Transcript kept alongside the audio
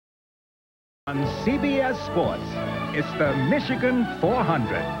On CBS Sports, it's the Michigan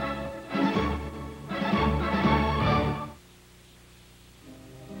 400.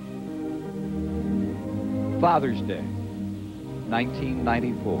 Father's Day,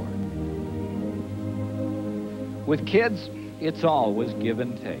 1994. With kids, it's always give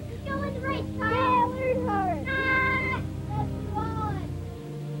and take.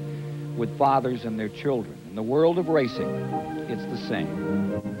 With fathers and their children, in the world of racing, it's the same.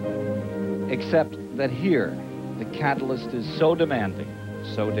 Except that here, the catalyst is so demanding,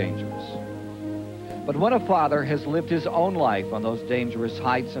 so dangerous. But when a father has lived his own life on those dangerous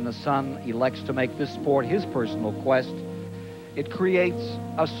heights and a son elects to make this sport his personal quest, it creates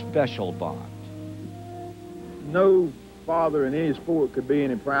a special bond. No father in any sport could be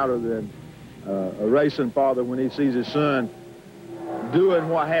any prouder than a racing father when he sees his son doing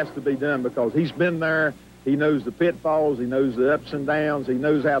what has to be done, because he's been there. He knows the pitfalls, he knows the ups and downs, he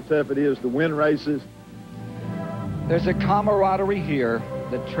knows how tough it is to win races. There's a camaraderie here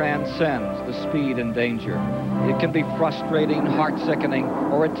that transcends the speed and danger. It can be frustrating, heart-sickening,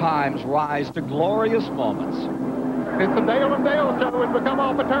 or at times rise to glorious moments. It's the Dale and Dale show as we come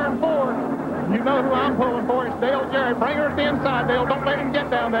off of turn 4. You know who I'm pulling for. It's Dale Jarrett. Bring her to the inside, Dale. Don't let him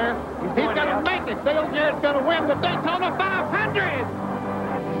get down there. He's going to make it. Dale Jarrett's going to win the Daytona 500.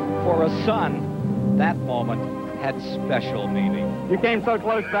 For a son, that moment had special meaning. You came so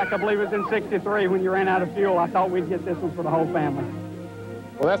close back, I believe it was in '63 when you ran out of fuel. I thought we'd get this one for the whole family.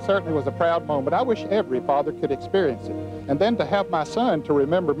 Well, that certainly was a proud moment. I wish every father could experience it. And then to have my son to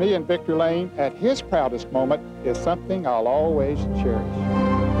remember me in Victory Lane at his proudest moment is something I'll always cherish.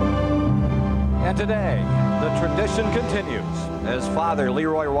 And today, the tradition continues as Father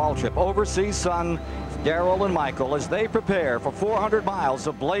Leroy Waltrip oversees son Darrell and Michael as they prepare for 400 miles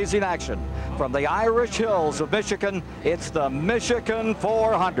of blazing action. From the Irish hills of Michigan, it's the Michigan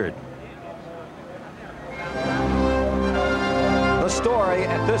 400. The story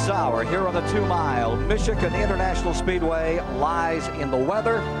at this hour here on the 2-mile Michigan International Speedway lies in the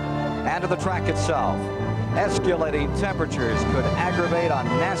weather and in the track itself. Escalating temperatures could aggravate a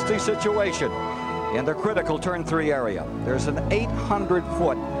nasty situation in the critical turn 3 area. There's an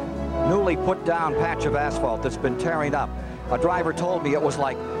 800-foot newly put down patch of asphalt that's been tearing up. A driver told me it was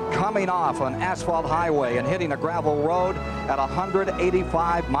like coming off an asphalt highway and hitting a gravel road at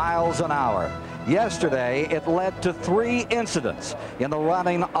 185 miles an hour. Yesterday, it led to 3 incidents in the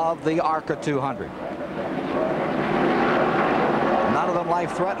running of the ARCA 200. None of them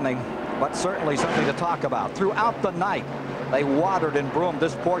life-threatening, but certainly something to talk about. Throughout the night, they watered and broomed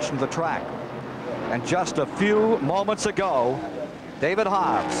this portion of the track. And just a few moments ago, David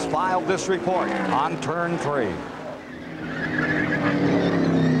Hobbs filed this report on turn 3.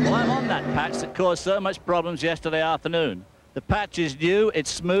 Well, I'm on that patch that caused so much problems yesterday afternoon. The patch is new, it's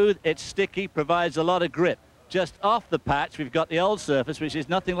smooth, it's sticky, provides a lot of grip. Just off the patch, we've got the old surface, which is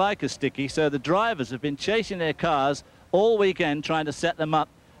nothing like as sticky, so the drivers have been chasing their cars all weekend trying to set them up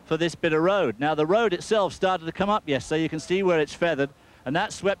for this bit of road. Now, the road itself started to come up yesterday. You can see where it's feathered, and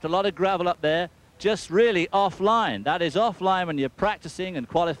that swept a lot of gravel up there, just really offline. That is offline when you're practicing and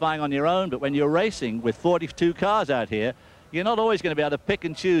qualifying on your own, but when you're racing with 42 cars out here, you're not always going to be able to pick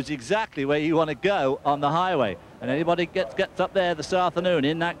and choose exactly where you want to go on the highway. And anybody gets up there this afternoon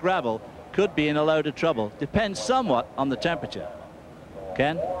in that gravel could be in a load of trouble. Depends somewhat on the temperature.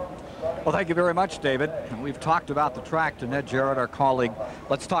 Ken? Well, thank you very much, David. We've talked about the track to Ned Jarrett, our colleague.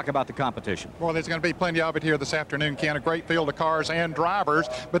 Let's talk about the competition. Well, there's going to be plenty of it here this afternoon, Ken. A great field of cars and drivers,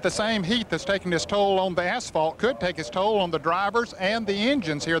 but the same heat that's taking its toll on the asphalt could take its toll on the drivers and the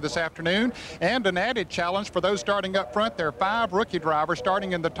engines here this afternoon. And an added challenge for those starting up front. There are 5 rookie drivers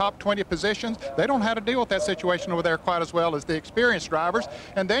starting in the top 20 positions. They don't know how to deal with that situation over there quite as well as the experienced drivers.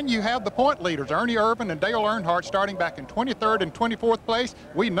 And then you have the point leaders, Ernie Irvin and Dale Earnhardt, starting back in 23rd and 24th place.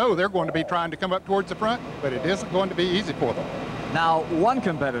 We know they're going to be trying to come up towards the front, but it isn't going to be easy for them. Now, one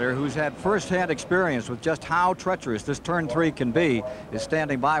competitor who's had first-hand experience with just how treacherous this turn 3 can be is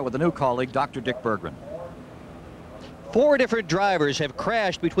standing by with a new colleague, Dr. Dick Berggren. 4 different drivers have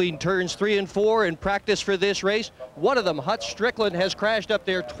crashed between turns 3 and 4 in practice for this race. One of them, Hut Strickland, has crashed up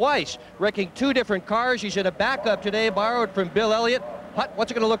there twice, wrecking 2 different cars. He's in a backup today, borrowed from Bill Elliott. Hut,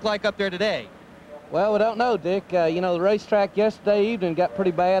 what's it going to look like up there today? Well, we don't know, Dick. You know, the racetrack yesterday evening got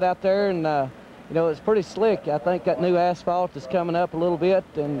pretty bad out there, and, you know, it's pretty slick. I think that new asphalt is coming up a little bit,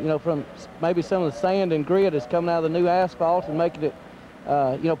 and, you know, from maybe some of the sand and grit is coming out of the new asphalt and making it,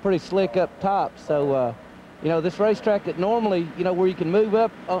 you know, pretty slick up top. So, you know, this racetrack that normally, you know, where you can move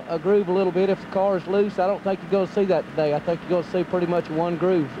up a groove a little bit if the car is loose, I don't think you're going to see that today. I think you're going to see pretty much one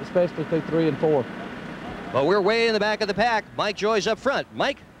groove, especially through 3 and 4. Well, we're way in the back of the pack. Mike Joy's up front.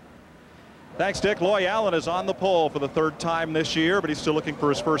 Mike? Thanks, Dick. Loy Allen is on the pole for the 3rd time this year, but he's still looking for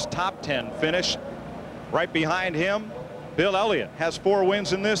his first top 10 finish. Right behind him, Bill Elliott has 4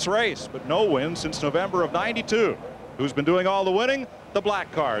 wins in this race, but no wins since November of '92. Who's been doing all the winning? The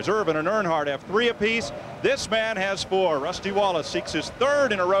black cars. Irvin and Earnhardt have 3 apiece. This man has 4. Rusty Wallace seeks his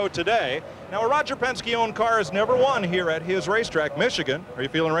 3rd in a row today. Now, a Roger Penske-owned car has never won here at his racetrack, Michigan. Are you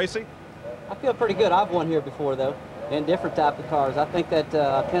feeling racy? I feel pretty good. I've won here before, though, in different type of cars. I think that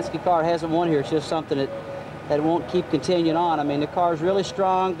Penske car hasn't won here. It's just something that won't keep continuing on. I mean, the car's really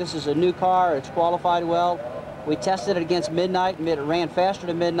strong. This is a new car. It's qualified well. We tested it against Midnight, and it ran faster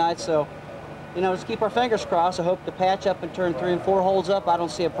than Midnight, so, you know, let's keep our fingers crossed. I hope the patch up in turn 3 and 4 holds up. I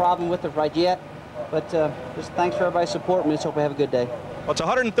don't see a problem with it right yet, but just thanks for everybody's support, and let's hope we have a good day. Well, it's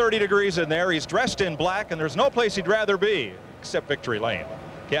 130 degrees in there. He's dressed in black, and there's no place he'd rather be except Victory Lane.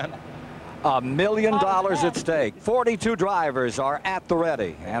 Ken? $1 million at stake. 42 drivers are at the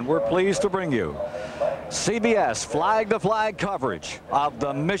ready, and we're pleased to bring you CBS flag-to-flag coverage of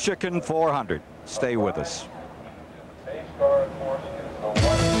the Michigan 400. Stay with us.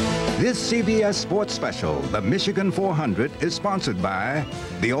 This CBS Sports Special, the Michigan 400, is sponsored by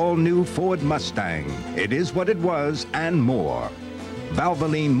the all-new Ford Mustang. It is what it was and more.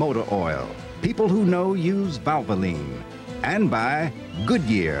 Valvoline Motor Oil. People who know use Valvoline. And by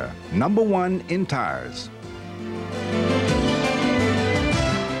Goodyear, #1 in tires.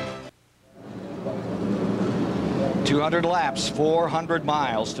 $200 laps, 400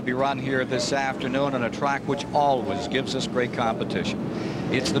 miles to be run here this afternoon on a track which always gives us great competition.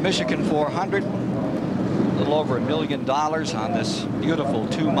 It's the Michigan 400. A little over $1 million on this beautiful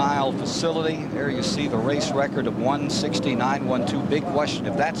 2-mile facility. There you see the race record of 1:69.12. Big question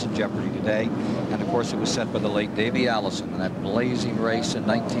if that's in jeopardy today. And of course it was set by the late Davey Allison in that blazing race in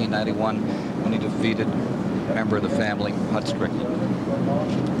 1991 when he defeated a member of the family, Hut Strickland.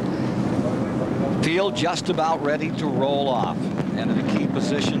 Field just about ready to roll off, and in a key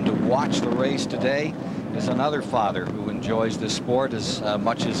position to watch the race today is another father who enjoys this sport as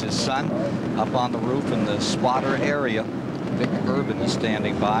much as his son. Up on the roof in the spotter area, Vic Urban is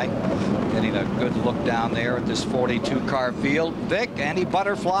standing by, getting a good look down there at this 42-car field. Vic, any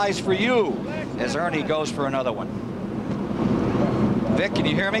butterflies for you as Ernie goes for another one? Vic, can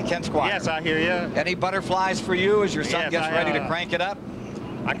you hear me? Ken Squire. Yes, I hear you. Any butterflies for you as your son gets ready to crank it up?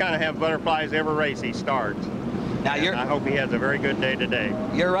 I kind of have butterflies every race he starts. Now I hope he has a very good day today.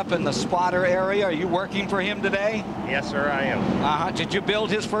 You're up in the spotter area. Are you working for him today? Yes, sir, I am. Did you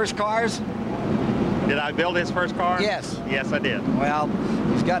build his first cars? Did I build his first car? Yes. Yes, I did. Well,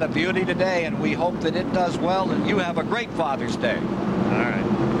 he's got a beauty today, and we hope that it does well, and you have a great Father's Day. All right.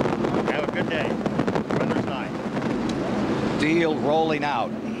 Have a good day. Weather's nice. Deal rolling out.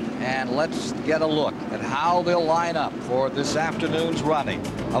 And let's get a look at how they'll line up for this afternoon's running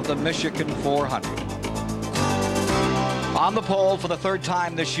of the Michigan 400. On the pole for the 3rd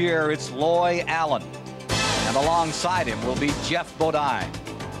time this year, it's Loy Allen. And alongside him will be Jeff Bodine.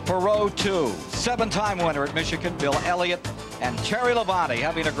 For row 2, 7-time winner at Michigan, Bill Elliott, and Terry Labonte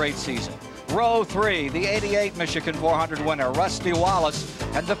having a great season. Row 3, the '88 Michigan 400 winner, Rusty Wallace,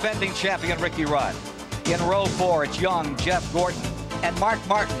 and defending champion Ricky Rudd. In row 4, it's young Jeff Gordon and Mark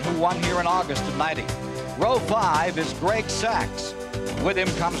Martin, who won here in August of '90. Row 5 is Greg Sachs. With him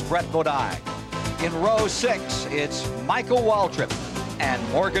comes Brett Bodine. In row 6, it's Michael Waltrip and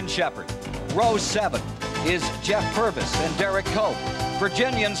Morgan Shepherd. Row 7 is Jeff Purvis and Derek Cope.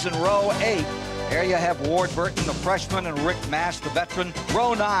 Virginians in row 8. There you have Ward Burton, the freshman, and Rick Mass, the veteran.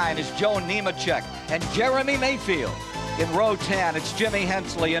 Row 9 is Joe Nemechek and Jeremy Mayfield. In row 10, it's Jimmy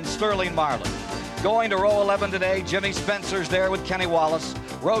Hensley and Sterling Marlin. Going to row 11 today, Jimmy Spencer's there with Kenny Wallace.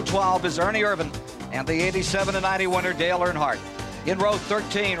 Row 12 is Ernie Irvin and the '87 and '90 winner Dale Earnhardt. In row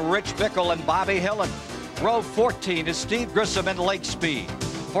 13, Rich Bickle and Bobby Hillen. Row 14 is Steve Grissom and Lake Speed.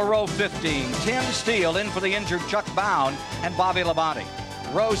 For row 15, Tim Steele in for the injured Chuck Bound and Bobby Labonte.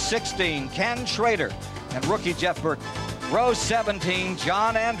 Row 16, Ken Schrader and rookie Jeff Burton. Row 17,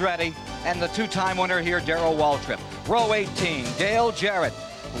 John Andretti and the 2-time winner here, Darrell Waltrip. Row 18, Dale Jarrett,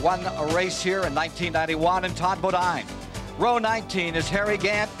 who won a race here in 1991, and Todd Bodine. Row 19 is Harry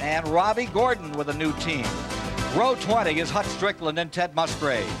Gant and Robbie Gordon with a new team. Row 20 is Hut Strickland and Ted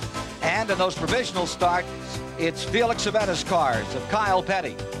Musgrave. And in those provisional starts, it's Felix Sabetta's cars of Kyle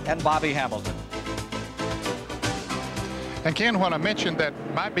Petty and Bobby Hamilton. And Ken, when I mentioned that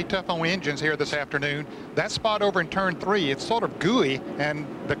might be tough on engines here this afternoon, that spot over in turn 3, it's sort of gooey, and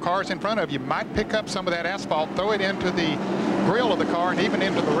the cars in front of you might pick up some of that asphalt, throw it into the grill of the car and even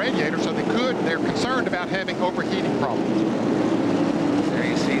into the radiator, so they're concerned about having overheating problems. There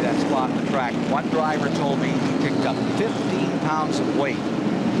you see that spot on the track. One driver told me he picked up 15 pounds of weight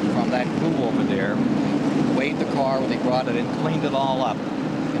from that that goo over there, weighed the car when they brought it in, cleaned it all up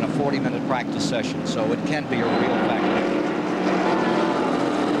in a 40-minute practice session. So it can be a real factor.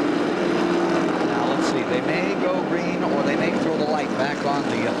 Now let's see, they may go green or they may throw the light back on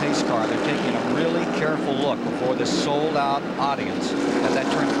the pace car. They're taking a really careful look before this sold-out audience at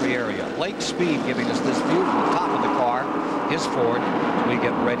that turn 3 area. Lake Speed giving us this view from the top of the car, his Ford, as we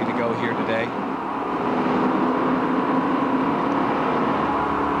get ready to go here today.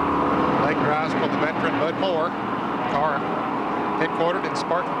 Lake drives for the veteran Bud Moore. Car headquartered in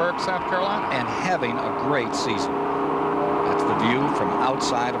Spartanburg, South Carolina. And having a great season. That's the view from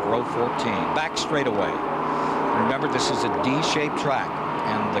outside of row 14. Back straightaway. Remember, this is a D-shaped track.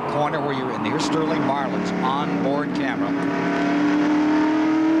 And the corner where you're in, here's Sterling Marlin's on-board camera.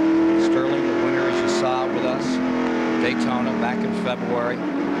 Sterling, the winner, as you saw with us, Daytona back in February.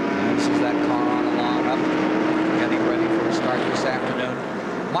 And this is that car on along up, getting ready for a start this afternoon.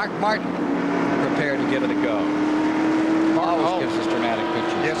 Mark Martin prepared to give it a go. Always gives us dramatic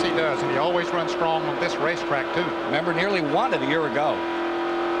pictures. Yes, he does, and he always runs strong on this racetrack too. Remember, nearly won it a year ago.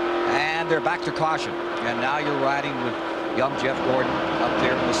 And they're back to caution. And now you're riding with young Jeff Gordon up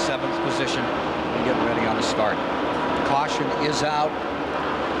there in the 7th position and getting ready on the start. Caution is out.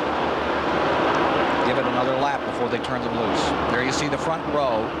 Give it another lap before they turn them loose. There you see the front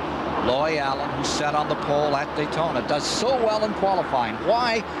row. Loy Allen, who sat on the pole at Daytona, does so well in qualifying.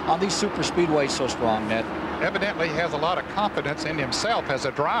 Why on these super speedways so strong, Ned? Evidently, he has a lot of confidence in himself as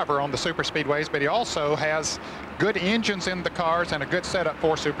a driver on the super speedways, but he also has good engines in the cars and a good setup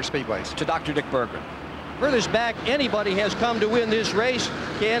for super speedways. To Dr. Dick Berggren. Furthest back anybody has come to win this race,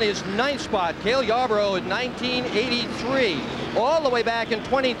 Ken, is 9th spot. Cale Yarborough in 1983. All the way back in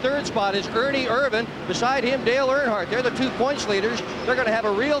 23rd spot is Ernie Irvin. Beside him, Dale Earnhardt. They're the 2 points leaders. They're going to have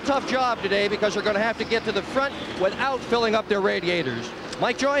a real tough job today because they're going to have to get to the front without filling up their radiators.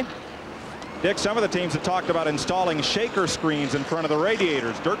 Mike Joy? Dick, some of the teams have talked about installing shaker screens in front of the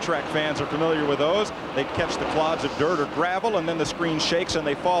radiators. Dirt track fans are familiar with those. They catch the clods of dirt or gravel, and then the screen shakes and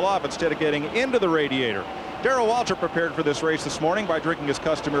they fall off instead of getting into the radiator. Darrell Walter prepared for this race this morning by drinking his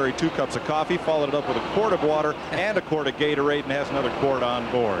customary 2 cups of coffee, followed it up with a quart of water and a quart of Gatorade, and has another quart on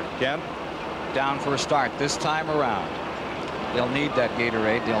board. Ken? Down for a start this time around. They'll need that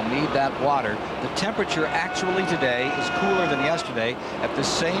Gatorade. They'll need that water. The temperature actually today is cooler than yesterday. At the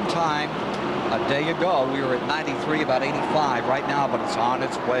same time, a day ago, we were at 93, about 85 right now, but it's on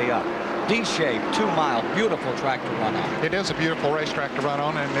its way up. D-shape, 2-mile, beautiful track to run on. It is a beautiful racetrack to run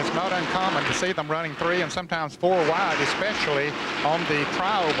on, and it's not uncommon to see them running 3 and sometimes 4 wide, especially on the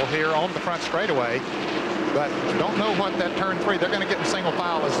tri-oval here on the front straightaway. But don't know what that turn 3, they're going to get in single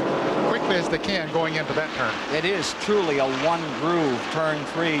file as quickly as they can going into that turn. It is truly a one-groove turn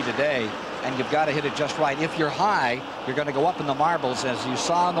 3 today, and you've got to hit it just right. If you're high, you're going to go up in the marbles, as you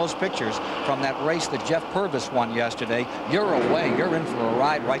saw in those pictures from that race that Jeff Purvis won yesterday. You're away. You're in for a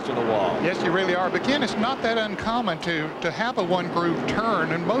ride right to the wall. Yes, you really are. But again, it's not that uncommon to have a one-groove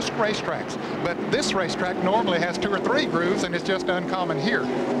turn in most racetracks. But this racetrack normally has 2 or 3 grooves, and it's just uncommon here.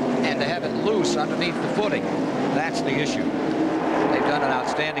 And to have it loose underneath the footing, that's the issue. They've done an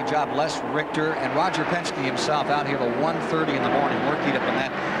outstanding job. Les Richter and Roger Penske himself out here till 1:30 in the morning, working up in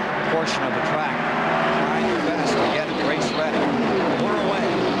that portion of the track, trying their best to get it race ready. We're away.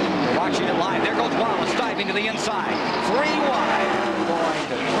 We're watching it live. There goes Wallace diving to the inside. 3 wide. Going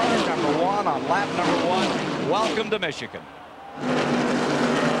to turn number 1 on lap number 1. Welcome to Michigan.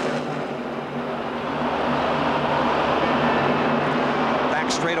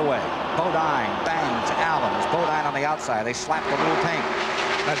 Back straight away. Bodine bangs Allen. It's Bodine on the outside. They slap the little paint.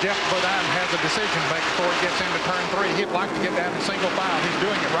 Now, Jeff Bodine has a decision to make before he gets into turn 3. He'd like to get down in single file. He's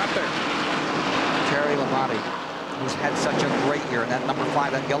doing it right there. Terry Labonte, who's had such a great year in that number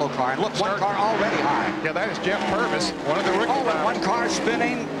 5, that yellow car. And look, one car already high. Yeah, that is Jeff Purvis, one of the rookie drivers. One car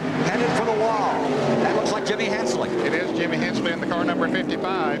spinning, headed for the wall. That looks like Jimmy Hensley. It is Jimmy Hensley in the car number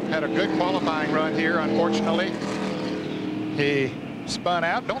 55. Had a good qualifying run here, unfortunately. He spun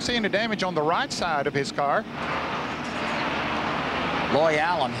out. Don't see any damage on the right side of his car. Loy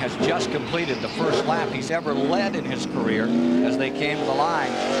Allen has just completed the first lap he's ever led in his career as they came to the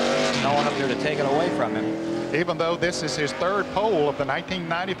line. No one up there to take it away from him. Even though this is his 3rd pole of the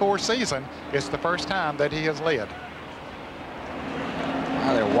 1994 season, it's the first time that he has led.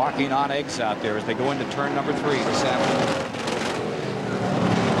 Now they're walking on eggs out there as they go into turn number 3 this afternoon.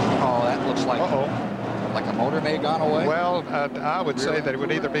 Oh, that looks like like a motor may have gone away. Well, I would say that it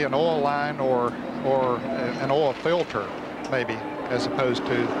would either be an oil line or an oil filter, maybe, as opposed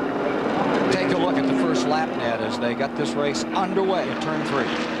to... Take a look at the first lap, Ned, as they got this race underway in turn 3.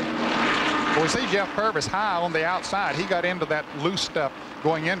 Well, we see Jeff Purvis high on the outside. He got into that loose stuff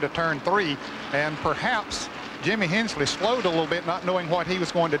going into turn 3, and perhaps Jimmy Hensley slowed a little bit, not knowing what he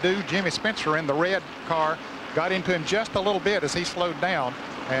was going to do. Jimmy Spencer in the red car got into him just a little bit as he slowed down,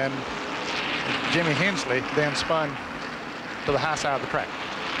 and Jimmy Hensley then spun to the high side of the track.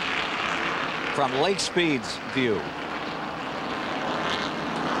 From Lake Speed's view.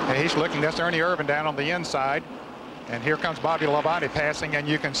 And he's looking, that's Ernie Irvin down on the inside. And here comes Bobby Labonte passing, and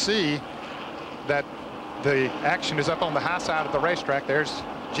you can see that the action is up on the high side of the racetrack. There's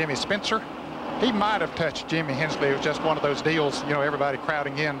Jimmy Spencer. He might have touched Jimmy Hensley. It was just one of those deals, you know, everybody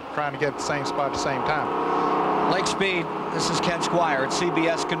crowding in, trying to get at the same spot at the same time. Lake Speed, this is Ken Squire at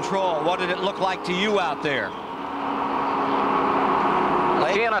CBS Control. What did it look like to you out there?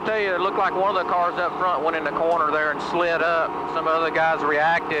 Ken, I tell you, it looked like one of the cars up front went in the corner there and slid up. Some other guys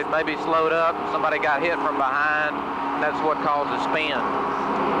reacted, maybe slowed up. Somebody got hit from behind, and that's what caused the spin.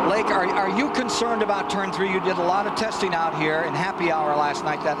 Lake, are you concerned about turn 3? You did a lot of testing out here in happy hour last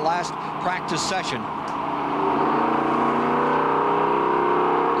night, that last practice session.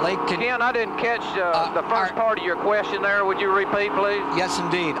 Lake, Ken, I didn't catch the first part of your question there. Would you repeat, please? Yes,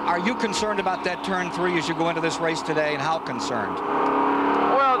 indeed. Are you concerned about that turn 3 as you go into this race today, and how concerned?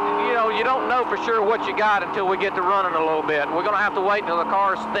 Well, you know, you don't know for sure what you got until we get to running a little bit. We're going to have to wait until the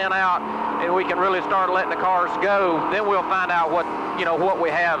cars thin out and we can really start letting the cars go. Then we'll find out what, you know, what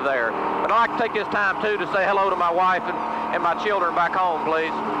we have there. But I'd like to take this time, too, to say hello to my wife and my children back home,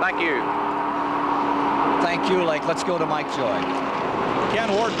 please. Thank you. Thank you, Lake. Let's go to Mike Joy. Ken,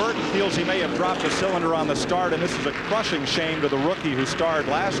 Ward Burton feels he may have dropped a cylinder on the start, and this is a crushing shame to the rookie who starred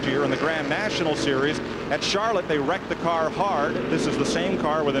last year in the Grand National Series. At Charlotte, they wrecked the car hard. This is the same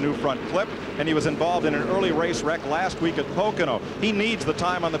car with a new front clip, and he was involved in an early race wreck last week at Pocono. He needs the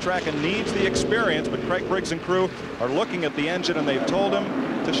time on the track and needs the experience, but Craig Briggs and crew are looking at the engine, and they've told him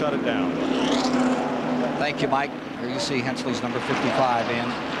to shut it down. Thank you, Mike. Here you see Hensley's number 55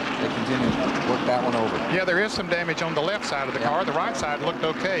 in. They continue to work that one over. Yeah, there is some damage on the left side of the car. The right side looked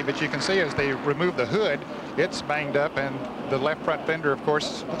okay, but you can see as they remove the hood, it's banged up, and the left front fender, of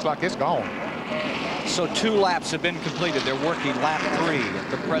course, looks like it's gone. So 2 laps have been completed. They're working lap 3 at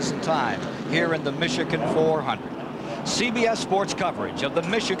the present time here in the Michigan 400. CBS Sports coverage of the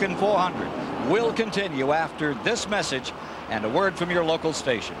Michigan 400 will continue after this message and a word from your local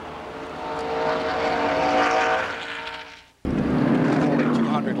station.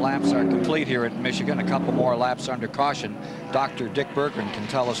 200 laps are complete here at Michigan. A couple more laps under caution. Dr. Dick Berggren can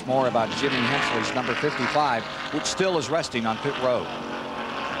tell us more about Jimmy Hensley's number 55, which still is resting on pit road.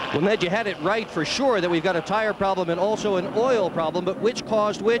 Well, Ned, you had it right for sure that we've got a tire problem and also an oil problem, but which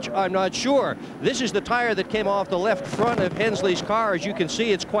caused which, I'm not sure. This is the tire that came off the left front of Hensley's car. As you can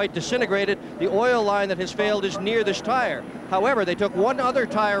see, it's quite disintegrated. The oil line that has failed is near this tire. However, they took one other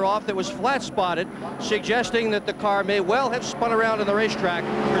tire off that was flat spotted, suggesting that the car may well have spun around on the racetrack,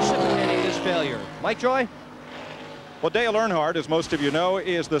 precipitating this failure. Mike Joy? Well, Dale Earnhardt, as most of you know,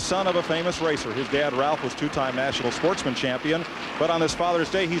 is the son of a famous racer. His dad, Ralph, was 2-time national sportsman champion. But on this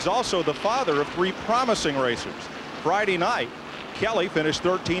Father's Day, he's also the father of 3 promising racers. Friday night, Kelly finished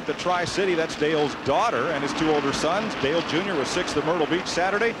 13th at Tri-City. That's Dale's daughter and his 2 older sons. Dale Jr. was 6th at Myrtle Beach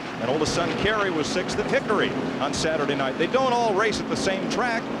Saturday, and oldest son Kerry was 6th at Hickory on Saturday night. They don't all race at the same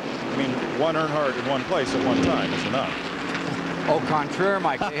track. I mean, one Earnhardt in one place at one time is enough. Au contraire,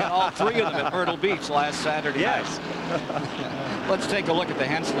 Mike. They had all 3 of them at Myrtle Beach last Saturday night. Let's take a look at the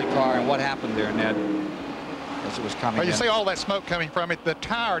Hensley car and what happened there, Ned, as it was coming well, you in. see all that smoke coming from it. The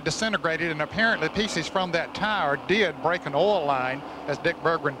tire disintegrated, and apparently pieces from that tire did break an oil line, as Dick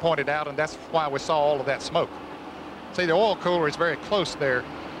Berggren pointed out, and that's why we saw all of that smoke. See, the oil cooler is very close there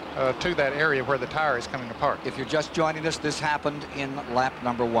to that area where the tire is coming apart. If you're just joining us, this happened in lap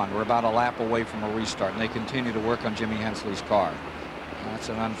number 1. We're about a lap away from a restart, and they continue to work on Jimmy Hensley's car. That's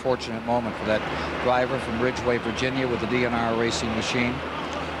an unfortunate moment for that driver from Ridgeway, Virginia, with the DNR racing machine.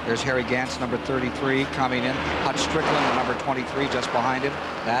 There's Harry Gantz, number 33, coming in. Hutch Strickland, number 23, just behind him.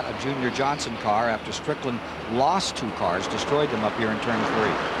 That a Junior Johnson car after Strickland lost 2 cars, destroyed them up here in turn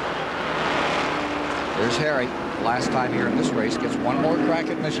 3. There's Harry, last time here in this race, gets one more crack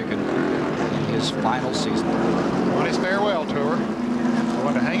at Michigan in his final season. On his farewell tour,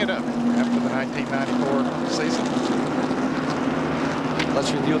 going to hang it up after the 1994 season.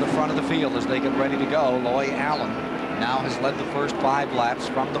 Let's review the front of the field as they get ready to go. Loy Allen now has led the first 5 laps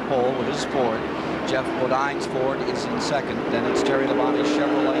from the pole with his Ford. Jeff Bodine's Ford is in second. Then it's Terry Labonte's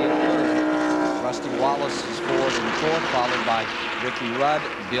Chevrolet in third. Rusty Wallace's Ford in fourth, followed by Ricky Rudd,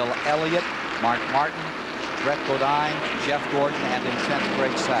 Bill Elliott, Mark Martin, Brett Bodine, Jeff Gordon, and in 10th,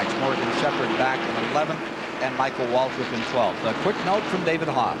 Greg Sachs. Morgan Shepherd back in 11th, and Michael Waltrip in 12th. A quick note from David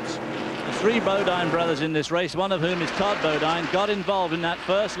Hobbs. The three Bodine brothers in this race, one of whom is Todd Bodine, got involved in that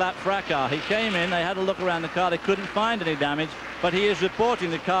first lap fracas. He came in, they had a look around the car, they couldn't find any damage, but he is reporting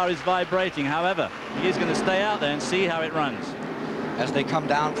the car is vibrating. However, he is going to stay out there and see how it runs. As they come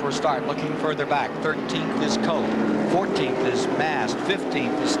down for a start, looking further back, 13th is Coe, 14th is Mast,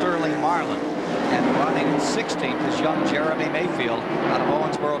 15th is Sterling Marlin, and running in 16th is young Jeremy Mayfield out of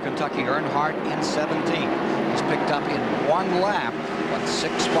Owensboro, Kentucky. Earnhardt in 17th. He's picked up in one lap, what,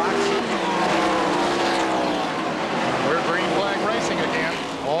 6 spots? We're green flag racing again.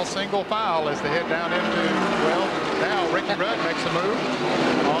 All single file as they head down into, well, now Ricky Rudd makes a move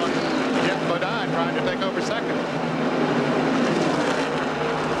on Jeff Bodine trying to take over second.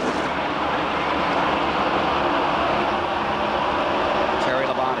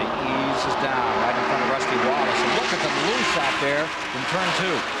 Down right in front of Rusty Wallace, and look at them loose out there in turn 2.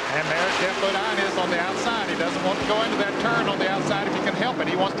 And there Jeff Bodine is on the outside. He doesn't want to go into that turn on the outside if he can help it.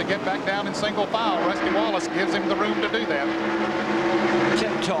 He wants to get back down in single file. Rusty Wallace gives him the room to do that.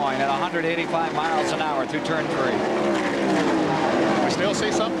 Tiptoeing at 185 miles an hour through turn 3. We still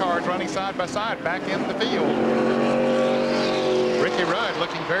see some cars running side by side back in the field. Ricky Rudd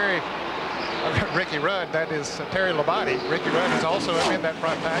looking very Ricky Rudd, that is Terry Labonte. Ricky Rudd is also in that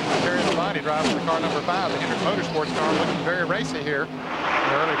front pack. Terry Labonte driving the car number 5, the Hendrick Motorsports car, looking very racy here in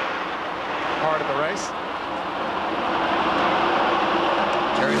the early part of the race.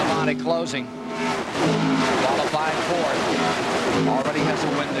 Terry Labonte closing. Qualified 4th. Already has a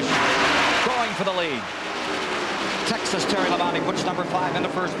win this year. Going for the lead. Texas Terry Labonte puts number 5 into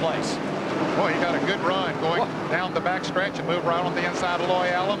first place. Boy, he got a good run going down the back stretch and moved right on the inside of Loy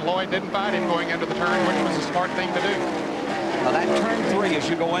Allen. Loy didn't fight him going into the turn, which was a smart thing to do. Now that turn 3, as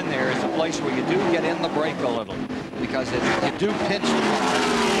you go in there, is a place where you do get in the brake a little, because you do pinch the car.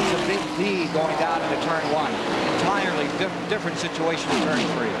 It's a big D going down into turn 1. Entirely different situation in turn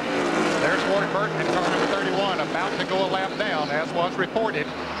 3. There's Ward Burton in car number 31, about to go a lap down, as was reported.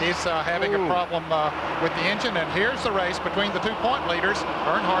 He's having a problem with the engine, and here's the race between the 2 point leaders.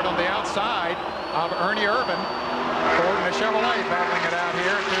 Earnhardt on the outside of Ernie Irvin. Ford and a Chevrolet battling it out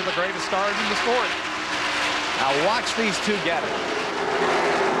here, 2 of the greatest stars in the sport. Now watch these 2 get it.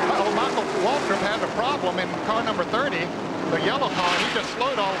 Oh, Michael Waltrip had a problem in car number 30. The yellow car, he just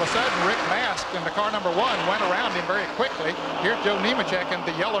slowed all of a sudden. Rick Mast in the car number 1 went around him very quickly. Here's Joe Nemechek in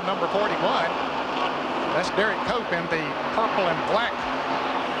the yellow number 41. That's Derek Cope in the purple and black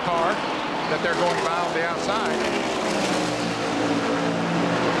car that they're going by on the outside.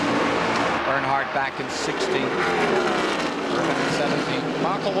 Earnhardt back in 16th. Irvin in 17th.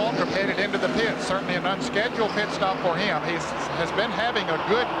 Michael Waltrip headed into the pit. Certainly an unscheduled pit stop for him. He has been having a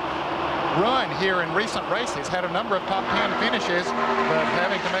good run here in recent races. Had a number of top 10 finishes, but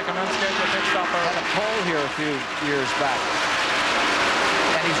having to make an unscheduled pit stop. Had a pole here a few years back.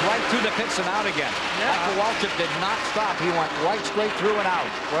 And he's right through the pits and out again. Yeah. Michael Waltrip did not stop. He went right straight through and out.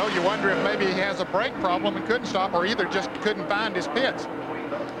 Well, you wonder if maybe he has a brake problem and couldn't stop, or either just couldn't find his pits.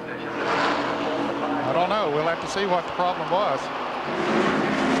 I don't know. We'll have to see what the problem was.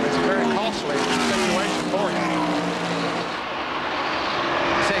 It's a very costly situation for him.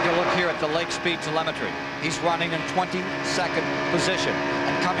 Take a look here at the Lake Speed telemetry. He's running in 22nd position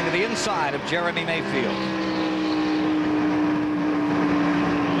and coming to the inside of Jeremy Mayfield.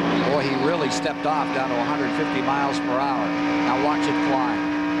 Boy, he really stepped off down to 150 miles per hour. Now watch it climb.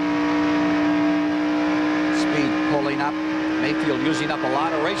 Speed pulling up. Mayfield using up a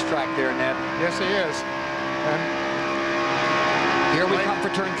lot of racetrack there, Ned. Yes, he is. And here we come for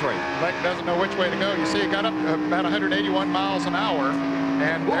turn 3. Lake doesn't know which way to go. You see, he got up about 181 miles an hour.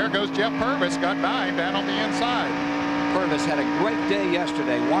 And there goes Jeff Purvis, got by him down on the inside. Purvis had a great day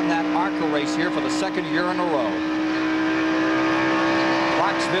yesterday, won that ARCA race here for the 2nd year in a row.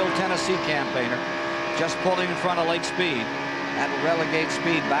 Clarksville, Tennessee campaigner, just pulled in front of Lake Speed. That will relegate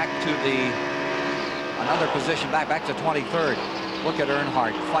Speed back to another position, back to 23rd. Look at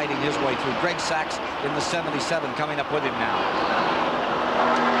Earnhardt fighting his way through. Greg Sachs in the 77 coming up with him now.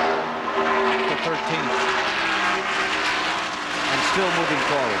 To 13th. Still moving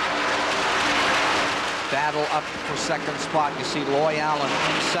forward. Battle up for second spot. You see Loy Allen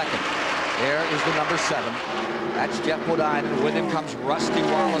in second. There is the number 7. That's Jeff Bodine, and with him comes Rusty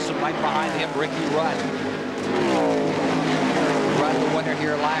Wallace, and right behind him, Ricky Rudd. Rudd, the winner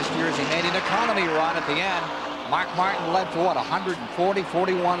here last year, as he made an economy run at the end. Mark Martin led for what,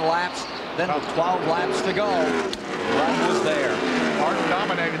 41 laps, then with 12 laps to go. Rudd was there. Martin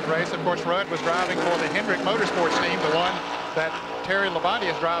dominated the race. Of course, Rudd was driving for the Hendrick Motorsports team, the one that Terry Labonte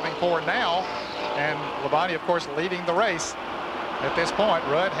is driving for now, and Labonte, of course, leading the race at this point.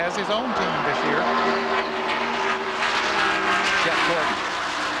 Rudd has his own team this year. Jeff Gordon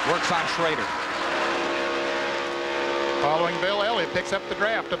works on Schrader. Following Bill Elliott, picks up the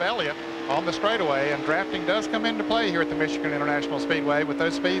draft of Elliott on the straightaway, and drafting does come into play here at the Michigan International Speedway. With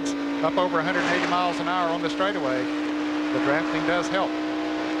those speeds up over 180 miles an hour on the straightaway, the drafting does help.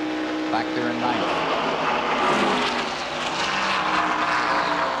 Back there in ninth.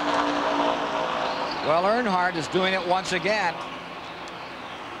 Well, Earnhardt is doing it once again.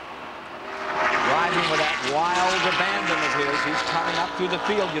 Driving with that wild abandon of his. He's coming up through the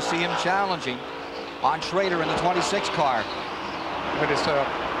field. You see him challenging on Schrader in the 26 car. But it's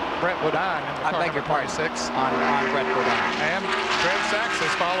Brett Bodine in the car number 26. On Brett Bodine. And Greg Sachs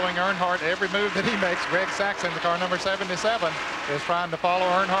is following Earnhardt. Every move that he makes, Greg Sachs in the car number 77 is trying to follow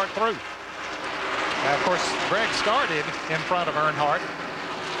Earnhardt through. Now, of course, Greg started in front of Earnhardt.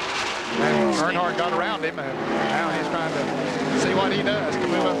 And Earnhardt got around him, and now he's trying to see what he does to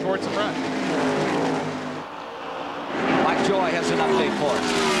move up towards the front. Mike Joy has an update for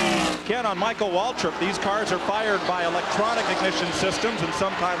us. Ken, on Michael Waltrip, these cars are fired by electronic ignition systems, and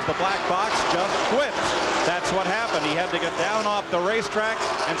sometimes the black box just quits. That's what happened. He had to get down off the racetrack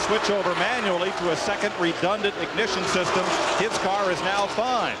and switch over manually to a second redundant ignition system. His car is now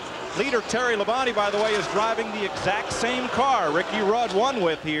fine. Leader Terry Labonte, by the way, is driving the exact same car Ricky Rudd won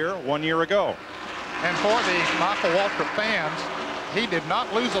with here 1 year ago. And for the Michael Waltrip fans, he did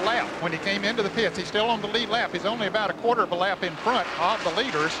not lose a lap when he came into the pits. He's still on the lead lap. He's only about a quarter of a lap in front of the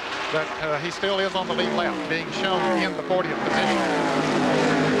leaders, but he still is on the lead lap, being shown in the 40th position.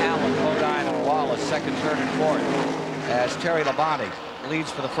 Allen, Bodine, and Wallace, second, third, and fourth, as Terry Labonte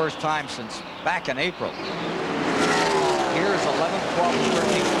leads for the first time since back in April. Here's 11th, 12th,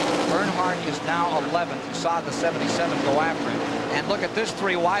 13th. Earnhardt is now 11th. You saw the 77 go after him. And look at this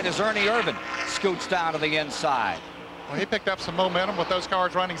three wide as Ernie Irvin scoots down to the inside. Well, he picked up some momentum with those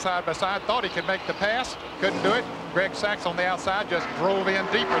cars running side by side. Thought he could make the pass. Couldn't do it. Greg Sachs on the outside just drove in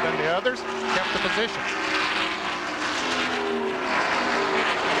deeper than the others. Kept the position.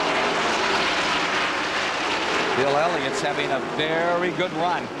 Bill Elliott's having a very good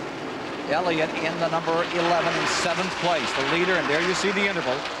run. Elliott in the number 11 in 7th place, the leader, and there you see the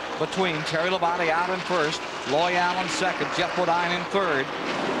interval between Terry Labonte out in first, Loy Allen second, Jeff Bodine in third.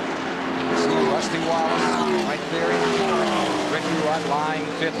 See Rusty Wallace right there in fourth. Ricky Rudd lying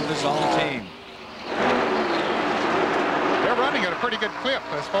fifth with his own team. They're running at a pretty good clip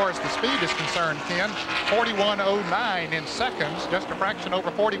as far as the speed is concerned, Ken. 41.09 in seconds, just a fraction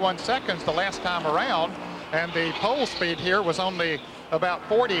over 41 seconds the last time around. And the pole speed here was only about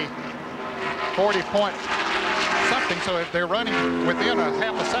 40 point something, so they're running within a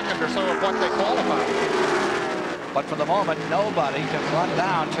half a second or so of what they qualified. But for the moment, nobody can run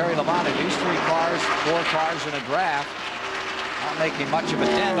down Terry Labonte. These three cars, 4 cars in a draft, not making much of a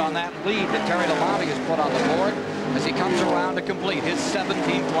dent on that lead that Terry Labonte has put on the board as he comes around to complete his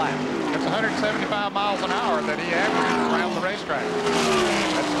 17th lap. It's 175 miles an hour that he averages around the racetrack.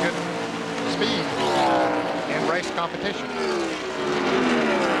 That's good speed in race competition.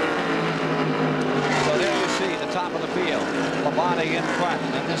 So there you see the top of the field. Labonte in front.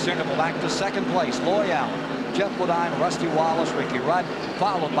 And this interval back to second place. Loy Allen, Jeff Bodine, Rusty Wallace, Ricky Rudd,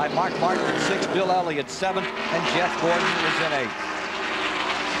 followed by Mark Martin in 6th, Bill Elliott 7th, and Jeff Gordon is in 8th.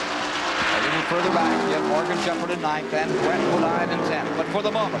 A little further back, you have Morgan Shepherd in 9th and Brett Bodine in 10th. But for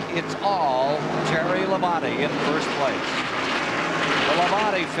the moment, it's all Terry Labonte in first place. The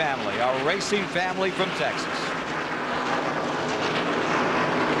Labonte family, a racing family from Texas.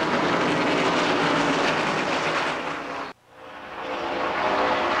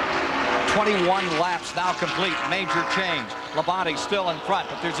 21 laps now complete. Major change. Labonte still in front,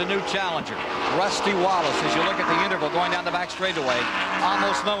 but there's a new challenger. Rusty Wallace, as you look at the interval going down the back straightaway,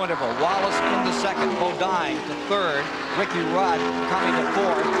 almost no interval. Wallace into second, Bodine to third, Ricky Rudd coming to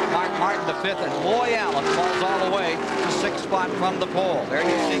fourth, Mark Martin to fifth, and Loy Allen falls all the way to sixth spot from the pole. There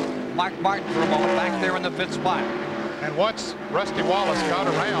you see Mark Martin for a moment back there in the fifth spot. And once Rusty Wallace got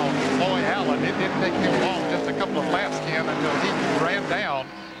around Loy Allen, it didn't take him long, just a couple of laps, Ken, until he ran down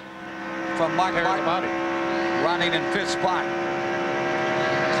from Mark Martin, running in fifth spot,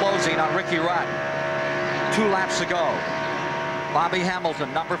 closing on Ricky Rudd. 2 laps to go. Bobby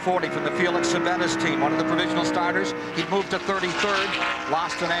Hamilton, number 40 from the Felix Sabetta's team, one of the provisional starters. He moved to 33rd,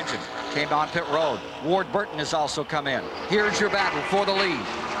 lost an engine, came on pit road. Ward Burton has also come in. Here's your battle for the lead.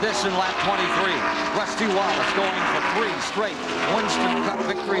 This in lap 23. Rusty Wallace going for 3 straight Winston Cup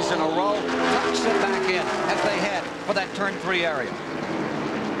victories in a row. Tucks it back in as they head for that turn 3 area.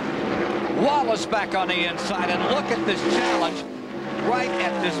 Wallace back on the inside, and look at this challenge right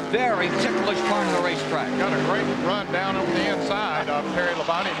at this very ticklish part of the racetrack. Got a great run down on the inside of Terry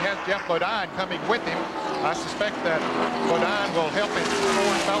Labonte. He has Jeff Bodine coming with him. I suspect that Bodine will help his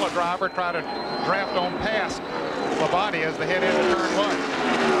foreign fellow driver try to draft on past Labonte as they head into turn 1.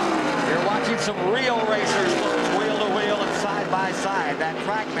 You're watching some real racers, folks, wheel to wheel and side by side. That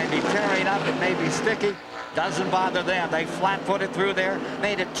track may be tearing up, it may be sticky. Doesn't bother them. They flat-footed through there,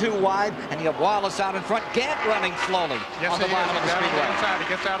 made it too wide, and you have Wallace out in front. Gant running slowly on the bottom of the speedway. He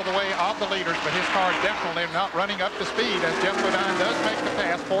gets out of the way of the leaders, but his car definitely not running up to speed as Jeff Bodine does make the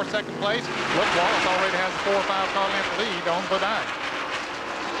pass for second place. Look, Wallace already has a 4 or 5 car length lead on Bodine.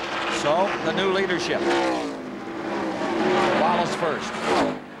 So the new leadership. Wallace first.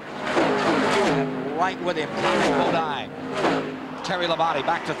 And right with him comes Bodine. Terry Labonte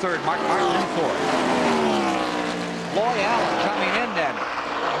back to third. Mark Martin in fourth. Loy Allen coming in then.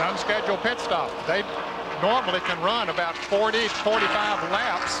 An unscheduled pit stop. They normally can run about 40 to 45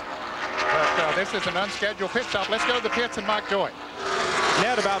 laps, but this is an unscheduled pit stop. Let's go to the pits and Mike Joy.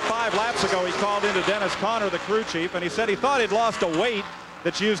 Ned, about 5 laps ago, he called into Dennis Conner, the crew chief, and he said he thought he'd lost a weight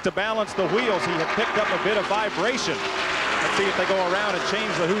that's used to balance the wheels. He had picked up a bit of vibration. Let's see if they go around and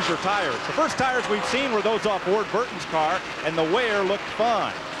change the Hoosier tires. The first tires we've seen were those off Ward Burton's car, and the wear looked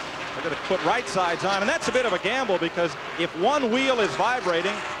fine. They're going to put right sides on, and that's a bit of a gamble because if one wheel is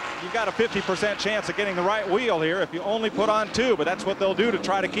vibrating, you've got a 50% chance of getting the right wheel here if you only put on 2, but that's what they'll do to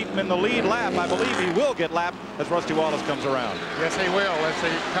try to keep him in the lead lap. I believe he will get lapped as Rusty Wallace comes around. Yes, he will. As he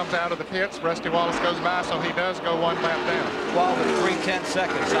comes out of the pits, Rusty Wallace goes by, so he does go 1 lap down. 12 and 3/10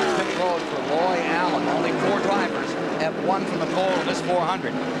 seconds on pit road for Loy Allen. Only 4 drivers have won from the pole in this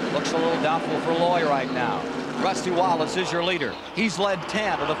 400. Looks a little doubtful for Loy right now. Rusty Wallace is your leader. He's led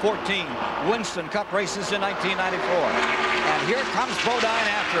 10 of the 14 Winston Cup races in 1994. And here comes Bodine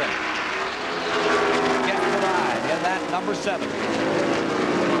after him. Get Bodine in that number 7. A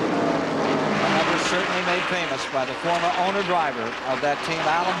number certainly made famous by the former owner-driver of that team,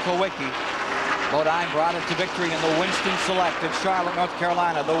 Alan Kowicki. Bodine brought it to victory in the Winston Select at Charlotte, North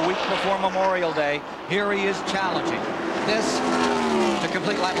Carolina, the week before Memorial Day. Here he is challenging this to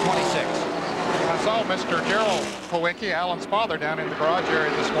complete lap 26. I saw Mr. Gerald Kowicki, Alan's father, down in the garage area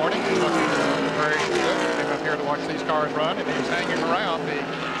this morning. He's looking very good. Came up here to watch these cars run, and he's hanging around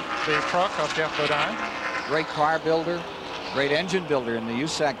the truck of Jeff Bodine. Great car builder, great engine builder in the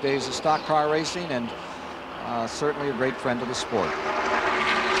USAC days of stock car racing, and certainly a great friend of the sport.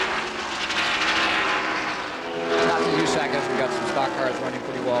 Not that USAC hasn't got some stock cars running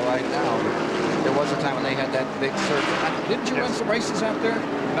pretty well right now, but there was a time when they had that big surge. Didn't you run some races out there?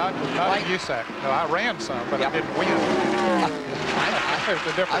 Not at USAC. No, I ran some, but I didn't win. There's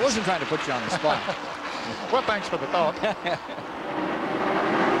the difference. I wasn't trying to put you on the spot. Well, thanks for the thought.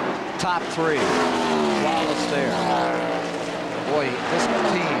 Top 3. Wallace there. Boy, this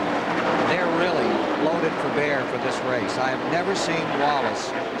team, they're really loaded for bear for this race. I have never seen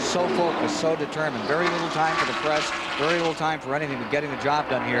Wallace so focused, so determined. Very little time for the press, very little time for anything but getting the job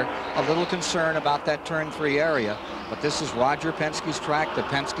done here. A little concern about that turn 3 area, but this is Roger Penske's track. The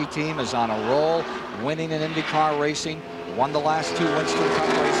Penske team is on a roll, winning in IndyCar racing, won the last 2 Winston Cup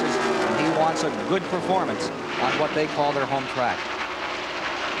races, and he wants a good performance on what they call their home track.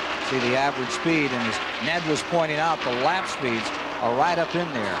 See the average speed, and as Ned was pointing out, the lap speeds are right up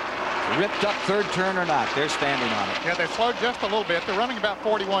in there. Ripped up third turn or not, they're standing on it. Yeah, they've slowed just a little bit. They're running about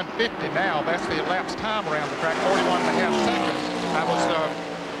 41.50 now. That's the elapsed time around the track, 41.5 seconds.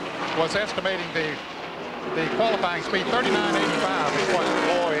 I was estimating the qualifying speed, 39.85 is what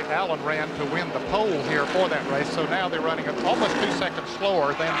Loy Allen ran to win the pole here for that race. So now they're running almost 2 seconds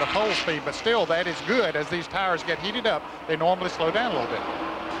slower than the pole speed, but still that is good. As these tires get heated up, they normally slow down a little bit.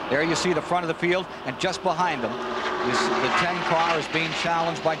 There you see the front of the field, and just behind them, the 10 car is being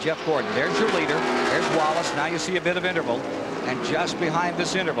challenged by Jeff Gordon. There's your leader. There's Wallace. Now you see a bit of interval. And just behind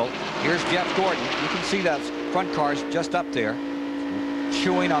this interval, here's Jeff Gordon. You can see that front car's just up there,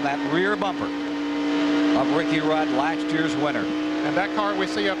 chewing on that rear bumper of Ricky Rudd, last year's winner. And that car we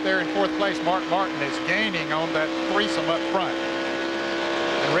see up there in 4th place, Mark Martin, is gaining on that threesome up front.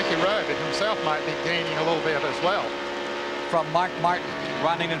 And Ricky Rudd himself might be gaining a little bit as well. From Mark Martin,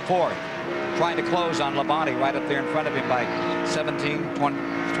 running in 4th, trying to close on Labonte right up there in front of him by 17,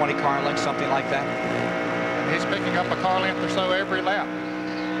 20 car lengths, something like that. And he's picking up a car length or so every lap.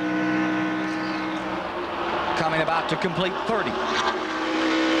 Coming about to complete 30.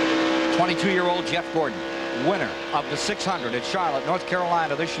 22-year-old Jeff Gordon, winner of the 600 at Charlotte, North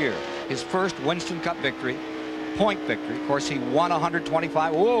Carolina this year. His first Winston Cup victory, point victory. Of course, he won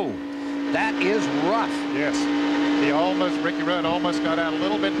 125. Whoa, that is rough. Yes. Ricky Rudd almost got out a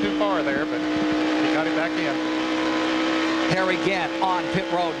little bit too far there, but he got it back in. Harry Gant on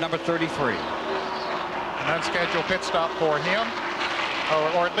pit road, number 33. An unscheduled pit stop for him.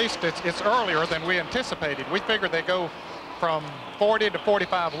 or at least it's earlier than we anticipated. We figured they go from 40 to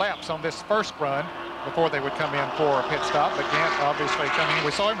 45 laps on this first run before they would come in for a pit stop. But Gant obviously coming.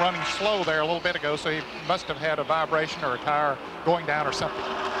 We saw him running slow there a little bit ago, so he must have had a vibration or a tire going down or something.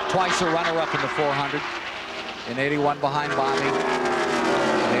 Twice a runner-up in the 400. In 81 behind Bobby,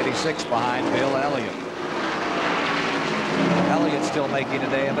 in 86 behind Bill Elliott. Elliott still making a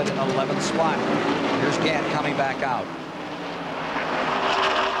day of it in 11th spot. Here's Gant coming back out.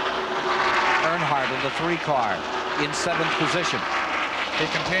 Earnhardt in the 3 car in 7th position. He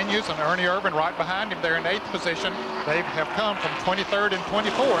continues, and Ernie Irvin right behind him there in 8th position. They have come from 23rd and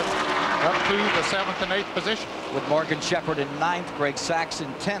 24th up to the 7th and 8th position. With Morgan Shepherd in 9th, Greg Sachs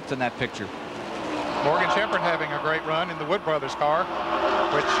in 10th in that picture. Morgan Shepherd having a great run in the Wood Brothers car,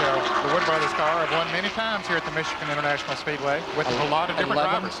 which the Wood Brothers car have won many times here at the Michigan International Speedway with a lot of different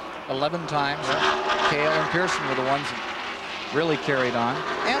drivers. 11 times. Yeah. Cale and Pearson were the ones that really carried on.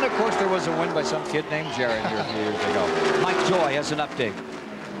 And of course there was a win by some kid named Jared here a few years ago. Mike Joy has an update.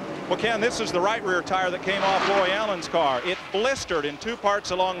 Well, Ken, this is the right rear tire that came off Loy Allen's car. It blistered in 2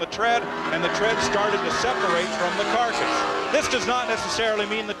 parts along the tread, and the tread started to separate from the carcass. This does not necessarily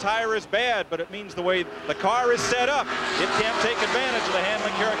mean the tire is bad, but it means the way the car is set up. It can't take advantage of the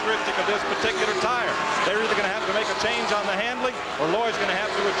handling characteristic of this particular tire. They're either going to have to make a change on the handling, or Loy's going to have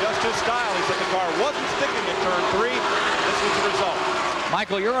to adjust his style. He said the car wasn't sticking at turn 3. This was the result.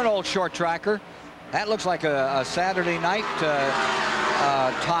 Michael, you're an old short tracker. That looks like a Saturday night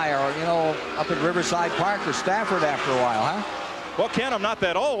tire, you know, up at Riverside Park or Stafford after a while, huh? Well, Ken, I'm not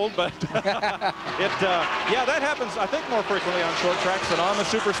that old, but yeah, that happens, I think, more frequently on short tracks than on the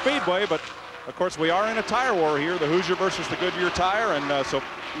super speedway. But of course, we are in a tire war here, the Hoosier versus the Goodyear tire, and so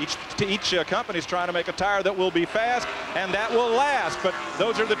each company's trying to make a tire that will be fast and that will last. But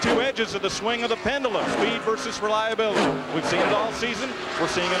those are the 2 edges of the swing of the pendulum, speed versus reliability. We've seen it all season. We're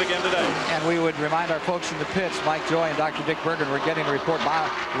seeing it again today. And we would remind our folks in the pits, Mike Joy and Dr. Dick Bergen, we're getting a report by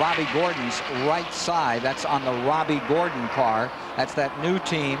Robbie Gordon's right side. That's on the Robbie Gordon car. That's that new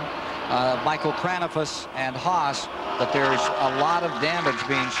team, Michael Kranifus and Haas, that there's a lot of damage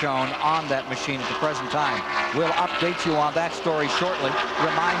being shown on that machine at the present time. We'll update you on that story shortly.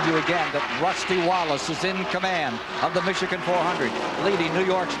 Remind you again that Rusty Wallace is in command of the Michigan 400, leading New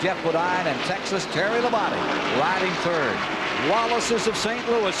York's Jeff Bodine and Texas' Terry Labonte riding 3rd. Wallace is of St.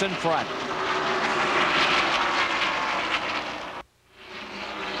 Louis in front.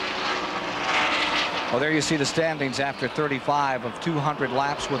 Well, there you see the standings after 35 of 200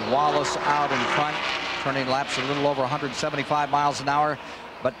 laps with Wallace out in front, turning laps a little over 175 miles an hour.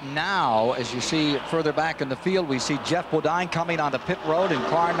 But now, as you see further back in the field, we see Jeff Bodine coming onto pit road in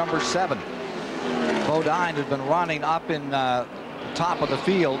car number 7. Bodine has been running up in the top of the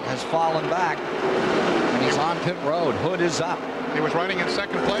field, has fallen back, and he's on pit road. Hood is up. He was running in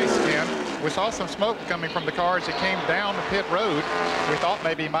 2nd place again. We saw some smoke coming from the car as he came down the pit road. We thought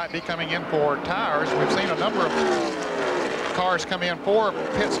maybe he might be coming in for tires. We've seen a number of cars come in for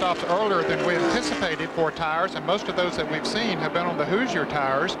pit stops earlier than we anticipated for tires, and most of those that we've seen have been on the Hoosier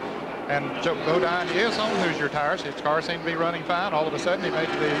tires. And Joe Bodine is on Hoosier tires. His car seemed to be running fine. All of a sudden, he made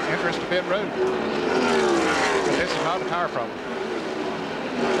the entrance to pit road. But this is not a tire problem.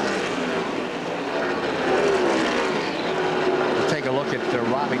 Take a look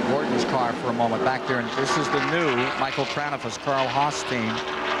at Robbie Gordon's car for a moment back there. And this is the new Michael Kranifus, Carl Haas team.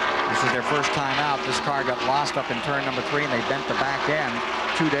 This is their first time out. This car got lost up in turn number 3, and they bent the back end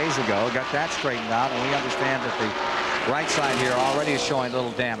 2 days ago. Got that straightened out, and we understand that the right side here already is showing a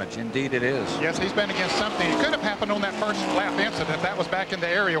little damage. Indeed it is. Yes, he's been against something. It could have happened on that first lap incident. That was back in the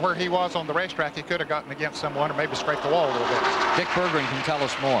area where he was on the racetrack. He could have gotten against someone or maybe scraped the wall a little bit. Dick Berggren can tell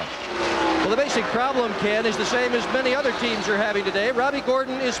us more. Well, the basic problem, Ken, is the same as many other teams are having today. Robbie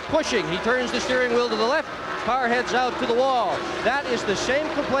Gordon is pushing. He turns the steering wheel to the left. Car heads out to the wall. That is the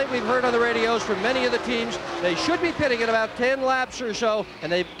same complaint we've heard on the radios from many of the teams. They should be pitting at about 10 laps or so,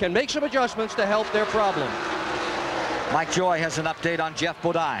 and they can make some adjustments to help their problem. Mike Joy has an update on Jeff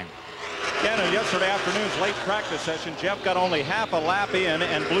Bodine. Ken, in yesterday afternoon's late practice session, Jeff got only half a lap in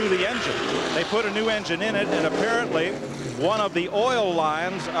and blew the engine. They put a new engine in it, and apparently one of the oil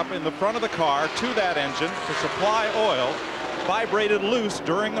lines up in the front of the car to that engine to supply oil vibrated loose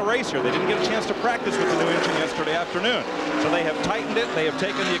during the race here. They didn't get a chance to practice with the new engine yesterday afternoon. So they have tightened it. They have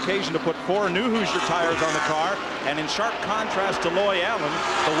taken the occasion to put 4 new Hoosier tires on the car. And in sharp contrast to Loy Allen,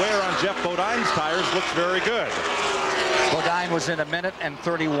 the wear on Jeff Bodine's tires looks very good. Bodine was in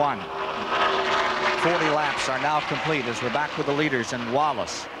 1:31. 40 laps are now complete as we're back with the leaders, and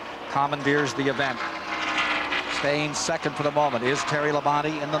Wallace commandeers the event. Staying second for the moment is Terry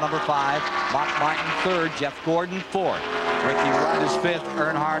Labonte in the number 5. Mark Martin third. Jeff Gordon fourth. Ricky Rudd is fifth.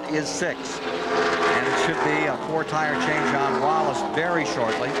 Earnhardt is sixth. And it should be a 4-tire change on Wallace very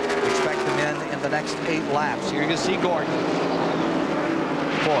shortly. Expect them in the next 8 laps. Here you see Gordon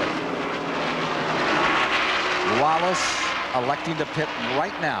fourth. Wallace electing to pit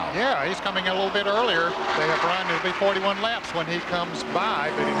right now. Yeah, he's coming a little bit earlier. They have run, it'll be 41 laps when he comes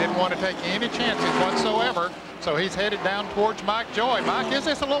by, but he didn't want to take any chances whatsoever. So he's headed down towards Mike Joy. Mike, is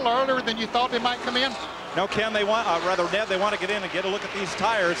this a little earlier than you thought they might come in? No, Ken, they want, Ned, they want to get in and get a look at these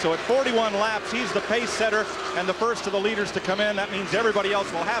tires. So at 41 laps, he's the pace setter and the first of the leaders to come in. That means everybody else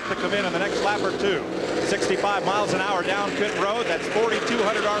will have to come in the next lap or two. 65 miles an hour down pit road. That's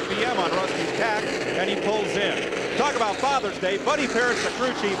 4,200 RPM on Rusty's cat, and he pulls in. Talk about Father's Day. Buddy Parrott's the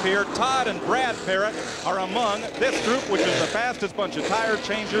crew chief here. Todd and Brad Parrott are among this group, which is the fastest bunch of tire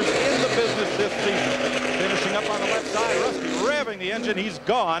changers in the business this season. Finishing up on the left side, Rusty revving the engine. He's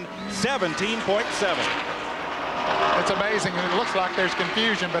gone 17.7. It's amazing. It looks like there's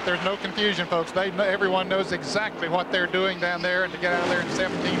confusion, but there's no confusion, folks. Everyone knows exactly what they're doing down there, and to get out of there in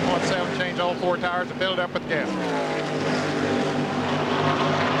 17.7, change all 4 tires and fill it up with gas.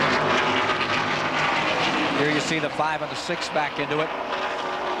 Here you see the 5 and the 6 back into it.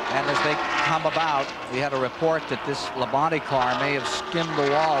 And as they come about, we had a report that this Labonte car may have skimmed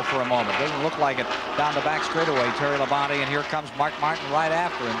the wall for a moment. Doesn't look like it down the back straightaway. Terry Labonte, and here comes Mark Martin right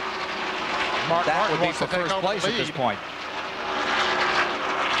after him. That would be for first place at this point.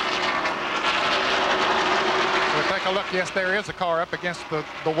 We'll take a look. Yes, there is a car up against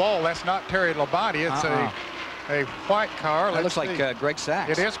the wall. That's not Terry Labonte. It's a white car. That looks like Greg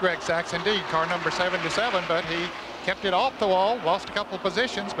Sachs. It is Greg Sachs indeed. Car number 77, but he kept it off the wall, lost a couple of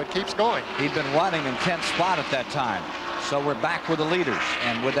positions, but keeps going. He'd been running in 10th spot at that time. So we're back with the leaders,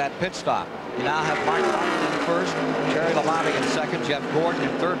 and with that pit stop, you now have Mark Martin in first, Terry Labonte in second, Jeff Gordon in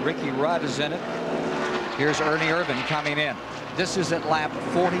third, Ricky Rudd is in it. Here's Ernie Irvan coming in. This is at lap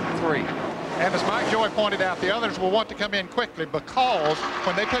 43. And as Mike Joy pointed out, the others will want to come in quickly because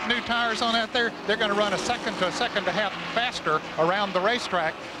when they put new tires on out there, they're going to run a second to a second and a half faster around the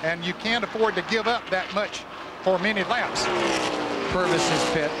racetrack, and you can't afford to give up that much for many laps.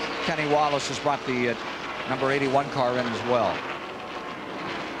 Purvis' pit. Kenny Wallace has brought the number 81 car in as well.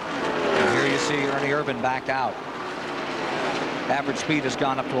 And here you see Ernie Irvan back out. Average speed has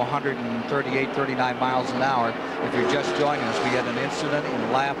gone up to 138, 39 miles an hour. If you're just joining us, we had an incident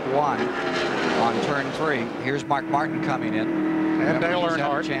in lap 1 on turn 3. Here's Mark Martin coming in. And Dale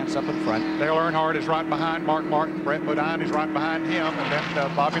Earnhardt. Chance up in front. Dale Earnhardt is right behind Mark Martin. Brett Bodine is right behind him. And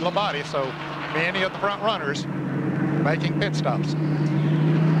then Bobby Labonte. So many of the front runners making pit stops.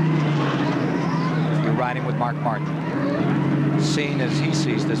 You're riding with Mark Martin. Seeing as he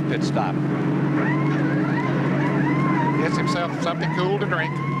sees this pit stop. Gets himself something cool to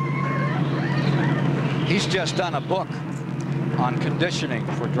drink. He's just done a book on conditioning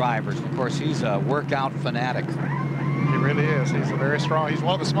for drivers. Of course, he's a workout fanatic. He really is. He's a very strong. He's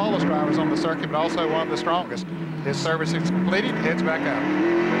one of the smallest drivers on the circuit, but also one of the strongest. His service is completed. Heads back up.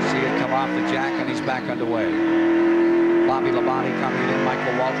 See it come off the jack, and he's back underway. Bobby Labonte coming in.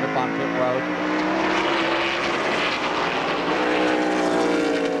 Michael Waltrip on pit road.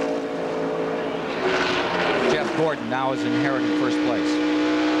 Gordon now is inheriting first place.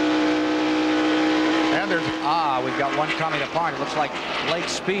 And there's we've got one coming apart. It looks like Lake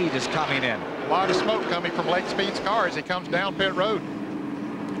Speed is coming in. A lot of smoke coming from Lake Speed's car as he comes down pit road.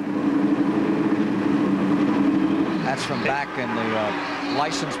 That's from back in the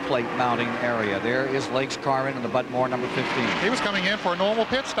license plate mounting area. There is Lake's car in the Bud Moore number 15. He was coming in for a normal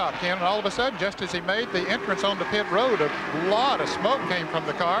pit stop, Ken, and all of a sudden, just as he made the entrance on the pit road, a lot of smoke came from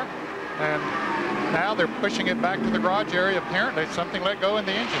the car. And now they're pushing it back to the garage area. Apparently something let go in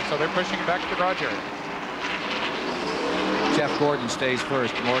the engine, so they're pushing it back to the garage area. Jeff Gordon stays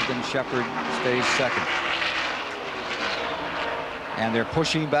first. Morgan Shepherd stays second. And they're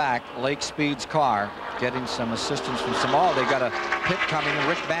pushing back Lake Speed's car, getting some assistance from Samal. They got a pit coming.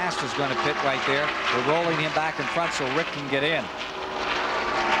 Rick Mast is going to pit right there. They're rolling him back in front so Rick can get in.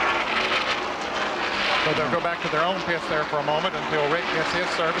 So they'll go back to their own pits there for a moment until Rick gets his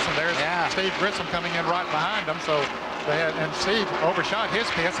service, and there's Steve Grissom coming in right behind them. So and Steve overshot his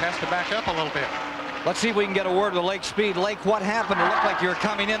pits, has to back up a little bit. Let's see if we can get a word with Lake Speed. Lake, what happened? It looked like you were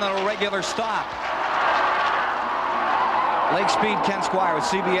coming in on a regular stop. Lake Speed, Ken Squire with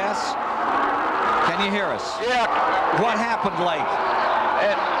CBS. Can you hear us? Yeah. What happened, Lake?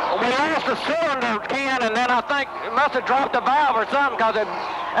 We lost the cylinder, Ken, and then I think it must have dropped the valve or something because it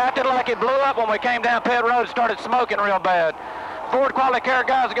acted like it blew up when we came down pit road and started smoking real bad. Ford Quality Care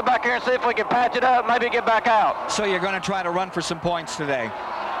guys to get back here and see if we can patch it up, maybe get back out. So you're going to try to run for some points today?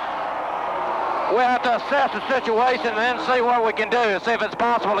 We have to assess the situation and then see what we can do, see if it's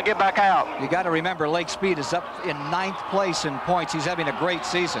possible to get back out. You got to remember, Lake Speed is up in 9th place in points. He's having a great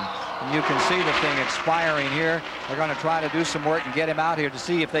season. And you can see the thing expiring here. They're going to try to do some work and get him out here to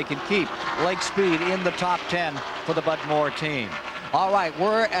see if they can keep Lake Speed in the top 10 for the Bud Moore team. All right,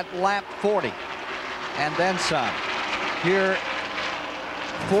 we're at lap 40 and then some. Here,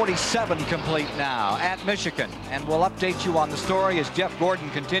 47 complete now at Michigan, and we'll update you on the story as Jeff Gordon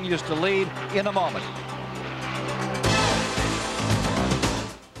continues to lead in a moment.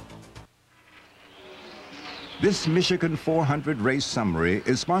 This Michigan 400 race summary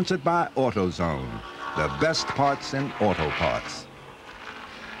is sponsored by AutoZone, the best parts in auto parts.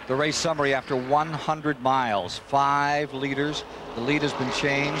 The race summary after 100 miles, 5 leaders. The lead has been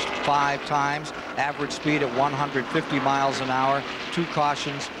changed 5 times. Average speed at 150 miles an hour. 2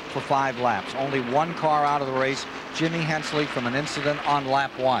 cautions for 5 laps. Only 1 car out of the race, Jimmy Hensley, from an incident on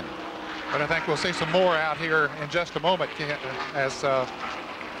lap 1. But I think we'll see some more out here in just a moment as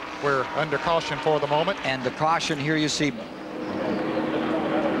we're under caution for the moment. And the caution here you see,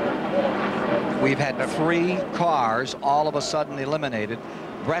 we've had 3 cars all of a sudden eliminated.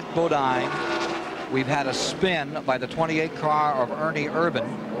 Brett Bodine, we've had a spin by the 28 car of Ernie Urban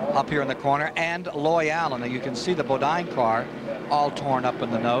up here in the corner, and Loy Allen. And you can see the Bodine car all torn up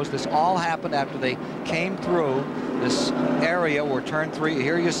in the nose. This all happened after they came through this area where turn 3.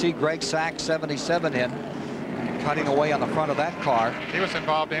 Here you see Greg Sachs, 77 in, cutting away on the front of that car. He was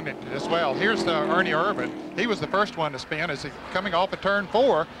involved in it as well. Here's the Ernie Urban. He was the first one to spin as he coming off of turn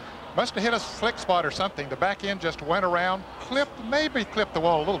 4. Must have hit a slick spot or something. The back end just went around, maybe clipped the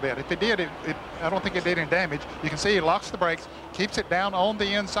wall a little bit. If it did, I don't think it did any damage. You can see he locks the brakes, keeps it down on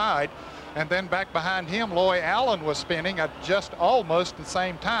the inside, and then back behind him, Loy Allen was spinning at just almost the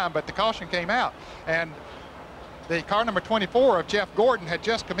same time, but the caution came out. And the car number 24 of Jeff Gordon had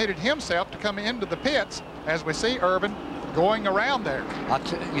just committed himself to come into the pits, as we see Urban going around there.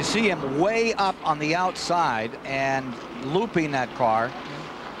 You see him way up on the outside and looping that car.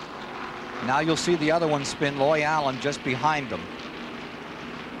 Now you'll see the other one spin, Loy Allen just behind them.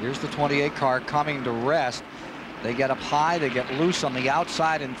 Here's the 28 car coming to rest. They get up high, they get loose on the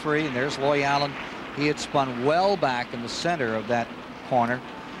outside in 3, and there's Loy Allen. He had spun well back in the center of that corner.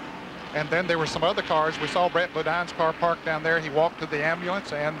 And then there were some other cars. We saw Brett Bodine's car parked down there. He walked to the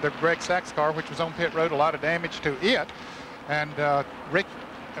ambulance, and the Greg Sachs car, which was on pit road, a lot of damage to it. And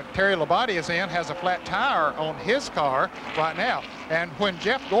Terry Labonte is has a flat tire on his car right now. And when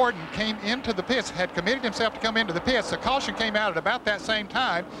Jeff Gordon came into the pits, had committed himself to come into the pits, the caution came out at about that same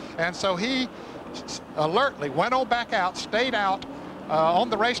time. And so he alertly went on back out, stayed out on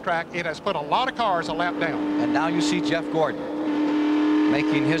the racetrack. It has put a lot of cars a lap down. And now you see Jeff Gordon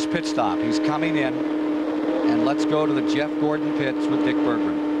making his pit stop. He's coming in. And let's go to the Jeff Gordon pits with Dick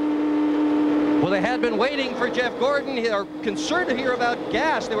Berggren. Well, they had been waiting for Jeff Gordon. They are concerned here about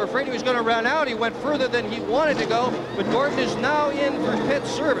gas. They were afraid he was going to run out. He went further than he wanted to go, but Gordon is now in for pit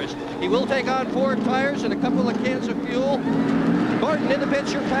service. He will take on 4 tires and a couple of cans of fuel. Gordon in the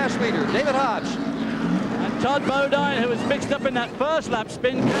pits, your pass leader, David Hobbs. And Todd Bodine, who was mixed up in that first lap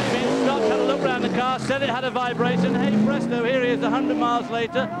spin, came in, stopped, had a look around the car, said it had a vibration. Hey, presto, here he is 100 miles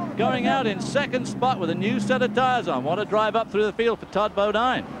later, going out in 2nd spot with a new set of tires on. What a drive up through the field for Todd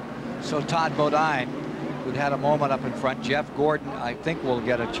Bodine. So Todd Bodine, who'd had a moment up in front. Jeff Gordon, I think, will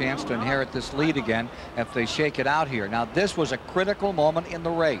get a chance to inherit this lead again if they shake it out here. Now, this was a critical moment in the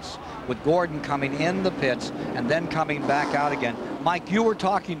race, with Gordon coming in the pits and then coming back out again. Mike, you were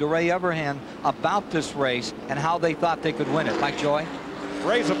talking to Ray Everhand about this race and how they thought they could win it. Mike Joy?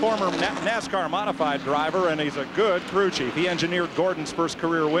 Ray's a former NASCAR modified driver, and he's a good crew chief. He engineered Gordon's first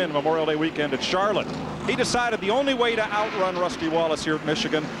career win Memorial Day weekend at Charlotte. He decided the only way to outrun Rusty Wallace here at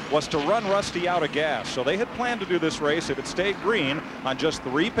Michigan was to run Rusty out of gas. So they had planned to do this race if it stayed green on just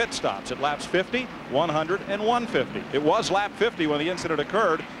 3 pit stops at laps 50, 100, and 150. It was lap 50 when the incident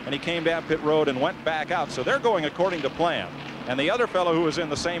occurred, and he came down pit road and went back out. So they're going according to plan. And the other fellow who was in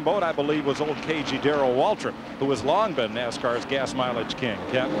the same boat, I believe, was old KG Darrell Waltrip, who has long been NASCAR's gas mileage king.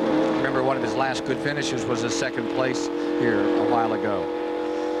 Yep. Remember, one of his last good finishes was his 2nd place here a while ago.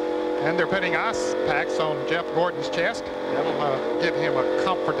 And they're putting ice packs on Jeff Gordon's chest. That'll give him a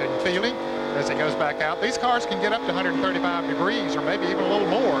comforting feeling as he goes back out. These cars can get up to 135 degrees or maybe even a little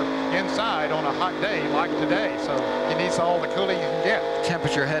more inside on a hot day like today. So he needs all the cooling he can get.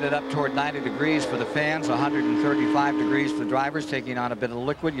 Temperature headed up toward 90 degrees for the fans, 135 degrees for the drivers, taking on a bit of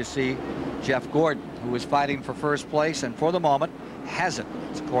liquid. You see Jeff Gordon, who is fighting for first place and for the moment hasn't,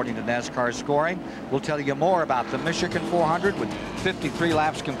 according to NASCAR scoring. We'll tell you more about the Michigan 400 with 53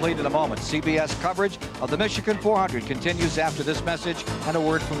 laps complete in a moment. CBS coverage of the Michigan 400 continues after this message and a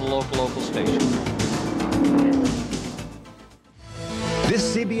word from the local station.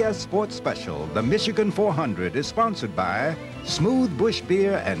 This CBS Sports Special, the Michigan 400, is sponsored by Smooth Busch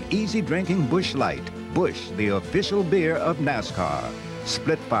Beer and Easy Drinking Busch Light. Busch, the official beer of NASCAR.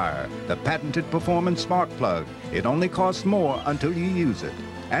 Split Fire, the patented performance spark plug. It only costs more until you use it.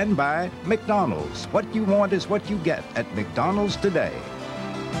 And by McDonald's. What you want is what you get at McDonald's today.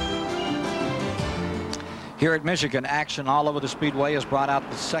 Here at Michigan, action all over the Speedway has brought out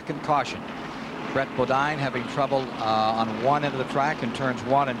the second caution. Brett Bodine having trouble on one end of the track in turns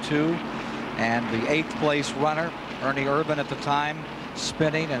 1 and 2. And the 8th place runner, Ernie Irvin at the time,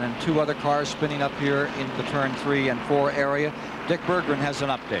 spinning, and then 2 other cars spinning up here in the turn 3 and 4 area. Dick Berggren has an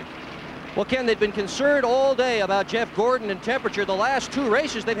update. Well, Ken, they've been concerned all day about Jeff Gordon and temperature. The last 2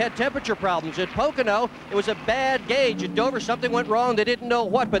 races, they've had temperature problems. At Pocono, it was a bad gauge. At Dover, something went wrong. They didn't know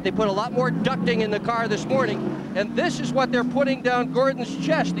what, but they put a lot more ducting in the car this morning. And this is what they're putting down Gordon's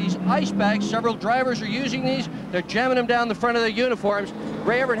chest, these ice bags. Several drivers are using these. They're jamming them down the front of their uniforms.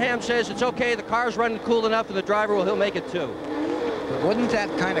 Ray Evernham says it's okay. The car's running cool enough, and the driver he'll make it too. But wouldn't that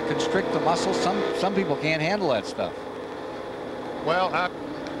kind of constrict the muscles? Some people can't handle that stuff. Well,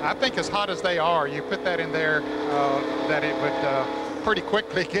 I think as hot as they are, you put that in there, that it would pretty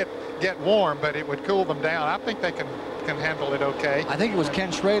quickly get warm, but it would cool them down. I think they can handle it okay. I think it was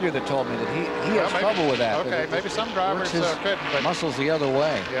Ken Schrader that told me that he has trouble with that. Okay, maybe some drivers couldn't. But muscles the other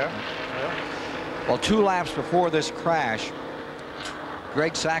way. Yeah. Well, 2 laps before this crash,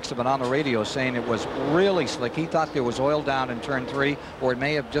 Greg Saxton on the radio saying it was really slick. He thought there was oil down in turn 3, or it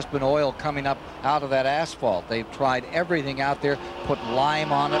may have just been oil coming up out of that asphalt. They've tried everything out there, put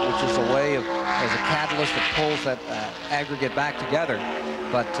lime on it, which is a way of, as a catalyst that pulls that aggregate back together.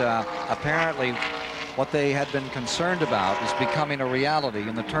 But apparently what they had been concerned about is becoming a reality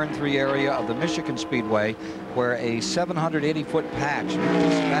in the turn 3 area of the Michigan Speedway, where a 780-foot patch of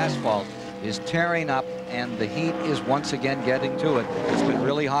asphalt is tearing up, and the heat is once again getting to it. It's been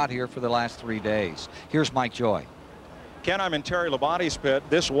really hot here for the last 3 days. Here's Mike Joy. Ken, I'm in Terry Labonte's pit.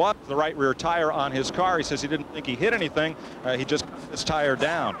 This was the right rear tire on his car. He says he didn't think he hit anything. He just put his tire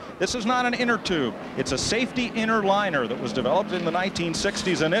down. This is not an inner tube. It's a safety inner liner that was developed in the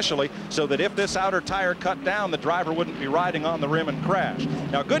 1960s initially, so that if this outer tire cut down, the driver wouldn't be riding on the rim and crash.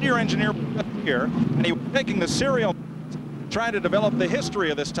 Now, Goodyear engineer here, and he was taking the serial, trying to develop the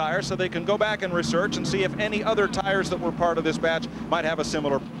history of this tire so they can go back and research and see if any other tires that were part of this batch might have a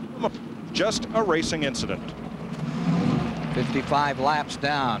similar, just a racing incident. 55 laps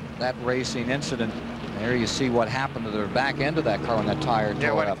down that racing incident. There you see what happened to the back end of that car when that tire tore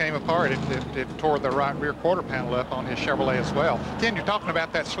Yeah, when up. it came apart, it tore the right rear quarter panel up on his Chevrolet as well. Ken, you're talking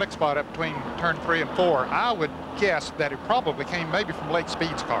about that slick spot up between turn 3 and 4. I would guess that it probably came maybe from Lake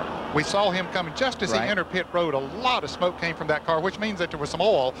Speed's car. We saw him coming just as he entered pit road. A lot of smoke came from that car, which means that there was some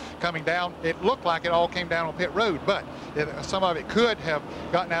oil coming down. It looked like it all came down on pit road, but some of it could have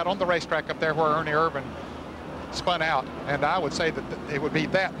gotten out on the racetrack up there where Ernie Irvin spun out. And I would say that it would be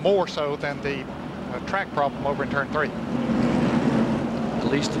that more so than the track problem over in turn 3. At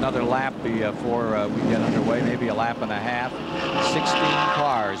least another lap before we get underway, maybe a lap and a half. 16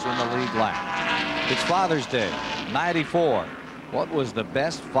 cars in the lead lap. It's Father's Day, 94. What was the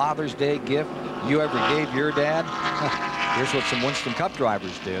best Father's Day gift you ever gave your dad? Here's what some Winston Cup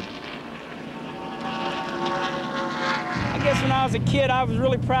drivers did. I guess when I was a kid, I was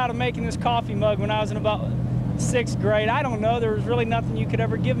really proud of making this coffee mug when I was in about 6th grade. I don't know, there was really nothing you could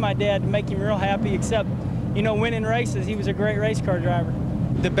ever give my dad to make him real happy except, you know, winning races. He was a great race car driver.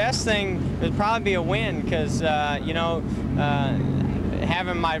 The best thing would probably be a win, because you know,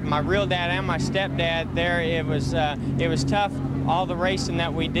 having my real dad and my stepdad there, it was tough, all the racing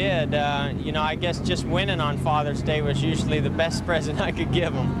that we did. You know, I guess just winning on Father's Day was usually the best present I could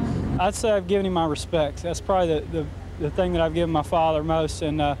give him. I'd say I've given him my respect. That's probably the thing that I've given my father most.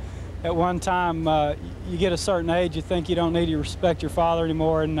 And at one time, you get a certain age, you think you don't need to respect your father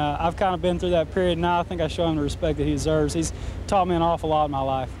anymore, and I've kind of been through that period now. I think I show him the respect that he deserves. He's taught me an awful lot in my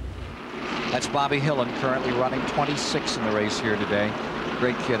life. That's Bobby Hillen, currently running 26 in the race here today.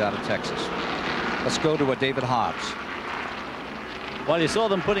 Great kid out of Texas. Let's go to David Hobbs. Well, you saw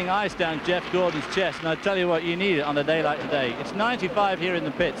them putting ice down Jeff Gordon's chest, and I tell you what, you need it on a day like today. It's 95 here in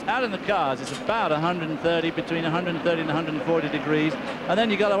the pits. Out in the cars, it's about 130, between 130 and 140 degrees. And then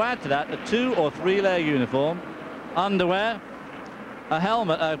you got to add to that a 2- or 3-layer uniform, underwear, a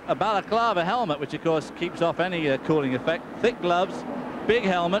helmet, a balaclava helmet, which of course keeps off any cooling effect, thick gloves, big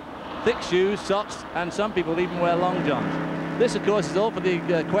helmet, thick shoes, socks, and some people even wear long johns. This, of course, is all for the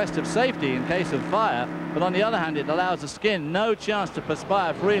quest of safety in case of fire. But on the other hand, it allows the skin no chance to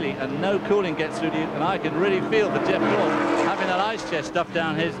perspire freely, and no cooling gets through to you. And I can really feel for Jeff Gordon having that ice chest stuffed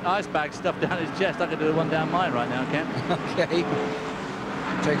down his ice bag stuffed down his chest. I could do one down mine right now, Ken. Okay.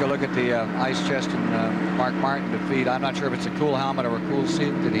 Take a look at the ice chest and Mark Martin defeat. I'm not sure if it's a cool helmet or a cool seat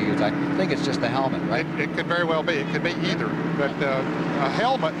that he used. I think it's just the helmet, right? It could very well be. It could be either. But a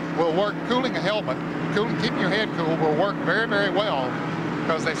helmet will work. Cooling a helmet, keeping your head cool will work very, very well.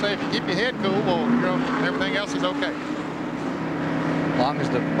 Because they say if you keep your head cool, well, you know, everything else is okay. As long as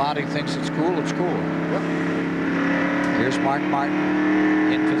the body thinks it's cool, it's cool. Yep. Here's Mark Martin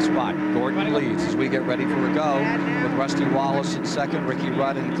in fifth spot. Gordon leads as we get ready for a go with Rusty Wallace in second, Ricky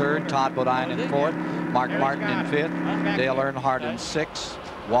Rudd in third, Todd Bodine in fourth, Mark Martin in fifth, Dale Earnhardt in sixth,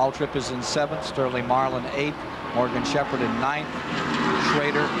 Waltrip is in seventh, Sterling Marlin eighth, Morgan Shepherd in ninth,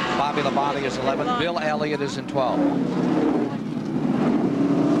 Schrader, Bobby Labonte is 11th, Bill Elliott is in 12th.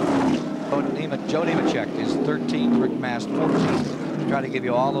 Joe Nemechek is 13th, Rick Mast 14th. Try to give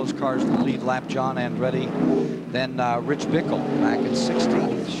you all those cars in the lead lap. John Andretti, then Rich Bickle back in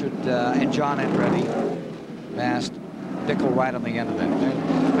 16th, and John Andretti, Mast, Bickle right on the end of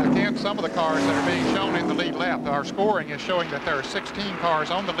that. Again, some of the cars that are being shown in the lead lap, our scoring is showing that there are 16 cars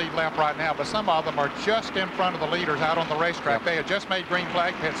on the lead lap right now, but some of them are just in front of the leaders out on the racetrack. Yep. They had just made green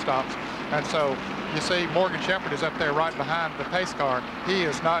flag pit stops, and so you see Morgan Shepherd is up there right behind the pace car. He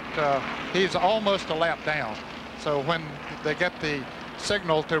is not, he's almost a lap down. So when they get the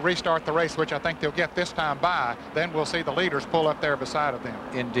signal to restart the race, which I think they'll get this time by, then we'll see the leaders pull up there beside of them.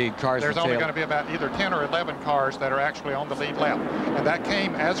 Indeed, cars. There's only going to be about either 10 or 11 cars that are actually on the lead lap. And that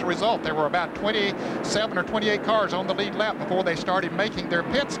came as a result. There were about 27 or 28 cars on the lead lap before they started making their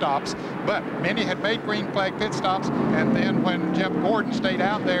pit stops, but many had made green flag pit stops, and then when Jeff Gordon stayed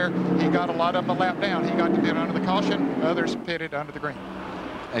out there, he got a lot of them a lap down. He got to pit under the caution, others pitted under the green.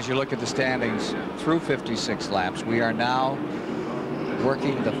 As you look at the standings through 56 laps, we are now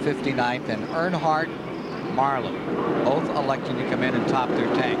working the 59th, and Earnhardt, Marlin, both electing to come in and top their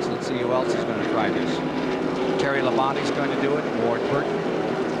tanks. Let's see who else is going to try this. Terry Labonte's going to do it. Ward Burton,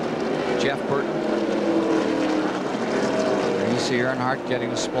 Jeff Burton. There you see Earnhardt getting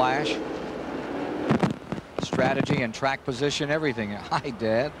a splash. Strategy and track position, everything. Hi,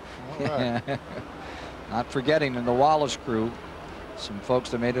 Dad. Right. Not forgetting in the Wallace crew, some folks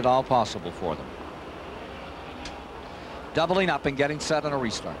that made it all possible for them. Doubling up and getting set on a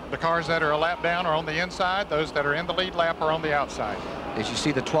restart. The cars that are a lap down are on the inside. Those that are in the lead lap are on the outside. As you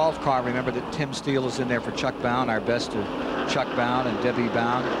see the 12th car, remember that Tim Steele is in there for Chuck Bound. Our best to Chuck Bound and Debbie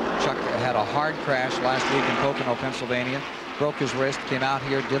Bound. Chuck had a hard crash last week in Pocono, Pennsylvania. Broke his wrist, came out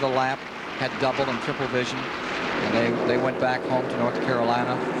here, did a lap, had double and triple vision. And they went back home to North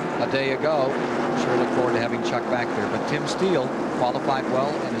Carolina a day ago. Sure look forward to having Chuck back there. But Tim Steele qualified well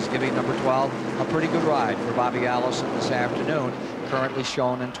and is giving number 12 a pretty good ride for Bobby Allison this afternoon, currently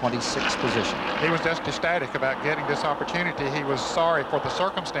shown in 26th position. He was just ecstatic about getting this opportunity. He was sorry for the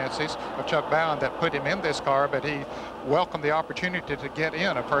circumstances of Chuck Bound that put him in this car, but he welcomed the opportunity to get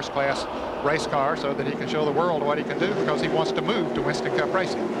in a first-class race car so that he can show the world what he can do, because he wants to move to Winston Cup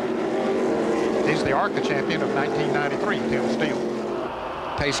racing. He's the ARCA champion of 1993, Tim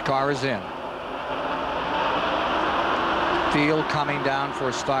Steele. Pace car is in. Field coming down for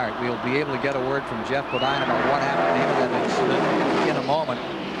a start. We'll be able to get a word from Jeff Bodine about what happened to him in that incident in a moment.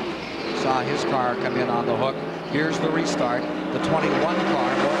 Saw his car come in on the hook. Here's the restart. The 21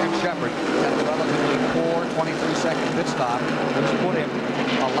 car, Morgan Shepherd, had a relatively poor 23-second pit stop, which put him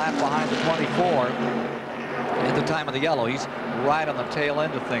a lap behind the 24 at the time of the yellow. He's right on the tail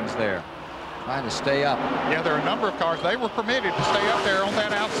end of things there, trying to stay up. Yeah, there are a number of cars. They were permitted to stay up there on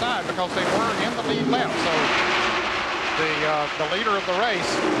that outside because they were in the lead lap. So the leader of the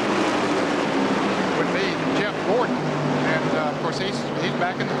race would be Jeff Gordon, and of course he's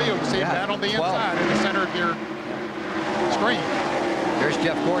back in the field. You see him down on the inside in the center of your screen. There's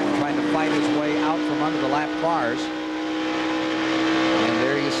Jeff Gordon trying to fight his way out from under the lap cars, and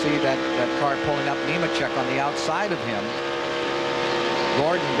there you see that car pulling up. Nemechek on the outside of him.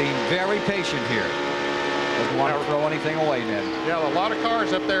 Gordon being very patient here. Doesn't want to throw anything away, Ned. Yeah, a lot of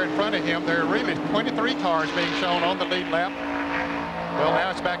cars up there in front of him. There are really 23 cars being shown on the lead lap. Well,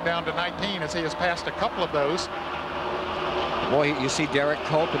 now it's back down to 19 as he has passed a couple of those. Boy, you see Derek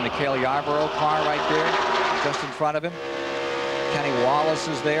Cope in the Cale Yarborough car right there, just in front of him. Kenny Wallace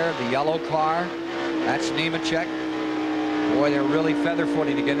is there, the yellow car. That's Nemechek. Boy, they're really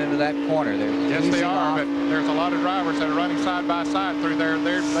feather-footing to get into that corner. Yes, they are, but there's a lot of drivers that are running side by side through there.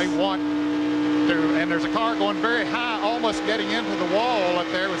 They want to, and there's a car going very high, almost getting into the wall up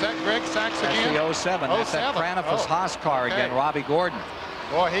there. Was that Greg sacks That's again. the 07. That's that Cranifus Haas car again, Robbie Gordon.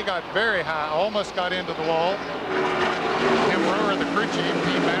 Boy, he got very high, almost got into the wall. Tim Brewer, the crew chief,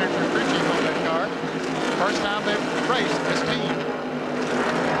 team manager, crew chief on that car. First time they've raced this team.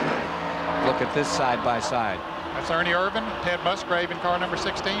 Look at this side by side. That's Ernie Irvin, Ted Musgrave in car number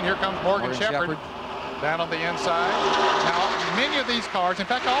 16. Here comes Morgan Shepherd down on the inside. Now, many of these cars, in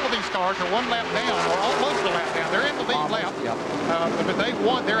fact, all of these cars are one lap down or almost a lap down. They're in the lead lap. Yep. But they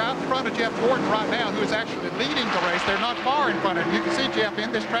won. They're out in front of Jeff Gordon right now, who is actually leading the race. They're not far in front of him. You can see Jeff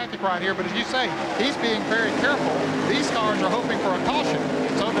in this traffic right here, but as you say, he's being very careful. These cars are hoping for a caution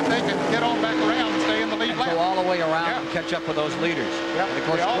so that they can get on back around and stay in the lead lap. Go all the way around and catch up with those leaders. Yep. And of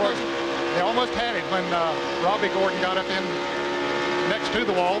course, They almost had it when Robbie Gordon got up in next to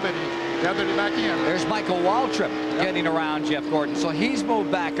the wall, but he gathered it back in. There's Michael Waltrip getting around Jeff Gordon. So he's moved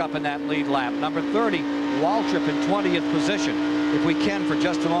back up in that lead lap. Number 30, Waltrip in 20th position. If we can, for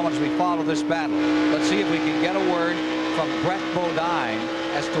just a moment as we follow this battle, let's see if we can get a word from Brett Bodine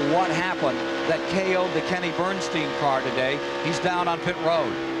as to what happened that KO'd the Kenny Bernstein car today. He's down on pit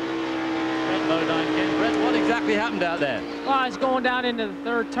road. Brett, what exactly happened out there? Well, I was going down into the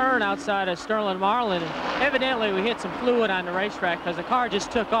third turn outside of Sterling Marlin, and evidently we hit some fluid on the racetrack because the car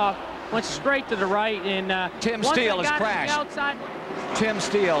just took off, went straight to the right, and Tim Steele has crashed. Tim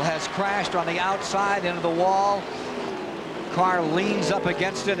Steele has crashed on the outside into the wall. Car leans up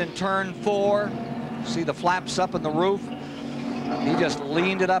against it in turn 4. See the flaps up in the roof. He just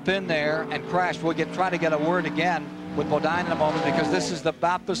leaned it up in there and crashed. We'll try to get a word again with Bodine in a moment, because this is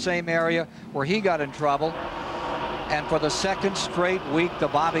about the same area where he got in trouble. And for the second straight week, the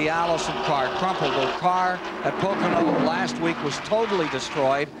Bobby Allison car crumpled. The car at Pocono last week was totally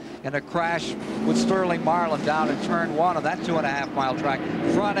destroyed in a crash with Sterling Marlin down in turn 1 of that 2.5-mile track.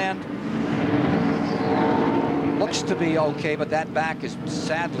 Front end looks to be okay, but that back is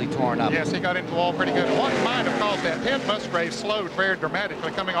sadly torn up. Yes, he got into the wall pretty good. What might have caused that? Ted Musgrave slowed very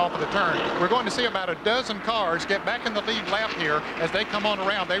dramatically coming off of the turn. We're going to see about a dozen cars get back in the lead lap here as they come on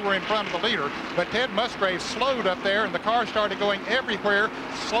around. They were in front of the leader, but Ted Musgrave slowed up there, and the car started going everywhere,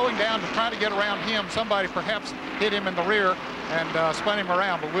 slowing down to try to get around him. Somebody perhaps hit him in the rear and spun him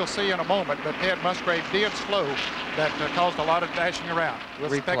around, but we'll see in a moment. But Ted Musgrave did slow. That caused a lot of dashing around.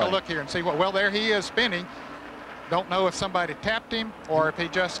 We'll take a look here and see what. Well, there he is spinning. Don't know if somebody tapped him or if he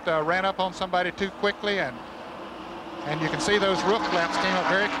just ran up on somebody too quickly, and you can see those roof flaps came up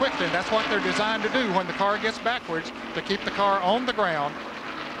very quickly, and that's what they're designed to do when the car gets backwards, to keep the car on the ground.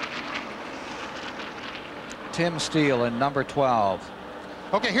 Tim Steele in number 12.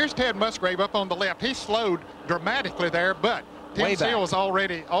 Okay, here's Ted Musgrave up on the left. He slowed dramatically there, but Tim Steele was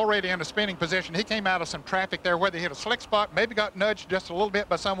already in a spinning position. He came out of some traffic there, whether he hit a slick spot, maybe got nudged just a little bit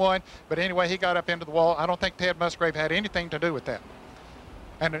by someone, but anyway, he got up into the wall. I don't think Ted Musgrave had anything to do with that.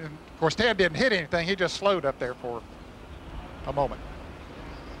 And of course, Ted didn't hit anything. He just slowed up there for a moment.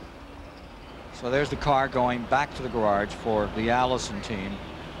 So there's the car going back to the garage for the Allison team.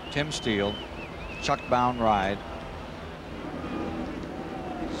 Tim Steele, Chuck Bound ride.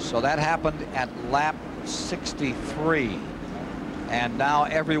 So that happened at lap 63. And now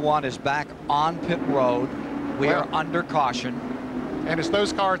everyone is back on pit road. We are under caution. And it's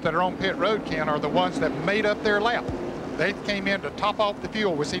those cars that are on pit road, Ken, are the ones that made up their lap. They came in to top off the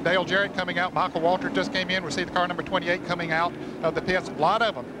fuel. We see Dale Jarrett coming out. Michael Walter just came in. We see the car number 28 coming out of the pits. A lot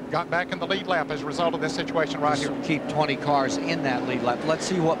of them got back in the lead lap as a result of this situation right here. Keep 20 cars in that lead lap. Let's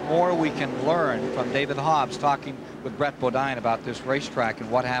see what more we can learn from David Hobbs talking with Brett Bodine about this racetrack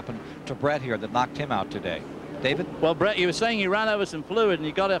and what happened to Brett here that knocked him out today. David? Well, Brett, you were saying you ran over some fluid and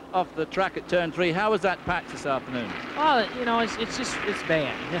you got off the track at turn 3. How was that patch this afternoon? Well, you know, it's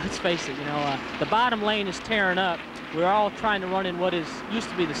bad. You know, let's face it, you know, the bottom lane is tearing up. We're all trying to run in what used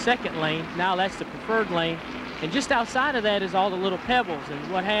to be the second lane. Now that's the preferred lane. And just outside of that is all the little pebbles.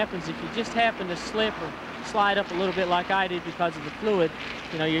 And what happens if you just happen to slip or slide up a little bit like I did because of the fluid,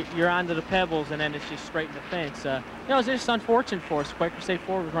 you know, you're onto the pebbles, and then it's just straight in the fence. You know, it's just unfortunate for us. Quaker State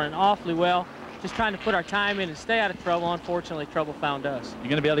Ford was running awfully well, just trying to put our time in and stay out of trouble. Unfortunately, trouble found us. You're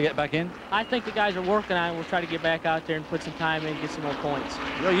going to be able to get back in? I think the guys are working on it. We'll try to get back out there and put some time in and get some more points.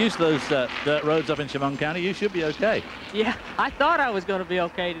 You're used to those dirt roads up in Chemung County. You should be okay. Yeah, I thought I was going to be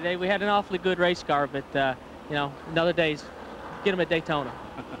okay today. We had an awfully good race car, but, you know, another day's get them at Daytona.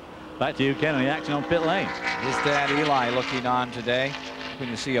 Back to you, Ken, on the action on pit lane. His dad, Eli, looking on today. When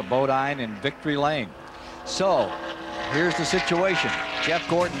you see a Bodine in victory lane. So, here's the situation. Jeff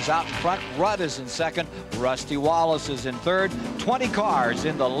Gordon's out in front. Rudd is in second. Rusty Wallace is in third. 20 cars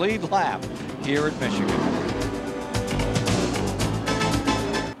in the lead lap here at Michigan.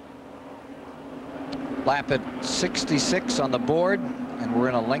 Lap at 66 on the board. and we're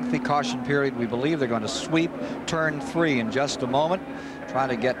in a lengthy caution period. We believe they're going to sweep turn 3 in just a moment. Try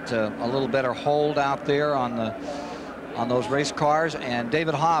to get a little better hold out there on those race cars. And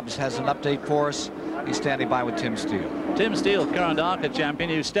David Hobbs has an update for us. He's standing by with Tim Steele. Tim Steele, current ARCA champion,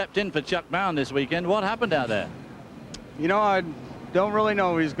 who stepped in for Chuck Brown this weekend. What happened out there? You know, I don't really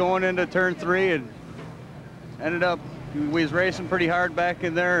know. He's going into turn 3 and ended up, we was racing pretty hard back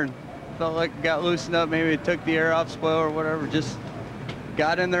in there and felt like it got loosened up. Maybe it took the air off spoil or whatever. Just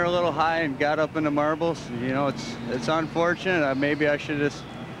got in there a little high and got up into marbles. You know, it's unfortunate. Maybe I should have just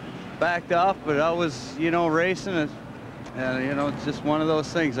backed off, but I was, you know, racing it. And, you know, it's just one of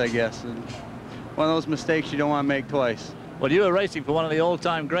those things, I guess. And one of those mistakes you don't want to make twice. Well, you were racing for one of the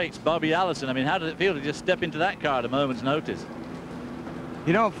all-time greats, Bobby Allison. I mean, how did it feel to just step into that car at a moment's notice?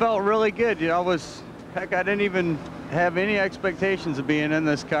 You know, it felt really good. You know, heck, I didn't even have any expectations of being in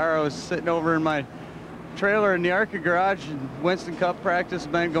this car. I was sitting over in my trailer in the ARCA garage, and Winston Cup practice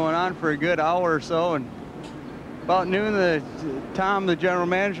has been going on for a good hour or so. And about noon, Tom, the general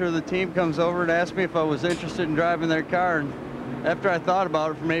manager of the team, comes over and asked me if I was interested in driving their car. And after I thought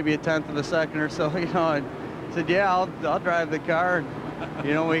about it for maybe a tenth of a second or so, you know, I said, yeah, I'll drive the car. And,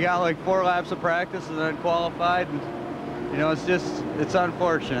 you know, we got like 4 laps of practice and then qualified. And, you know, it's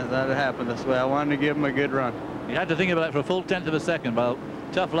unfortunate that it happened this way. I wanted to give him a good run. You had to think about it for a full tenth of a second. Well,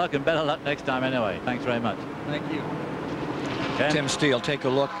 tough luck and better luck next time anyway. Thanks very much. Thank you. Ken? Tim Steele, take a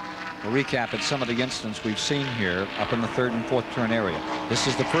look, a recap at some of the incidents we've seen here up in the 3rd and 4th turn area. This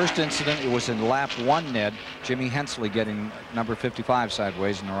is the first incident. It was in lap 1, Ned. Jimmy Hensley getting number 55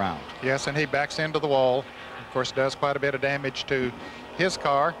 sideways and around. Yes, and he backs into the wall. Of course, does quite a bit of damage to his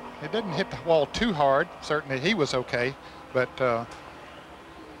car. It didn't hit the wall too hard. Certainly he was okay, but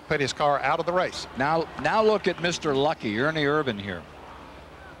put his car out of the race. Now look at Mr. Lucky, Ernie Urban here.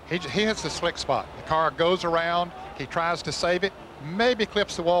 He hits the slick spot. The car goes around. He tries to save it. Maybe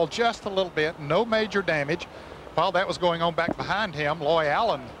clips the wall just a little bit. No major damage. While that was going on back behind him, Loy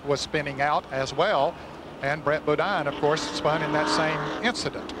Allen was spinning out as well. And Brett Bodine, of course, spun in that same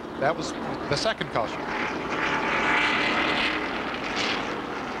incident. That was the second caution.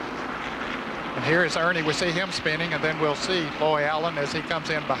 And here is Ernie. We see him spinning, and then we'll see Loy Allen as he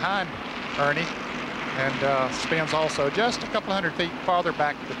comes in behind Ernie and spins also just a couple hundred feet farther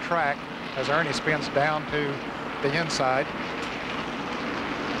back the track as Ernie spins down to the inside.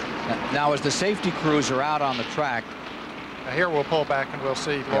 Now, as the safety crews are out on the track. Now here we'll pull back and we'll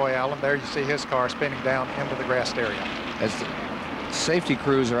see Loy Allen. There you see his car spinning down into the grassed area. As the safety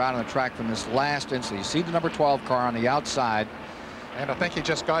crews are out on the track from this last incident, you see the number 12 car on the outside. And I think he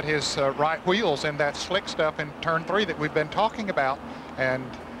just got his right wheels in that slick stuff in turn 3 that we've been talking about. And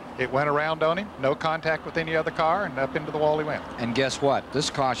it went around on him. No contact with any other car, and up into the wall he went. And guess what? This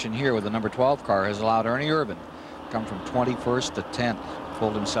caution here with the number 12 car has allowed Ernie Urban to come from 21st to 10th.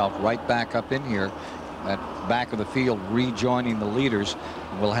 Pulled himself right back up in here, at back of the field, rejoining the leaders.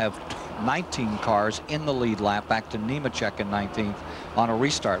 We'll have 19 cars in the lead lap back to Nemechek in 19th on a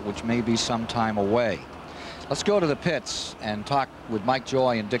restart, which may be some time away. Let's go to the pits and talk with Mike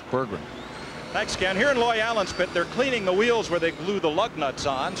Joy and Dick Berggren. Thanks, Ken. Here in Loy Allen's pit, they're cleaning the wheels where they glue the lug nuts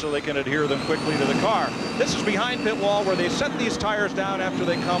on so they can adhere them quickly to the car. This is behind pit wall where they set these tires down after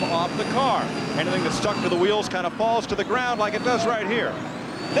they come off the car. Anything that's stuck to the wheels kind of falls to the ground like it does right here.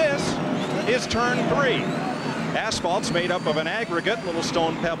 This is turn 3. Asphalt's made up of an aggregate, little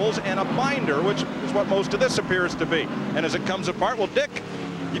stone pebbles, and a binder, which is what most of this appears to be. And as it comes apart, well, Dick,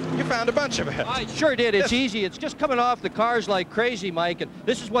 you found a bunch of it. I sure did. It's easy. It's just coming off the cars like crazy, Mike. And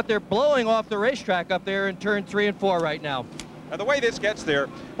this is what they're blowing off the racetrack up there in turn 3 and 4 right now. Now, the way this gets there,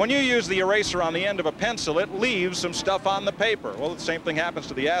 when you use the eraser on the end of a pencil, it leaves some stuff on the paper. Well, the same thing happens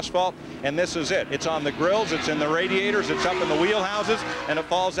to the asphalt, and this is it. It's on the grills, it's in the radiators, it's up in the wheelhouses, and it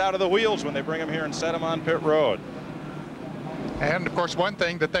falls out of the wheels when they bring them here and set them on pit road. And of course, one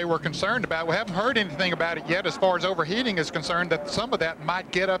thing that they were concerned about, we haven't heard anything about it yet as far as overheating is concerned, that some of that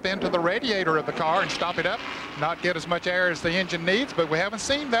might get up into the radiator of the car and stop it up, not get as much air as the engine needs, but we haven't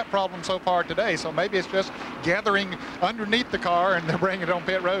seen that problem so far today. So maybe it's just gathering underneath the car and they're bringing it on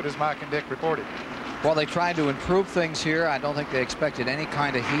pit road, as Mike and Dick reported. Well, they tried to improve things here. I don't think they expected any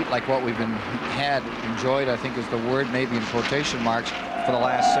kind of heat like what we've enjoyed, I think is the word, maybe in quotation marks, for the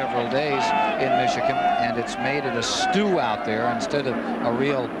last several days in Michigan, and it's made it a stew out there instead of a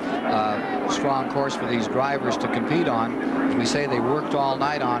real strong course for these drivers to compete on. As we say, they worked all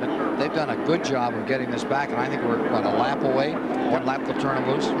night on it. They've done a good job of getting this back, and I think we're, what, a lap away? One lap will turn them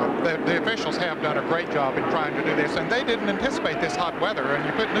loose? The officials have done a great job in trying to do this, and they didn't anticipate this hot weather. And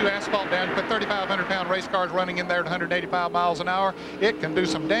you put new asphalt down, you put 3,500-pound race cars running in there at 185 miles an hour, it can do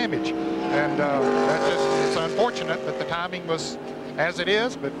some damage. And it's unfortunate that the timing was as it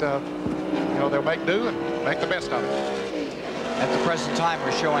is, but you know, they'll make do and make the best of it. At the present time,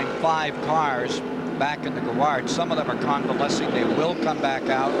 we're showing 5 cars back in the garage. Some of them are convalescing. They will come back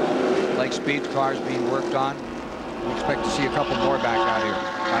out. Lake Speed's cars being worked on. We expect to see a couple more back out here.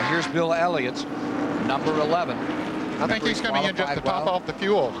 Now here's Bill Elliott's number 11. I think he's coming in just to top off the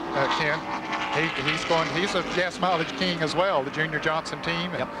fuel, Ken. He's a gas mileage king as well, the Junior Johnson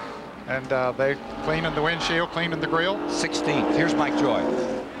team. Yep. And they're cleaning the windshield, cleaning the grill. 16th. Here's Mike Joy.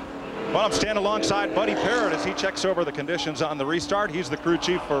 Well, I'm standing alongside Buddy Parrott as he checks over the conditions on the restart. He's the crew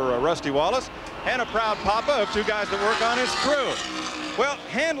chief for Rusty Wallace and a proud papa of 2 guys that work on his crew. Well,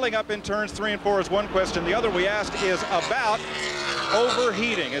 handling up in turns 3 and 4 is one question. The other we asked is about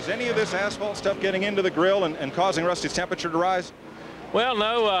overheating. Is any of this asphalt stuff getting into the grill and causing Rusty's temperature to rise? Well,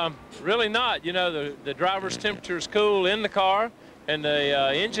 no, really not. You know, the driver's temperature is cool in the car, and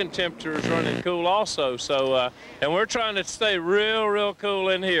the engine temperature is running cool also. So, and we're trying to stay real cool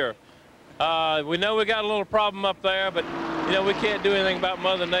in here. We know we got a little problem up there, but you know, we can't do anything about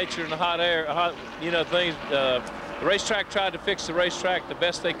Mother Nature and the hot air, things. The racetrack tried to fix the racetrack the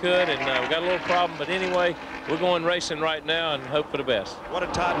best they could, and we got a little problem. But anyway, we're going racing right now and hope for the best. What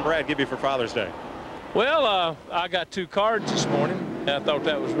did Todd and Brad give you for Father's Day? Well, I got 2 cards this morning, and I thought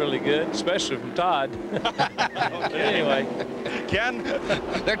that was really good, especially from Todd. Anyway. Ken?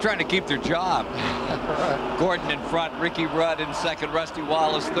 They're trying to keep their job. Gordon in front, Ricky Rudd in second, Rusty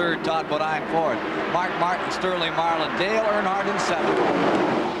Wallace third, Todd Bodine fourth. Mark Martin, Sterling Marlin, Dale Earnhardt in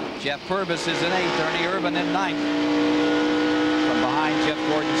seventh. Jeff Purvis is in eighth, Ernie Irvin in ninth. From behind Jeff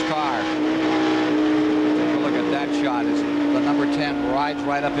Gordon's car. Take a look at that shot as the number 10 rides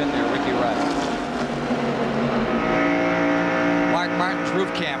right up in there, Ricky Rudd. Mark Martin's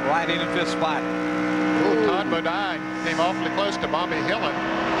roof cam riding in fifth spot. Ooh, Todd Bodine came awfully close to Bobby Hillen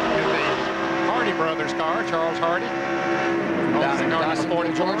in the Hardy brothers car, Charles Hardy. Down in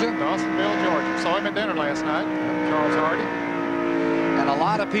Dawsonville, Georgia. Dawsonville, Georgia. Saw him at dinner last night, Charles Hardy. And a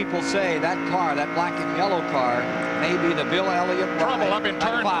lot of people say that car, that black and yellow car, may be the Bill Elliott trouble up in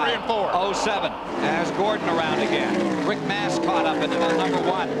turn 3 and 4. 07. There's Gordon around again. Rick Mass caught up in number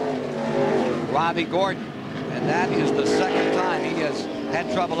 1. Robbie Gordon. And that is the second time he has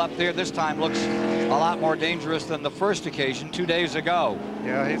had trouble up there. This time looks a lot more dangerous than the first occasion 2 days ago.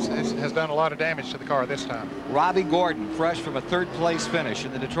 Yeah, he has done a lot of damage to the car this time. Robbie Gordon, fresh from a third-place finish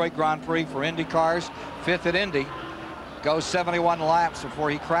in the Detroit Grand Prix for Indy cars, 5th at Indy, goes 71 laps before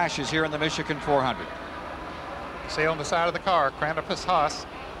he crashes here in the Michigan 400. See on the side of the car, Krampus Haas,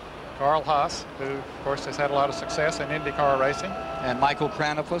 Carl Haas, who, of course, has had a lot of success in IndyCar racing. And Michael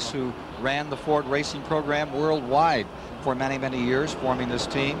Krampus, who ran the Ford racing program worldwide for many, many years, forming this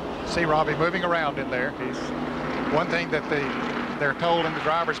team. See Robbie moving around in there. He's one thing that they're told in the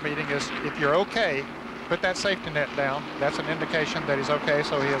drivers' meeting is if you're okay, put that safety net down. That's an indication that he's okay,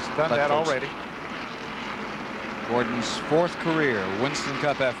 so he has done that already. Gordon's 4th career Winston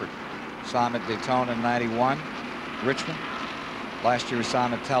Cup effort. Saw him at Daytona in '91, Richmond. Last year we saw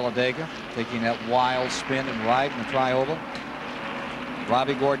him at Talladega, taking that wild spin and ride in the tri-oval.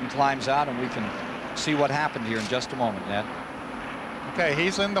 Robbie Gordon climbs out, and we can see what happened here in just a moment, Ned. Okay,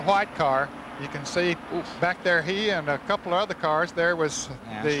 he's in the white car. You can see back there he and a couple of other cars. There was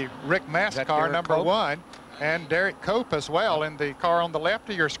the Rick Mass car, number 1, and Derek Cope as well in the car on the left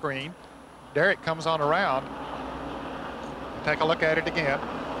of your screen. Derek comes on around. Take a look at it again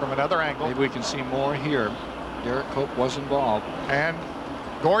from another angle. Maybe we can see more here. Derek Cope was involved. And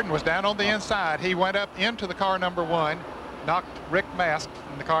Gordon was down on the inside. He went up into the car number 1, knocked Rick Mask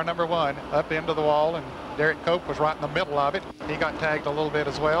in the car number 1 up into the wall, and Derek Cope was right in the middle of it. He got tagged a little bit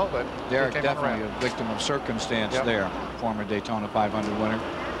as well, but Derek definitely a victim of circumstance there, former Daytona 500 winner.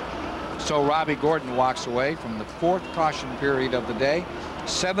 So Robbie Gordon walks away from the 4th caution period of the day.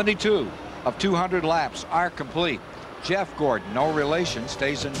 72 of 200 laps are complete. Jeff Gordon, no relation,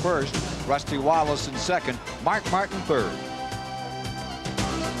 stays in first. Rusty Wallace in second. Mark Martin third.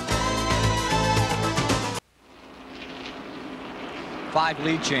 Five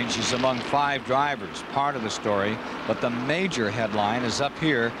lead changes among 5 drivers, part of the story, but the major headline is up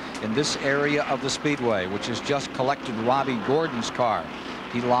here in this area of the Speedway, which has just collected Robbie Gordon's car.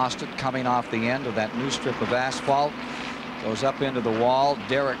 He lost it coming off the end of that new strip of asphalt. Goes up into the wall.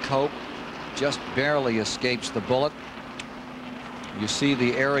 Derek Cope just barely escapes the bullet. You see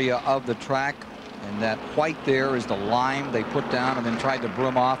the area of the track, and that white there is the lime they put down and then tried to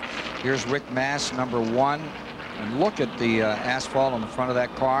broom off. Here's Rick Mass, number 1. And look at the asphalt on the front of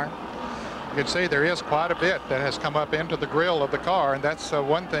that car. You can see there is quite a bit that has come up into the grill of the car, and that's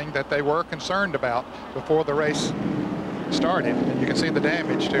one thing that they were concerned about before the race started. And you can see the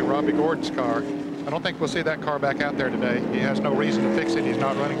damage to Robbie Gordon's car. I don't think we'll see that car back out there today. He has no reason to fix it. He's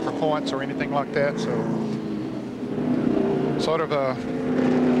not running for points or anything like that. So sort of a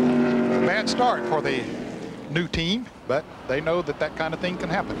bad start for the new team, but they know that that kind of thing can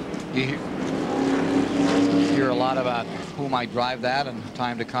happen. You hear a lot about who might drive that in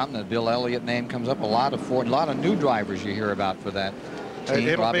time to come. The Bill Elliott name comes up. A lot of new drivers you hear about for that team.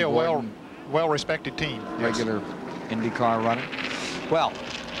 It'll Robbie be a Gordon, well-respected team. regular IndyCar runner. Well,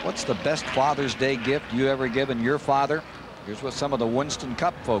 what's the best Father's Day gift you ever given your father? Here's what some of the Winston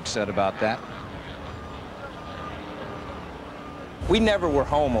Cup folks said about that. We never were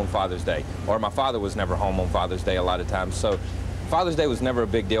home on Father's Day, or my father was never home on Father's Day a lot of times. So Father's Day was never a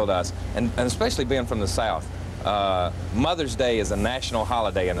big deal to us, and especially being from the South. Mother's Day is a national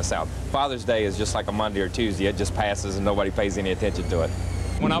holiday in the South. Father's Day is just like a Monday or Tuesday. It just passes and nobody pays any attention to it.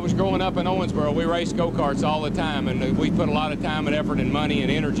 When I was growing up in Owensboro, we raced go-karts all the time, and we put a lot of time and effort and money and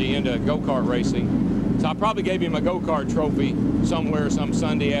energy into go-kart racing. So I probably gave him a go-kart trophy somewhere some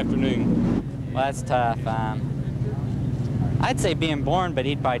Sunday afternoon. Well, that's tough. I'd say being born, but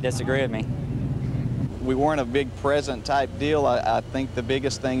he'd probably disagree with me. We weren't a big present type deal. I think the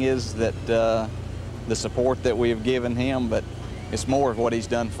biggest thing is that the support that we have given him, but it's more of what he's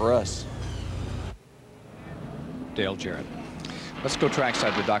done for us. Dale Jarrett. Let's go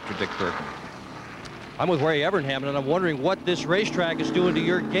trackside with Dr. Dick Burton. I'm with Ray Evernham, and I'm wondering what this racetrack is doing to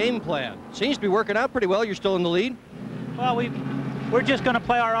your game plan. Seems to be working out pretty well. You're still in the lead. Well, we're just going to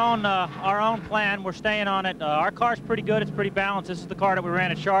play our own plan. We're staying on it. Our car's pretty good. It's pretty balanced. This is the car that we ran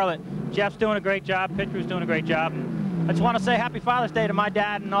at Charlotte. Jeff's doing a great job. Pitcher's doing a great job. And I just want to say Happy Father's Day to my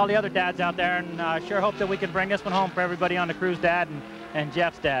dad and all the other dads out there, and sure hope that we can bring this one home for everybody on the crew's dad and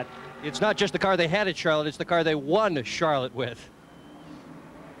Jeff's dad. It's not just the car they had at Charlotte. It's the car they won Charlotte with.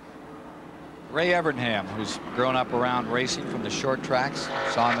 Ray Evernham, who's grown up around racing from the short tracks,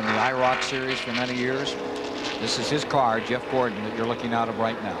 saw him in the IROC series for many years. This is his car, Jeff Gordon, that you're looking out of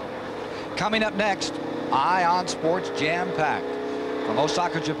right now. Coming up next, Eye on Sports jam-packed. From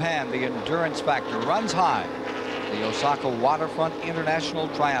Osaka, Japan, the endurance factor runs high. The Osaka Waterfront International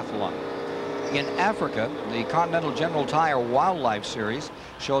Triathlon. In Africa, the Continental General Tire Wildlife Series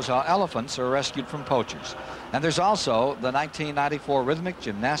shows how elephants are rescued from poachers. And there's also the 1994 Rhythmic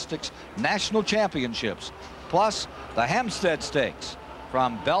Gymnastics National Championships, plus the Hampstead Stakes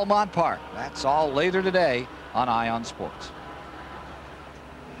from Belmont Park. That's all later today on Eye on Sports.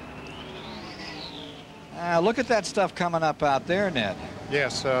 Look at that stuff coming up out there, Ned.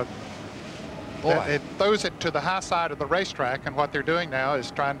 Yes. It throws it to the high side of the racetrack, and what they're doing now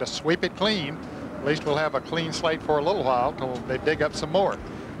is trying to sweep it clean. At least we'll have a clean slate for a little while till they dig up some more.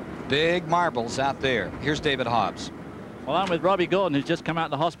 Big marbles out there. Here's David Hobbs. Well, I'm with Robbie Gordon, who's just come out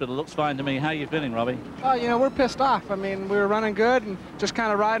of the hospital. Looks fine to me. How are you feeling, Robbie? You know, we're pissed off. I mean, we were running good and just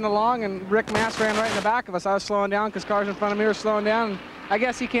kind of riding along, and Rick Mass ran right in the back of us. I was slowing down because cars in front of me were slowing down. And I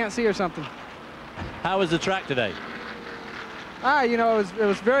guess he can't see or something. How was the track today? You know, it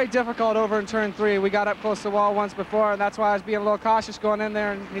was very difficult over in turn 3. We got up close to the wall once before, and that's why I was being a little cautious going in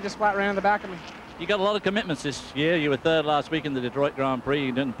there, and he just flat ran in the back of me. You got a lot of commitments this year. You were third last week in the Detroit Grand Prix.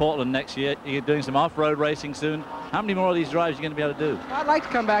 You're doing Portland next year. You're doing some off-road racing soon. How many more of these drives are you going to be able to do? I'd like to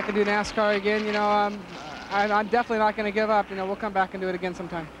come back and do NASCAR again. You know, I'm definitely not going to give up. You know, we'll come back and do it again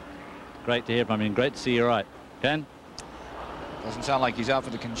sometime. Great to hear from you. Great to see you right. Ken? Doesn't sound like he's out for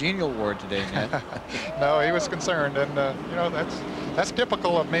the congenial ward today, Ned. No, he was concerned, and you know, that's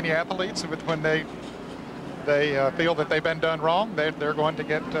typical of many athletes. When they feel that they've been done wrong, they're going to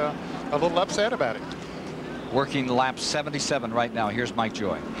get a little upset about it. Working lap 77 right now. Here's Mike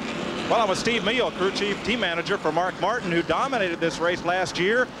Joy. Well, I'm with Steve Meal, crew chief team manager for Mark Martin, who dominated this race last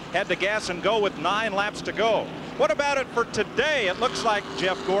year, had to gas and go with 9 laps to go. What about it for today? It looks like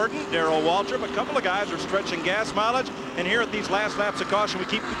Jeff Gordon, Darrell Waltrip, a couple of guys are stretching gas mileage, and here at these last laps of caution, we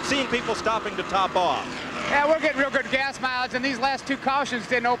keep seeing people stopping to top off. Yeah, we're getting real good gas mileage, and these last 2 cautions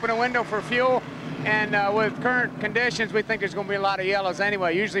didn't open a window for fuel. And with current conditions, we think there's going to be a lot of yellows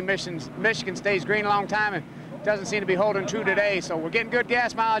anyway. Usually Michigan stays green a long time and doesn't seem to be holding true today. So we're getting good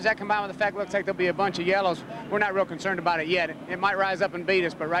gas mileage. That combined with the fact it looks like there'll be a bunch of yellows. We're not real concerned about it yet. It might rise up and beat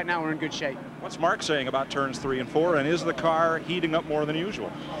us, but right now we're in good shape. What's Mark saying about turns 3 and 4, and is the car heating up more than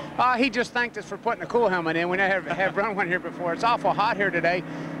usual? He just thanked us for putting a cool helmet in. We never have run one here before. It's awful hot here today.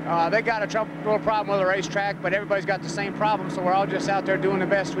 They got a little problem with the racetrack, but everybody's got the same problem, so we're all just out there doing the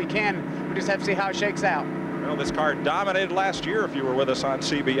best we can. We just have to see how it shakes out. Well, this car dominated last year, if you were with us on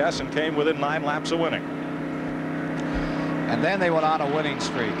CBS, and came within 9 laps of winning. And then they went on a winning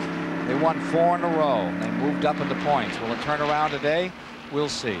streak. They won 4 in a row. They moved up into points. Will it turn around today? We'll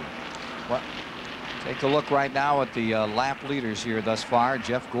see. Well, take a look right now at the lap leaders here thus far.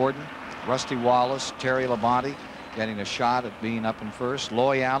 Jeff Gordon Rusty Wallace, Terry Labonte getting a shot at being up in first.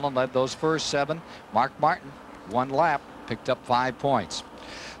 Loy Allen led those first 7. Mark Martin, 1 lap, picked up 5 points.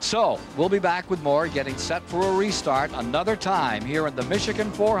 So we'll be back with more, getting set for a restart another time here in the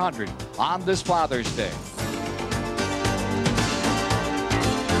Michigan 400 on this Father's Day.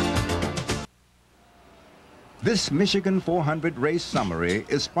 This Michigan 400 race summary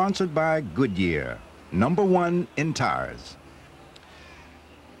is sponsored by Goodyear, #1 in tires.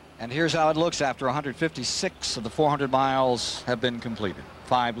 And here's how it looks after 156 of the 400 miles have been completed.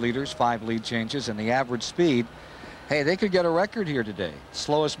 5 leaders, 5 lead changes, and the average speed. Hey, they could get a record here today.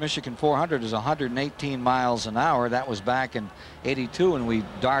 Slowest Michigan 400 is 118 miles an hour. That was back in '82, and we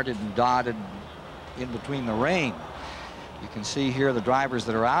darted and dotted in between the rain. You can see here the drivers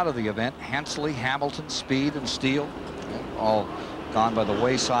that are out of the event: Hensley, Hamilton, Speed, and Steele, all gone by the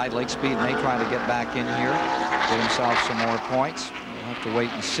wayside. Lake Speed may try to get back in here, get himself some more points. We'll have to wait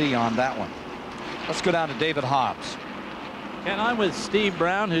and see on that one. Let's go down to David Hobbs. And I'm with Steve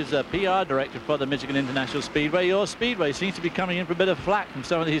Brown, who's a PR director for the Michigan International Speedway. Your Speedway seems to be coming in for a bit of flack from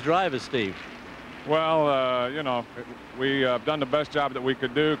some of these drivers, Steve. Well, you know, we have done the best job that we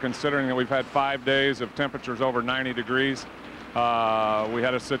could do, considering that we've had 5 days of temperatures over 90 degrees. We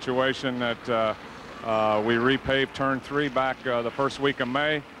had a situation that we repaved turn 3 back the first week of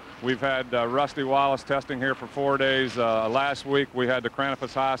May. We've had Rusty Wallace testing here for 4 days. Last week we had the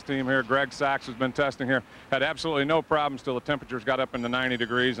Cranifus Haas team here. Greg Sachs has been testing here. Had absolutely no problems till the temperatures got up into 90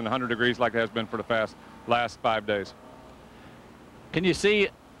 degrees and 100 degrees like it has been for the last 5 days. Can you see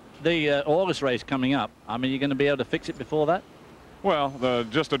the August race coming up? I mean, you're going to be able to fix it before that? Well,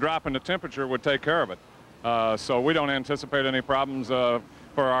 just a drop in the temperature would take care of it. So we don't anticipate any problems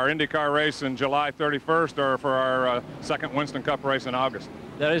for our IndyCar race in July 31st or for our second Winston Cup race in August.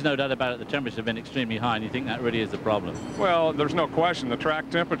 There is no doubt about it. The temperatures have been extremely high, and you think that really is the problem? Well, there's no question. The track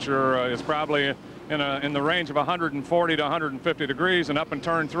temperature is probably in the range of 140 to 150 degrees, and up in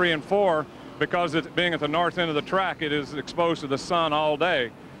turn 3 and 4, because it being at the north end of the track, it is exposed to the sun all day.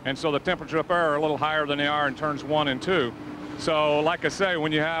 And so the temperature up there are a little higher than they are in turns 1 and 2. So like I say,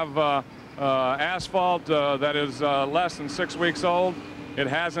 when you have asphalt that is less than 6 weeks old, it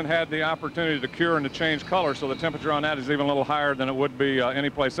hasn't had the opportunity to cure and to change color, so the temperature on that is even a little higher than it would be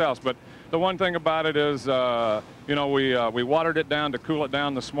anyplace else. But the one thing about it is, you know, we watered it down to cool it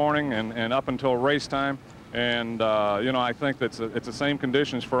down this morning and up until race time. And, you know, I think that it's the same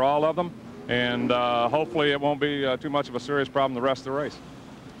conditions for all of them. And hopefully it won't be too much of a serious problem the rest of the race.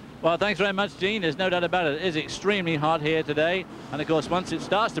 Well, thanks very much, Gene. There's no doubt about it. It is extremely hot here today. And, of course, once it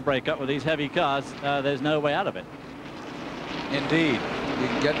starts to break up with these heavy cars, there's no way out of it. Indeed. You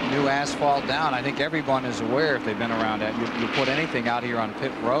can get new asphalt down. I think everyone is aware, if they've been around that. You put anything out here on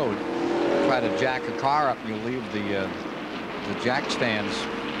pit road, try to jack a car up, and you leave the jack stands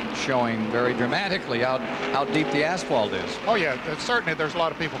showing very dramatically how deep the asphalt is. Oh, yeah. Certainly there's a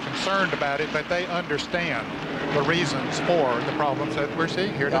lot of people concerned about it, but they understand the reasons for the problems that we're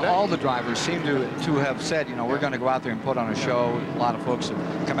seeing here today. All the drivers seem to have said, you know, we're going to go out there and put on a show. A lot of folks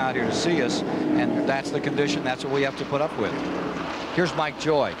have come out here to see us, and that's the condition. That's what we have to put up with. Here's Mike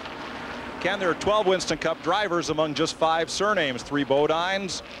Joy. Ken, there are 12 Winston Cup drivers among just 5 surnames. 3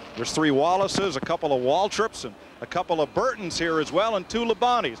 Bodines, there's 3 Wallaces, a couple of Waltrips, and a couple of Burtons here as well, and 2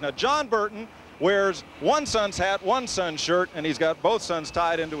 Labontes. Now, John Burton wears one son's hat, one son's shirt, and he's got both sons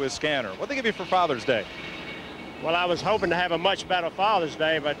tied into his scanner. What did they give you for Father's Day? Well, I was hoping to have a much better Father's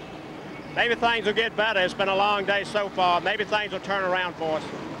Day, but maybe things will get better. It's been a long day so far. Maybe things will turn around for us.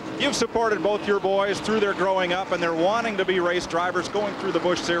 You've supported both your boys through their growing up, and they're wanting to be race drivers going through the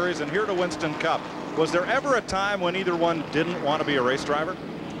Busch Series and here to Winston Cup. Was there ever a time when either one didn't want to be a race driver?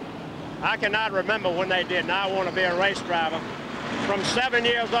 I cannot remember when they did not want to be a race driver. From 7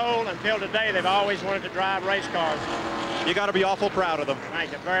 years old until today, they've always wanted to drive race cars. You got to be awful proud of them.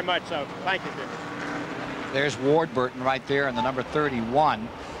 Thank you very much so. Thank you, Jim. There's Ward Burton right there in the number 31.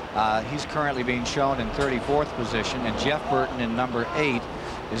 He's currently being shown in 34th position, and Jeff Burton in number 8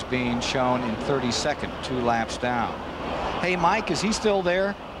 is being shown in 32nd, 2 laps down. Hey, Mike, is he still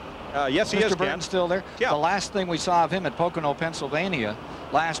there? Yes, he is. Mr. Burton's still there? Yeah. The last thing we saw of him at Pocono, Pennsylvania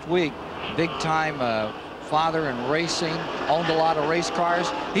last week, big-time father in racing, owned a lot of race cars.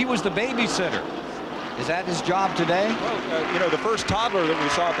 He was the babysitter. Is that his job today? Well, you know, the first toddler that we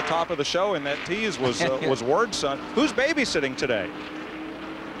saw at the top of the show in that tease was Ward's son. Who's babysitting today?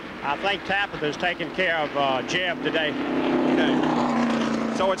 I think Tabitha's taking care of Jeb today.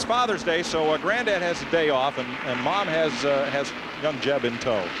 Okay. So it's Father's Day, so Granddad has a day off, and Mom has young Jeb in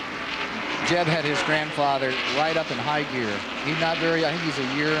tow. Jeb had his grandfather right up in high gear. He's not very, I think he's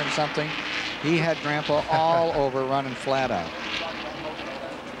a year and something. He had Grandpa all over running flat out.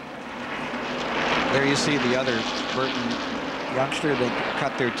 There you see the other Burton youngster. They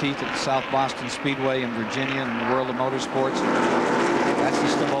cut their teeth at South Boston Speedway in Virginia in the world of motorsports. That's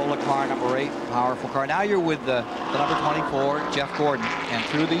the Stavola car, number 8, powerful car. Now you're with the number 24, Jeff Gordon, and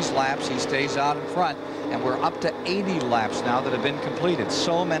through these laps he stays out in front, and we're up to 80 laps now that have been completed.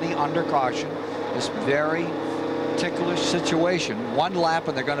 So many under caution. This very ticklish situation. One lap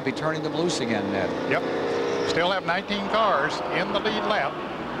and they're going to be turning them loose again, Ned. Yep. Still have 19 cars in the lead lap.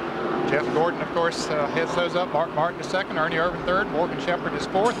 Jeff Gordon, of course, heads those up. Mark Martin is second, Ernie Irvin third, Morgan Shepherd is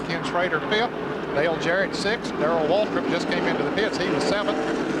fourth, Ken Schrader fifth, Dale Jarrett sixth, Darrell Waltrip just came into the pits. He was seventh.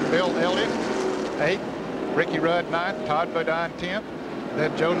 Bill Elliott eighth, Ricky Rudd ninth, Todd Bodine 10th.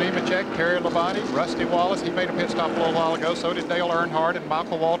 Then Joe Nemechek, Terry Labonte, Rusty Wallace. He made a pit stop a little while ago. So did Dale Earnhardt and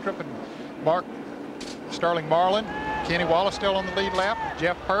Michael Waltrip and Mark Sterling Marlin. Kenny Wallace still on the lead lap,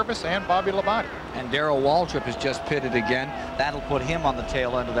 Jeff Purvis and Bobby Labonte. And Darrell Waltrip has just pitted again. That'll put him on the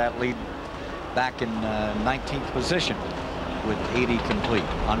tail end of that lead back in 19th position with 80 complete.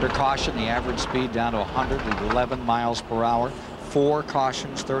 Under caution, the average speed down to 111 miles per hour. 4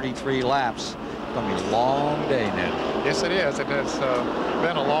 cautions, 33 laps. It's going to be a long day, Ned. Yes, it is. It has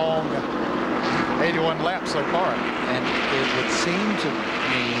been a long 81 laps so far. And it would seem to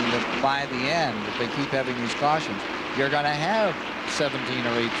me that by the end, if they keep having these cautions, you're going to have 17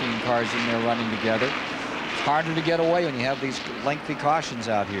 or 18 cars in there running together. It's harder to get away when you have these lengthy cautions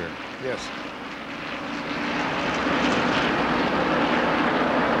out here. Yes.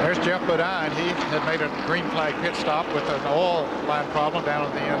 There's Jeff Bodine. He had made a green flag pit stop with an oil line problem down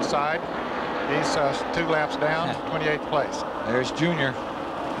on the inside. He's 2 laps down, 28th place. There's Junior.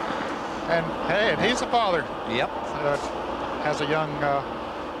 And hey, and he's a father. Yep. Has a young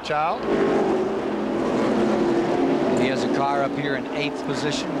child. He has a car up here in 8th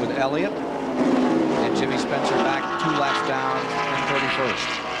position with Elliott. And Jimmy Spencer back 2 laps down in 31st.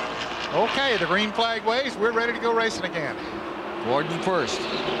 Okay, the green flag waves. We're ready to go racing again. Gordon first.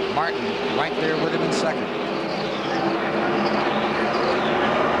 Martin right there with him in second.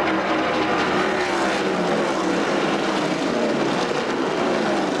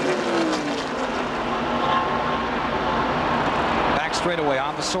 Back straightaway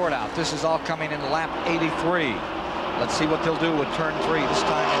on the sort out. This is all coming in lap 83. Let's see what they'll do with turn 3 this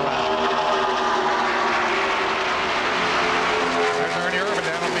time around. There's Ernie Irvin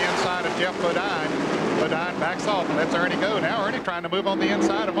down on the inside of Jeff Bodine. Bodine backs off and lets Ernie go. Now Ernie trying to move on the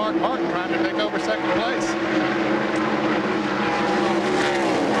inside of Mark Martin, trying to take over second place. Couldn't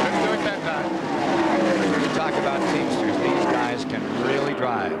do it that time. We talk about Teamsters. These guys can really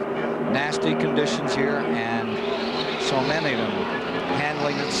drive. Nasty conditions here, and so many of them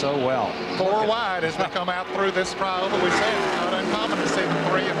handling it so well. 4 wide as we come out through this trial. But we said it's not uncommon to see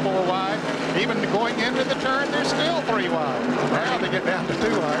 3 and 4 wide. Even going into the turn, they're still 3 wide. Now they get down to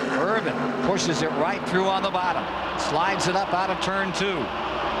 2 wide. Irvin pushes it right through on the bottom. Slides it up out of turn 2.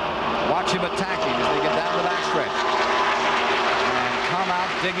 Watch him attacking as they get down the backstretch. And come out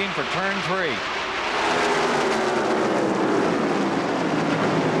digging for turn 3.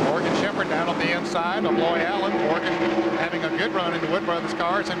 Down on the inside of Loy Allen. Morgan having a good run in the Wood Brothers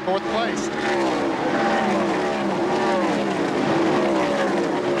cars in 4th place.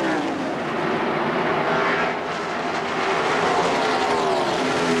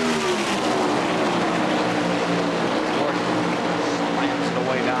 Morgan slams it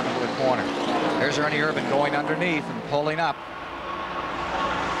away down into the corner. There's Ernie Irvin going underneath and pulling up.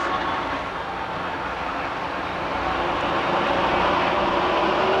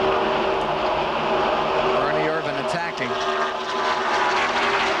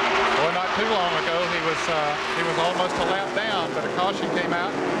 He was almost a lap down, but a caution came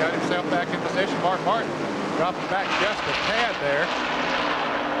out, got himself back in position. Mark Martin dropping back just a tad there.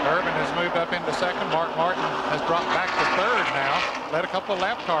 Irvin has moved up into second. Mark Martin has dropped back to third now. Let a couple of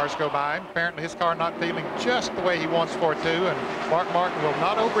lap cars go by him. Apparently his car not feeling just the way he wants for it to, and Mark Martin will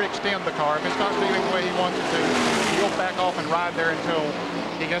not overextend the car. If it's not feeling the way he wants it to, he'll back off and ride there until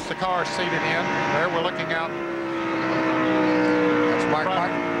he gets the car seated in. There we're looking out. That's Mark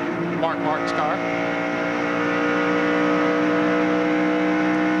Martin. Mark Martin's car.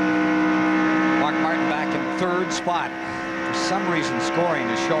 Mark Martin back in 3rd spot. For some reason, scoring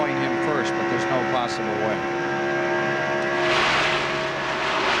is showing him first, but there's no possible way.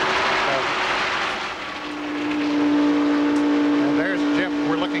 And there's Jeff.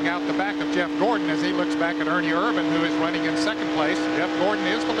 We're looking out the back of Jeff Gordon as he looks back at Ernie Irvin, who is running in 2nd place. Jeff Gordon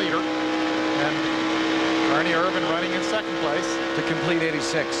is the leader, and Ernie Irvin running in 2nd place. To complete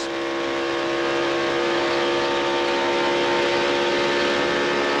 86.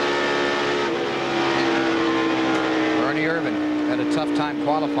 tough time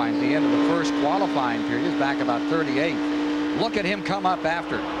qualifying. At the end of the first qualifying period, he's back about 38. Look at him come up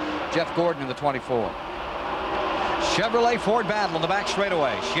after Jeff Gordon in the 24. Chevrolet Ford battle in the back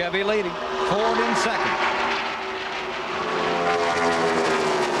straightaway. Chevy leading, Ford in second.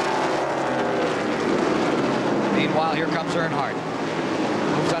 Meanwhile, here comes Earnhardt.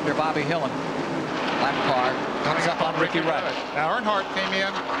 Moves under Bobby Hillen. Lap car comes up on Ricky Rudd. Now Earnhardt came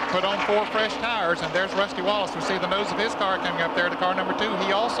in, put on 4 fresh tires, and there's Rusty Wallace. We see the nose of his car coming up there to car number 2.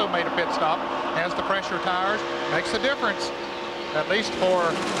 He also made a pit stop, has the fresher tires, makes a difference, at least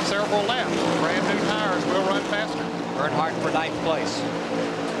for several laps. Brand new tires will run faster. Earnhardt for 9th place.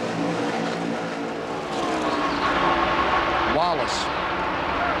 Wallace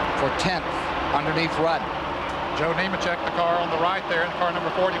for 10th underneath Rudd. Joe Nemechek, the car on the right there, in car number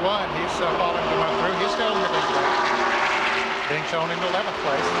 41. He's following them up through. He's still in the lead lap, being shown in 11th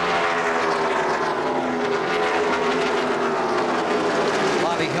place.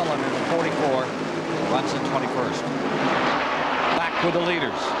 Bobby Hillen in the 44 runs in 21st. Back with the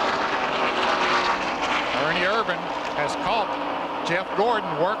leaders. Ernie Irvan has caught Jeff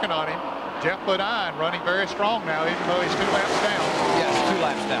Gordon working on him. Jeff Bodine running very strong now, even though he's 2 laps down. Yes, 2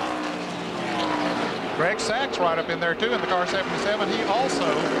 laps down. Greg Sachs right up in there too in the car 77. He also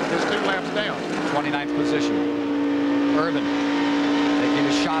is 2 laps down. 29th position. Irvan taking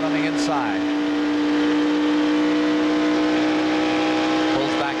a shot on the inside.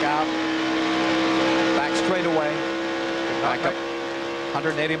 Pulls back out. Back straight away. Back up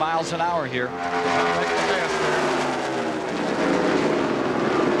 180 miles an hour here.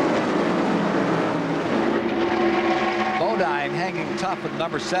 Bodine hanging tough with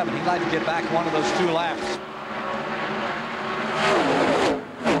number 7. He'd like to get back one of those 2 laps.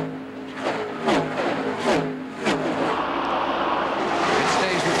 It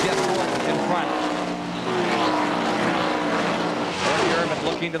stays with Jeff Gordon in front. Eddie Irvan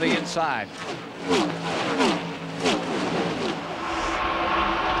looking to the inside.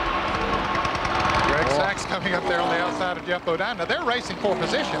 Greg Sachs coming up there on the outside of Jeff Bodine. Now they're racing for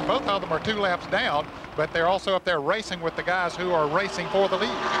position. Both of them are 2 laps down, but they're also up there racing with the guys who are racing for the lead.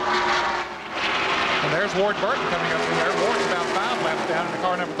 And there's Ward Burton coming up in there. Ward's about 5 laps down in the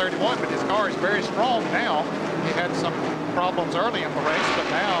car number 31, but his car is very strong now. He had some problems early in the race, but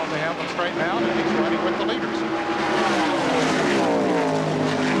now they have them straightened out and he's running with the leaders.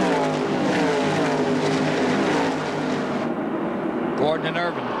 Gordon and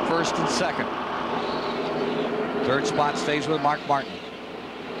Irvan, 1st and 2nd. 3rd spot stays with Mark Martin.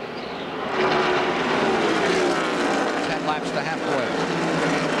 10 laps to halfway.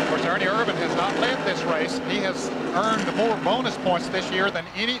 Of course, Ernie Irvan has not led this race. He has earned more bonus points this year than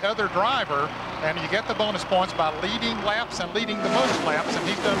any other driver, and you get the bonus points by leading laps and leading the most laps, and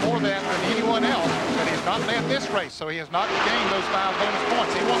he's done more of that than anyone else, but he's not led this race, so he has not gained those 5 bonus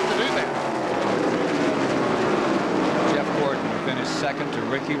points. He wants to do that. Jeff Gordon finished 2nd to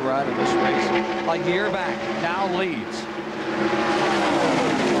Ricky Rudd in this race. A year back, now leads.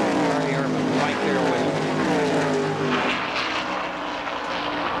 Ernie Irvan right there with him.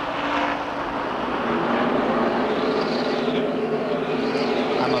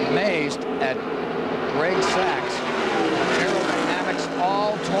 I'm amazed at Greg Sachs. Aerodynamics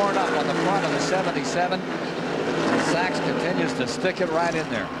all torn up on the front of the 77. And Sachs continues to stick it right in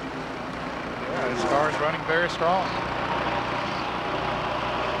there. Yeah, his car is running very strong.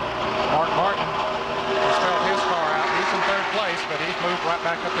 Mark Martin has felt his car out. He's in 3rd place, but he's moved right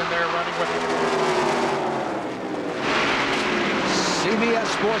back up in there running with him. CBS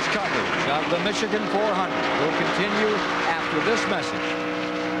Sports coverage of the Michigan 400 will continue after this message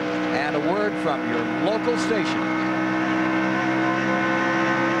and a word from your local station.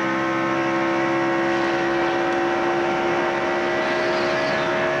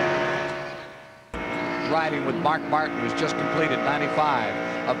 Riding with Mark Martin, who's just completed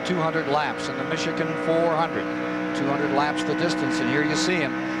 95 of 200 laps in the Michigan 400. 200 laps the distance, and here you see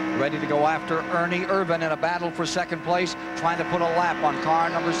him ready to go after Ernie Irvan in a battle for 2nd place, trying to put a lap on car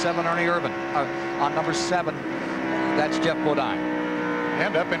number 7, Ernie Irvan. On number 7, that's Jeff Bodine.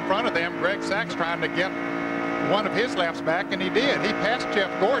 And up in front of them, Greg Sachs trying to get one of his laps back, and he did. He passed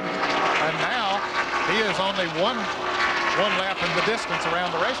Jeff Gordon, and now he is only one lap in the distance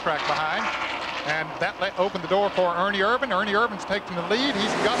around the racetrack behind. And that opened the door for Ernie Irvan. Ernie Irvan's taking the lead.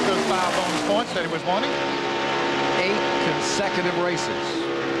 He's got those 5 bonus points that he was wanting. 8 consecutive races.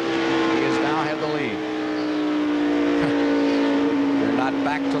 He has now had the lead. They're not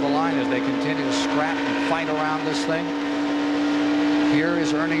back to the line as they continue to scrap and fight around this thing. Here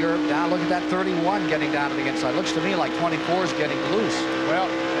is Ernie Irvan. Now look at that 31 getting down to the inside. Looks to me like 24 is getting loose. Well,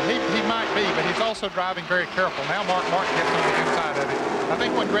 he might be, but he's also driving very careful. Now Mark Martin gets on the inside of it. I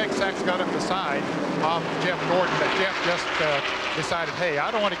think when Greg Sachs got up the side of Jeff Gordon, that Jeff just decided, hey,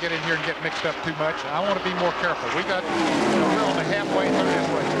 I don't want to get in here and get mixed up too much. I want to be more careful. We got, we're on the halfway through this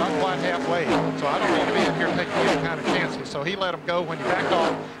race, not quite halfway. So I don't need to be in here taking any kind of chances. So he let him go. When he backed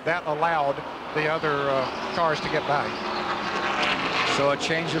off, that allowed the other cars to get by. So a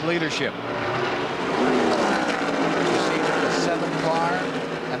change of leadership. You see that the 7 car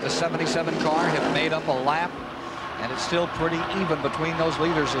and the 77 car have made up a lap, and it's still pretty even between those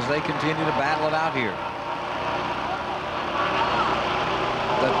leaders as they continue to battle it out here.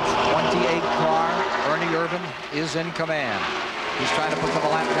 The 28 car, Ernie Irvin, is in command. He's trying to put the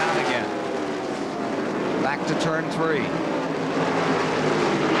lap down again. Back to turn 3.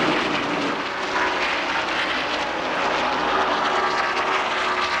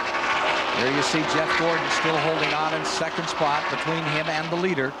 There you see Jeff Gordon still holding on in second spot between him and the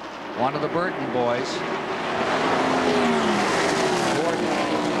leader, one of the Burton boys. Gordon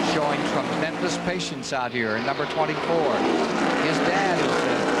showing tremendous patience out here in number 24. His dad,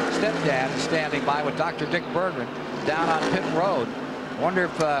 his stepdad, is standing by with Dr. Dick Bergman down on pit road. Wonder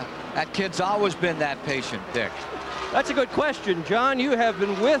if that kid's always been that patient, Dick. That's a good question, John. You have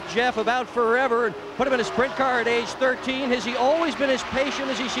been with Jeff about forever and put him in a sprint car at age 13. Has he always been as patient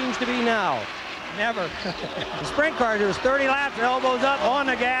as he seems to be now? Never. The sprint car, there was 30 laps, elbows up, on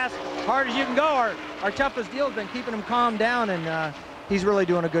the gas, hard as you can go. Our toughest deal has been keeping him calm down, and he's really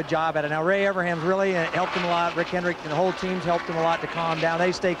doing a good job at it. Now, Ray Everham's really helped him a lot. Rick Hendrick and the whole team's helped him a lot to calm down.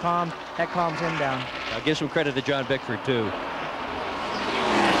 They stay calm. That calms him down. I'll give some credit to John Bickford, too.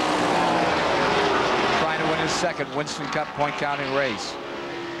 His second Winston Cup point counting race.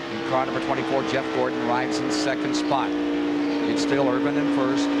 In car number 24, Jeff Gordon rides in second spot. It's still Irvin in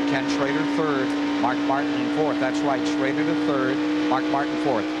first, Ken Schrader third, Mark Martin in fourth. That's right, Schrader to third, Mark Martin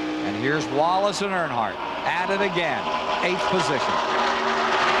fourth. And here's Wallace and Earnhardt at it again, 8th position.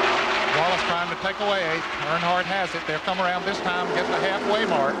 Wallace trying to take away 8th. Earnhardt has it. They'll come around this time and get the halfway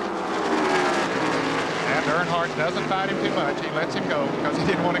mark. And Earnhardt doesn't fight him too much. He lets him go because he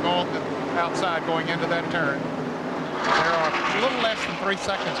didn't want to go on the outside going into that turn. There are a little less than 3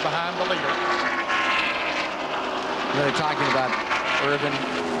 seconds behind the leader. Really talking about Irvin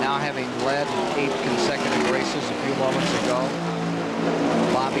now having led 8 consecutive races a few moments ago.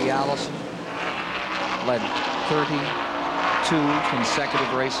 Bobby Allison led 32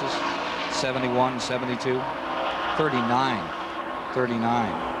 consecutive races, 71, 72, 39.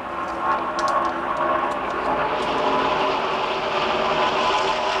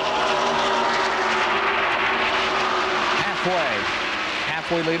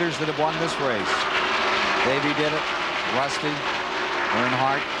 Halfway leaders that have won this race. Davey did it, Rusty,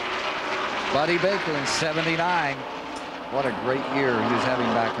 Earnhardt, Buddy Baker in 79. What a great year he was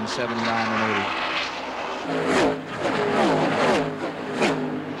having back in 79 and 80.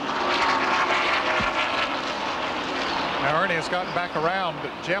 Now Ernie has gotten back around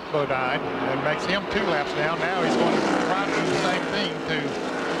Jeff Bodine and makes him 2 laps down. Now he's going to try to do the same thing to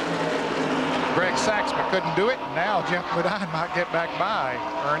Greg Sachs, but couldn't do it. Now Jeff Bodine might get back by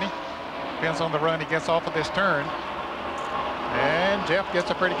Ernie. Depends on the run he gets off of this turn. And Jeff gets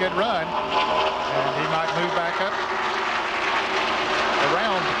a pretty good run. And he might move back up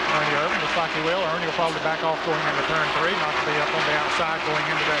around Ernie Irvin. Looks like he will. Ernie will probably back off going into turn 3, not to be up on the outside going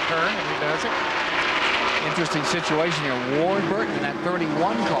into that turn, and he does it. Interesting situation here. Ward Burton in that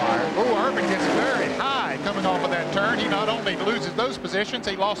 31 car. Oh, Irvin gets very high coming off of that turn. He not only loses those positions,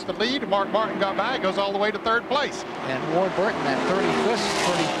 he lost the lead. Mark Martin got by, goes all the way to 3rd place. And Ward Burton, that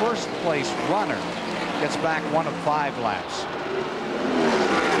 31st place runner, gets back 1 of 5 laps.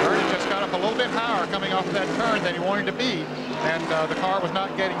 Ernie just got up a little bit higher coming off of that turn than he wanted to be, and the car was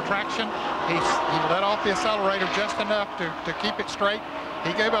not getting traction. He let off the accelerator just enough to keep it straight.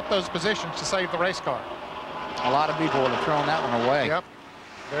 He gave up those positions to save the race car. A lot of people would have thrown that one away. Yep.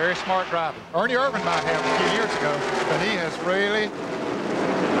 Very smart driving. Ernie Irvin might have a few years ago, but he has really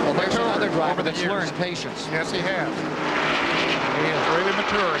there's another driver that's years. learned patience. Yes, he has. He has really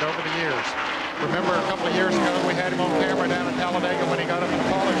matured over the years. Remember a couple of years ago we had him on camera down in Talladega when he got up and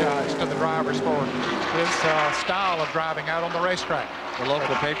apologized to the drivers for his style of driving out on the racetrack. The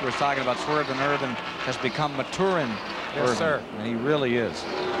local paper was talking about Swerve, and Irvin has become maturing. Yes, sir. And he really is.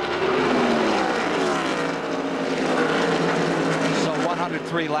 So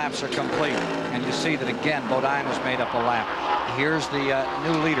 103 laps are complete, and you see that again Bodine has made up a lap. Here's the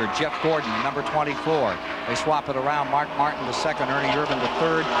new leader, Jeff Gordon, number 24. They swap it around. Mark Martin to second, Ernie Irvin to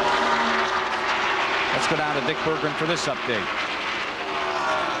third. Let's go down to Dick Berggren for this update.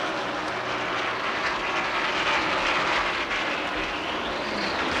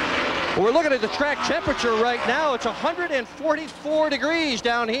 We're looking at the track temperature right now. It's 144 degrees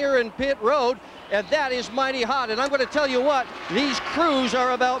down here in pit road, and that is mighty hot. And I'm going to tell you what, these crews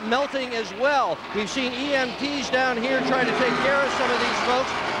are about melting as well. We've seen EMTs down here trying to take care of some of these folks.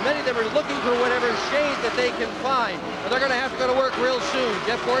 Many of them are looking for whatever shade that they can find. And they're going to have to go to work real soon.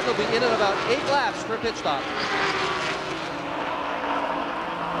 Jeff Gordon will be in at about 8 laps for a pit stop.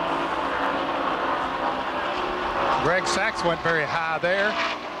 Greg Sachs went very high there.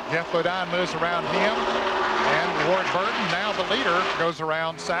 Jeff Bodine moves around him, and Ward Burton, now the leader, goes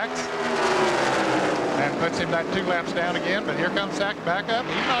around Sachs and puts him that 2 laps down again. But here comes Sachs back up.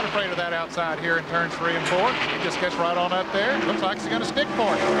 He's not afraid of that outside here in turns 3 and 4. He just gets right on up there. Looks like he's going to stick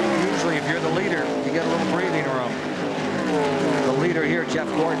for him. Usually, if you're the leader, you get a little breathing room. The leader here, Jeff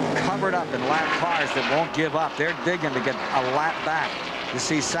Gordon, covered up in lap cars that won't give up. They're digging to get a lap back. You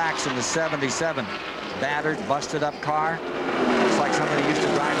see Sachs in the 77. Battered, busted up car. It's like somebody used to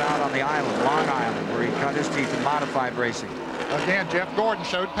drive out on the island, Long Island, where he cut his teeth in modified racing. Again, Jeff Gordon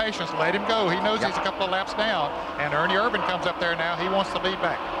showed patience, let him go. He knows he's a couple of laps down, and Ernie Urban comes up there now. He wants to lead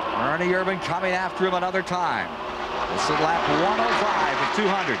back. Ernie Urban coming after him another time. This is lap 105 of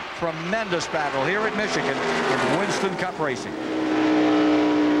 200. Tremendous battle here at Michigan in Winston Cup racing.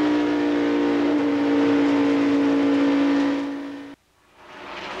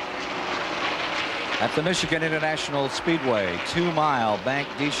 At the Michigan International Speedway, 2-mile bank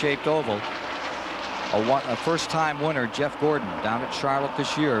D-shaped oval. A first-time winner, Jeff Gordon, down at Charlotte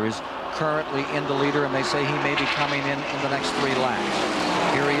this year, is currently in the leader, and they say he may be coming in the next 3 laps.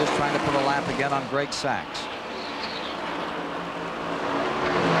 Here he is trying to put a lap again on Greg Sachs.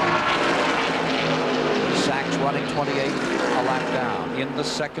 Sachs running 28, a lap down. In the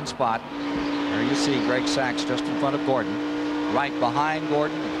second spot, there you see Greg Sachs just in front of Gordon. Right behind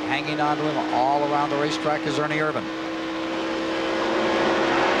Gordon, hanging on to him all around the racetrack is Ernie Urban.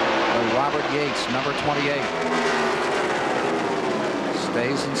 Robert Yates, number 28,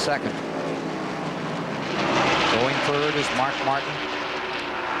 stays in second. Going third is Mark Martin,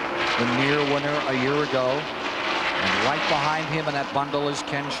 the near winner a year ago. And right behind him in that bundle is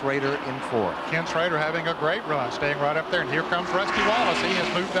Ken Schrader in fourth. Ken Schrader having a great run, staying right up there. And here comes Rusty Wallace. He has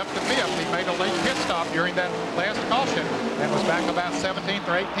moved up to 5th. He made a late pit stop during that last caution and was back about 17th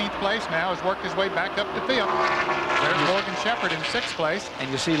or 18th place. Now has worked his way back up to 5th. There's Morgan Shepherd in 6th place. And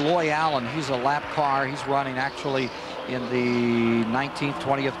you see Loy Allen. He's a lap car. He's running actually in the 19th,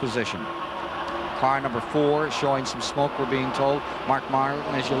 20th position. Car number 4 showing some smoke, we're being told. Mark Martin,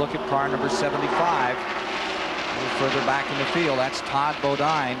 as you look at car number 75. Further back in the field, that's Todd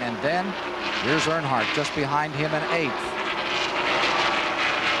Bodine, and then here's Earnhardt just behind him in 8th.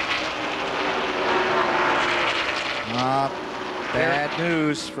 Bad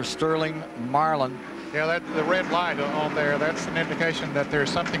news for Sterling Marlin. Yeah, the red light on there, that's an indication that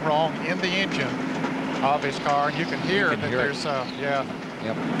there's something wrong in the engine of his car. And you can hear there's, the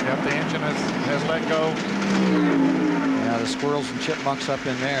engine has let go. Yeah, the squirrels and chipmunks up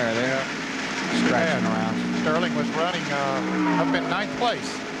in there, they're scratching around. Sterling was running up in 9th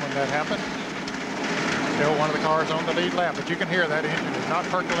place when that happened. Still one of the cars on the lead lap, but you can hear that engine is not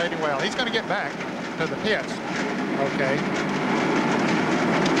percolating well. He's going to get back to the pits. Okay.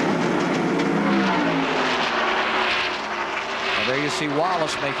 Well, there you see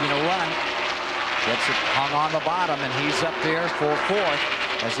Wallace making a run. Gets it hung on the bottom, and he's up there for 4th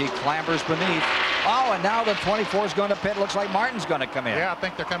as he clambers beneath. Oh, and now the 24 is going to pit. Looks like Martin's going to come in. Yeah, I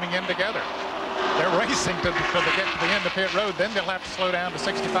think they're coming in together. They're racing to get to the end of pit road. Then they'll have to slow down to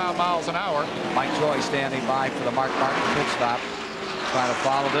 65 miles an hour. Mike Joy standing by for the Mark Martin pit stop. Trying to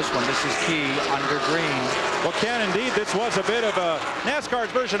follow this one. This is key under green. Well, Ken, indeed, this was a bit of a NASCAR's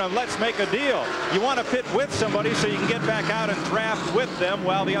version of let's make a deal. You want to pit with somebody so you can get back out and draft with them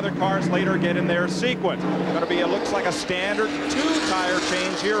while the other cars later get in their sequence. Going to be, it looks like a standard 2-tire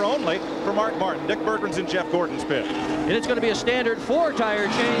change here only for Mark Martin. Dick Bergman's in Jeff Gordon's pit. And it's going to be a standard 4-tire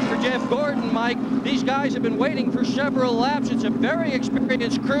change for Jeff Gordon, Mike. These guys have been waiting for several laps. It's a very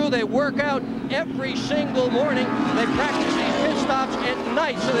experienced crew. They work out every single morning. They practice these pit stops at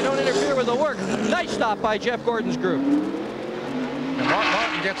night so they don't interfere with the work. Nice stop by Jeff Gordon's group. And Mark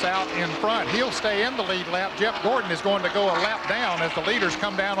Martin gets out in front. He'll stay in the lead lap. Jeff Gordon is going to go a lap down as the leaders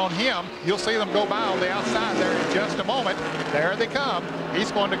come down on him. You'll see them go by on the outside there in just a moment. There they come.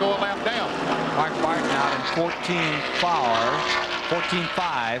 He's going to go a lap down. Mark Martin out in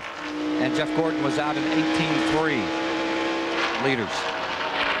 14.5, and Jeff Gordon was out in 18.3. Leaders.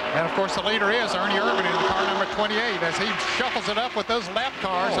 And, of course, the leader is Ernie Irvin in the car number 28 as he shuffles it up with those lap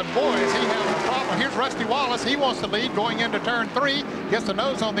cars. And, boy, is he having a problem. Here's Rusty Wallace. He wants to lead going into turn 3. Gets the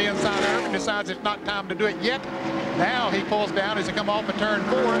nose on the inside. Irvin decides it's not time to do it yet. Now he pulls down as he come off of turn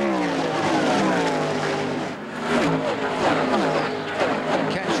 4.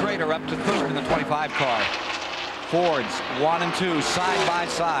 Ken Schrader up to third in the 25 car. Fords 1 and 2 side by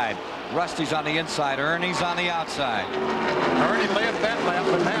side. Rusty's on the inside. Ernie's on the outside. Ernie led that lap,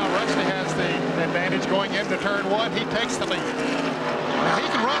 but now Rusty has the advantage going into turn 1. He takes the lead. Now he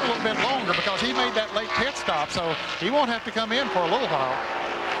can run a little bit longer because he made that late pit stop, so he won't have to come in for a little while.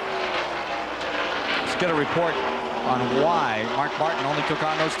 Let's get a report on why Mark Martin only took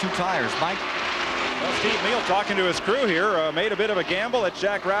on those 2 tires. Mike? Well, Steve Neal, talking to his crew here, made a bit of a gamble. That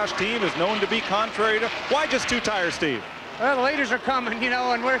Jack Roush team is known to be contrary to. Why just 2 tires, Steve? Well, the leaders are coming, you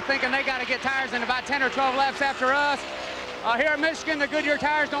know, and we're thinking they got to get tires in about 10 or 12 laps after us. Here in Michigan, the Goodyear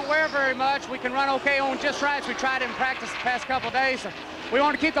tires don't wear very much. We can run okay on just right. We tried it in practice the past couple of days. So we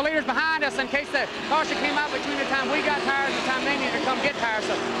want to keep the leaders behind us in case the caution came out between the time we got tires and the time they need to come get tires.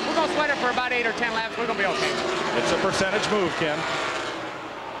 So we're going to sweat it for about 8 or 10 laps. We're going to be okay. It's a percentage move, Ken.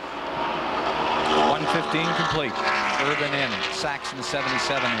 115 complete. Irvin in. Saxon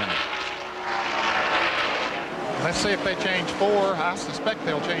 77 in. Let's see if they change 4. I suspect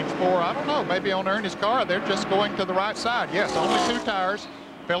they'll change 4. I don't know. Maybe on Ernie's car, they're just going to the right side. Yes, only 2 tires.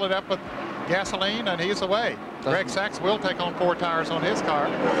 Fill it up with gasoline, and he's away. Greg Sachs will take on 4 tires on his car.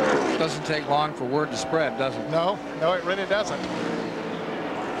 Doesn't take long for word to spread, does it? No, it really doesn't.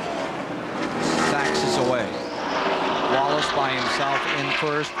 Sachs is away. Wallace by himself in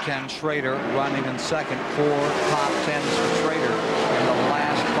first. Ken Schrader running in second. 4 top 10s for Schrader in the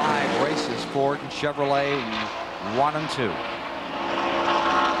last 5 races. Ford and Chevrolet 1 and 2.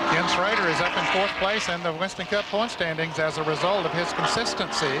 Ken Schrader is up in 4th place in the Winston Cup point standings as a result of his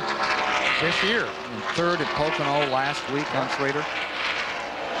consistency this year. And 3rd at Pocono last week on Schrader.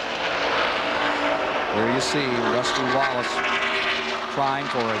 There you see Rusty Wallace trying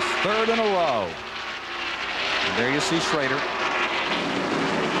for his 3rd in a row. And there you see Schrader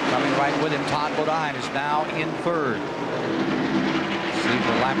coming right with him. Todd Bodine is now in 3rd. See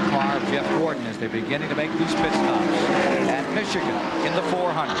the lap car of Jeff Gordon as they're beginning to make these pit stops at Michigan in the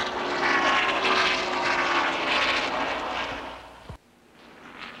 400.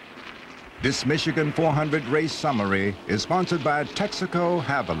 This Michigan 400 race summary is sponsored by Texaco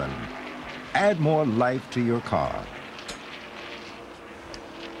Haviland. Add more life to your car.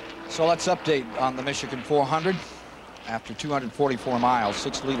 So let's update on the Michigan 400. After 244 miles,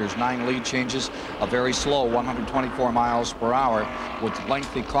 6 leaders, 9 lead changes, a very slow 124 miles per hour with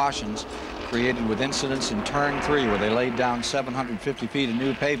lengthy cautions created with incidents in turn 3 where they laid down 750 feet of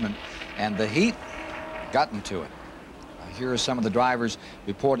new pavement, and the heat got into it. Here are some of the drivers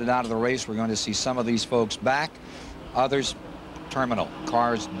reported out of the race. We're going to see some of these folks back, others terminal.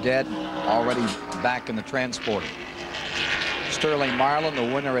 Cars dead, already back in the transporter. Sterling Marlin,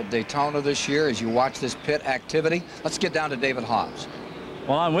 the winner at Daytona this year. As you watch this pit activity, let's get down to David Hobbs.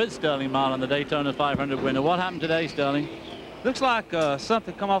 Well, I'm with Sterling Marlin, the Daytona 500 winner. What happened today, Sterling? Looks like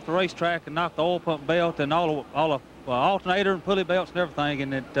something come off the racetrack and knocked the oil pump belt and all the alternator and pulley belts and everything,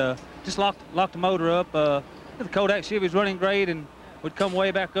 and it just locked the motor up. The Kodak Chevy's running great, and we'd come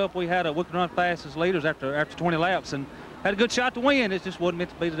way back up. We could run fast as leaders after 20 laps and had a good shot to win. It just wasn't meant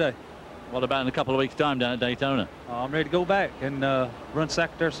to be today. What about in a couple of weeks' time down at Daytona? I'm ready to go back and run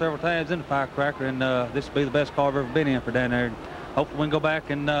second there several times in the firecracker, and this will be the best car I've ever been in for down there. Hopefully we can go back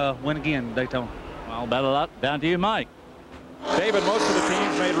and win again in Daytona. Well, better luck. Down to you, Mike. David, most of the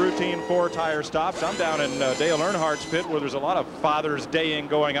teams made routine 4-tire stops. I'm down in Dale Earnhardt's pit where there's a lot of Father's Day-ing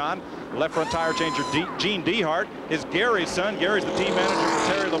going on. Left front tire changer Gene Dehart is Gary's son. Gary's the team manager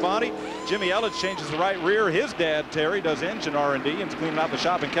for Terry Labonte. Jimmy Elledge changes the right rear. His dad, Terry, does engine R&D and is cleaning out the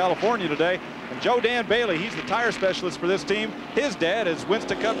shop in California today. And Joe Dan Bailey, he's the tire specialist for this team. His dad is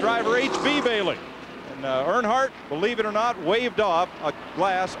Winston Cup driver H.B. Bailey. And Earnhardt, believe it or not, waved off a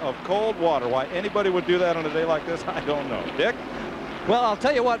glass of cold water. Why anybody would do that on a day like this, I don't know. Dick? Well, I'll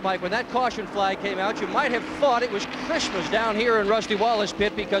tell you what, Mike, when that caution flag came out, you might have thought it was Christmas down here in Rusty Wallace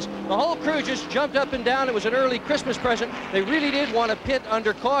pit because the whole crew just jumped up and down. It was an early Christmas present. They really did want to pit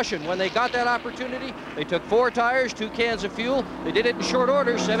under caution. When they got that opportunity, they took 4 tires, 2 cans of fuel. They did it in short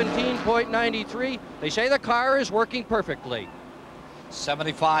order, 17.93. They say the car is working perfectly.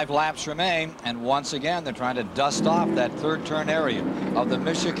 75 laps remain, and once again they're trying to dust off that 3rd turn area of the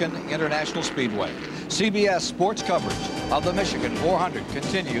Michigan International Speedway. CBS sports coverage of the Michigan 400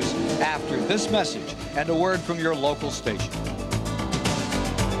 continues after this message and a word from your local station.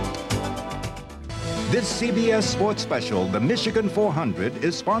 This CBS Sports Special, the Michigan 400,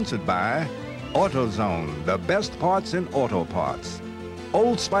 is sponsored by AutoZone, the best parts in auto parts.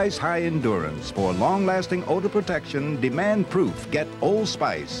 Old Spice High Endurance, for long-lasting odor protection, demand proof, get Old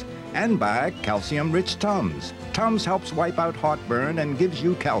Spice. And by calcium-rich Tums. Tums helps wipe out heartburn and gives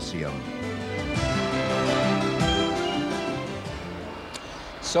you calcium.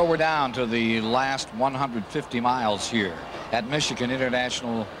 So we're down to the last 150 miles here at Michigan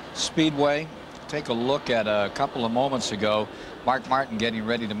International Speedway. Take a look at a couple of moments ago. Mark Martin getting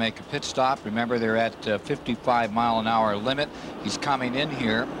ready to make a pit stop. Remember, they're at 55-mile-an-hour limit. He's coming in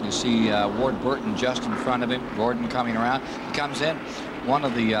here. You see Ward Burton just in front of him. Gordon coming around. He comes in. One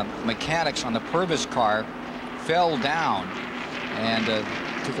of the mechanics on the Purvis car fell down and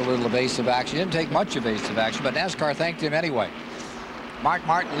took a little evasive action. He didn't take much evasive action, but NASCAR thanked him anyway. Mark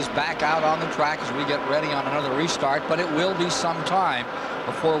Martin is back out on the track as we get ready on another restart, but it will be some time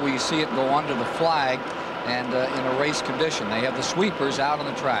before we see it go under the flag and in a race condition. They have the sweepers out on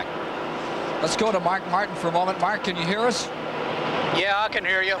the track. Let's go to Mark Martin for a moment. Mark, can you hear us? Yeah, I can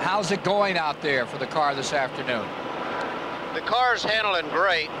hear you. How's it going out there for the car this afternoon? The car's handling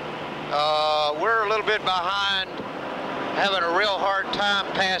great. We're a little bit behind, having a real hard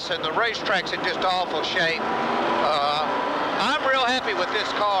time passing. The racetrack's in just awful shape. I'm real happy with this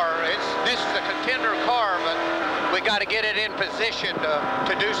car. This is a contender car, but we got to get it in position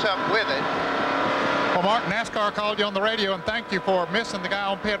to do something with it. Well, Mark, NASCAR called you on the radio and thanked you for missing the guy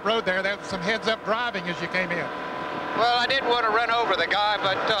on pit road there. There was some heads-up driving as you came in. Well, I didn't want to run over the guy,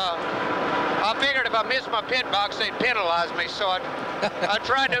 but I figured if I missed my pit box, they'd penalize me. So I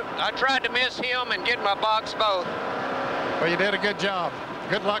tried to miss him and get my box both. Well, you did a good job.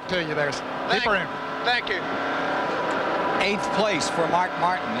 Good luck to you there. Keep her in. Thank you. 8th place for Mark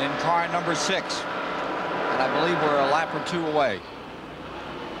Martin in car number 6. And I believe we're a lap or two away.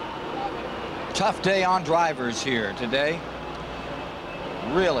 Tough day on drivers here today.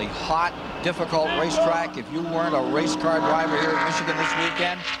 Really hot, difficult racetrack. If you weren't a race car driver here in Michigan this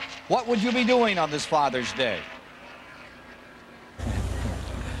weekend, what would you be doing on this Father's Day?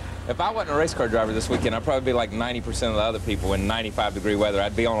 If I wasn't a race car driver this weekend, I'd probably be like 90% of the other people in 95-degree weather.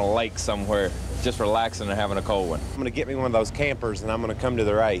 I'd be on a lake somewhere just relaxing and having a cold one. I'm going to get me one of those campers and I'm going to come to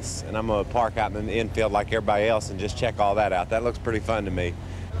the race and I'm going to park out in the infield like everybody else and just check all that out. That looks pretty fun to me.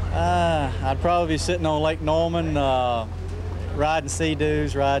 I'd probably be sitting on Lake Norman, riding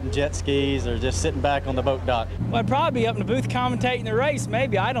sea-doos, riding jet skis, or just sitting back on the boat dock. Well, I'd probably be up in the booth commentating the race,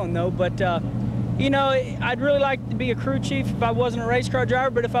 maybe, I don't know, but you know, I'd really like to be a crew chief if I wasn't a race car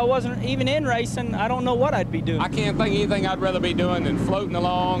driver, but if I wasn't even in racing, I don't know what I'd be doing. I can't think of anything I'd rather be doing than floating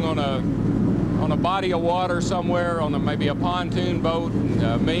along on a body of water somewhere on maybe a pontoon boat,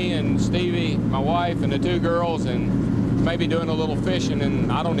 me and Stevie, my wife, and the 2 girls, and maybe doing a little fishing,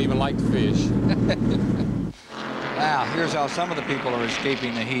 and I don't even like to fish. Now, here's how some of the people are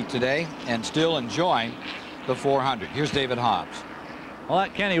escaping the heat today and still enjoying the 400. Here's David Hobbs. Well,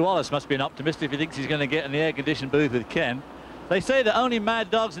 that Kenny Wallace must be an optimist if he thinks he's going to get in the air-conditioned booth with Ken. They say that only mad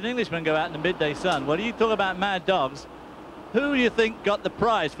dogs and Englishmen go out in the midday sun. Well, you talk about mad dogs. Who do you think got the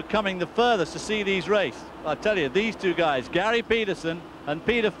prize for coming the furthest to see these race? I tell you, these 2 guys, Gary Peterson and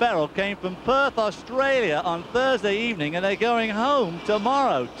Peter Farrell, came from Perth, Australia on Thursday evening, and they're going home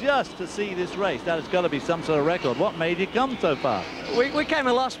tomorrow just to see this race. That has got to be some sort of record. What made you come so far?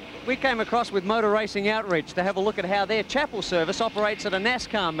 We came across with Motor Racing Outreach to have a look at how their chapel service operates at a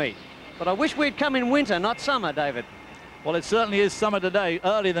NASCAR meet. But I wish we'd come in winter, not summer, David. Well, it certainly is summer today,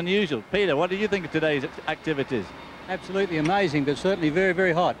 earlier than usual. Peter, what do you think of today's activities? Absolutely amazing, but certainly very,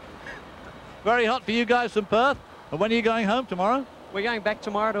 very hot. Very hot for you guys from Perth. And when are you going home tomorrow? We're going back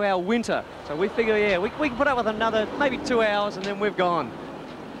tomorrow to our winter. So we figure, yeah, we can put up with another maybe 2 hours and then we've gone.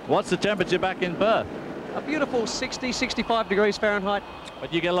 What's the temperature back in Perth? A beautiful 60, 65 degrees Fahrenheit.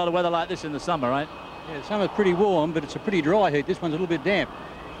 But you get a lot of weather like this in the summer, right? Yeah, summer's pretty warm, but it's a pretty dry heat. This one's a little bit damp.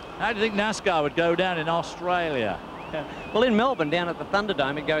 How do you think NASCAR would go down in Australia? Yeah. Well, in Melbourne, down at the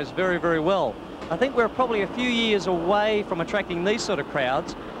Thunderdome, it goes very, very well. I think we're probably a few years away from attracting these sort of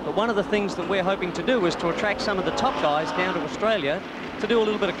crowds, but one of the things that we're hoping to do is to attract some of the top guys down to Australia to do a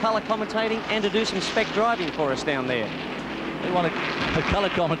little bit of colour commentating and to do some spec driving for us down there. They want a colour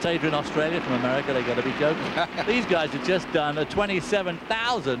commentator in Australia from America. They've got to be joking. These guys have just done a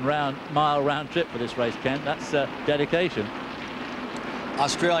 27,000 mile round trip for this race, Ken. That's dedication.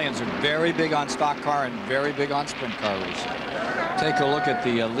 Australians are very big on stock car and very big on sprint car racing. Take a look at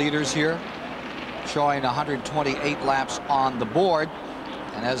the leaders here, showing 128 laps on the board.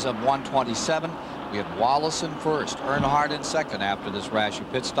 And as of 127, we had Wallace in first, Earnhardt in second after this rash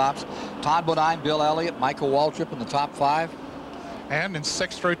of pit stops. Todd Bodine, Bill Elliott, Michael Waltrip in the top 5. And in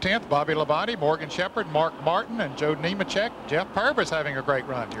 6th through 10th, Bobby Labonte, Morgan Shepherd, Mark Martin, and Joe Nemechek. Jeff Purvis having a great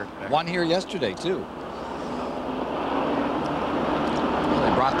run here today. Won here yesterday, too.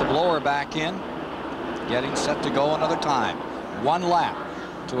 They brought the blower back in, getting set to go another time. 1 lap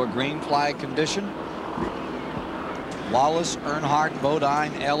to a green flag condition. Wallace, Earnhardt,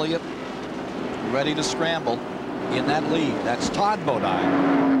 Bodine, Elliott ready to scramble in that lead. That's Todd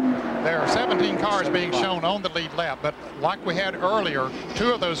Bodine. There are 17 cars being shown on the lead lap, but like we had earlier,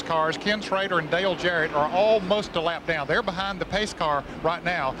 2 of those cars, Ken Schrader and Dale Jarrett, are almost a lap down. They're behind the pace car right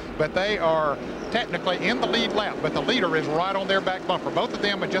now, but they are technically in the lead lap, but the leader is right on their back bumper. Both of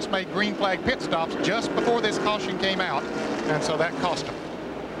them had just made green flag pit stops just before this caution came out, and so that cost them.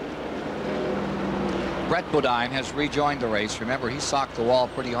 Brett Bodine has rejoined the race. Remember, he socked the wall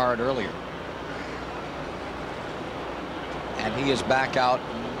pretty hard earlier. And he is back out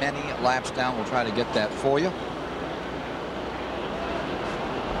many laps down. We'll try to get that for you.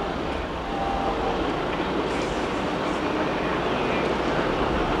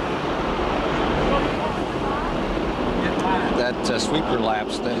 That sweeper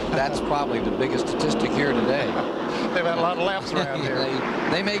laps, that's probably the biggest statistic here today. They've had a lot of laps around here.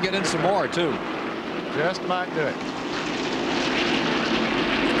 They may get in some more, too. Just might do it.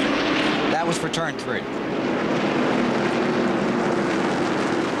 That was for turn 3.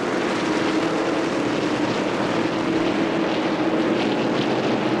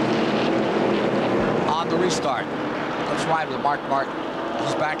 On the restart, let's ride with Mark Martin.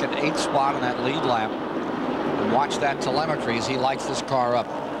 He's back at 8th spot on that lead lap. And watch that telemetry as he lights this car up.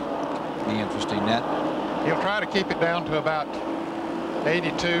 Be interesting, Ned. He'll try to keep it down to about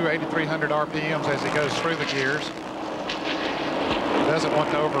 82, 8,300 RPMs as he goes through the gears. Doesn't want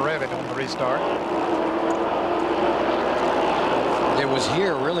to over rev it on the restart. It was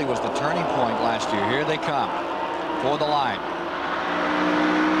here really was the turning point last year. Here they come for the line.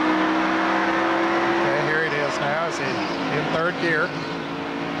 Okay, here it is now as he's in 3rd gear.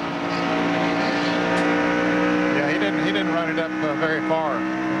 Yeah, he didn't run it up very far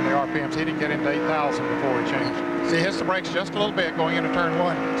in the RPMs. He didn't get into 8,000 before he changed. See, he hits the brakes just a little bit going into turn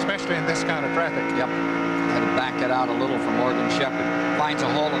 1, especially in this kind of traffic. Yep. Had to back it out a little for Morgan Shepherd. Finds a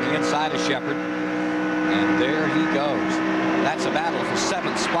hole on the inside of Shepherd. And there he goes. That's a battle for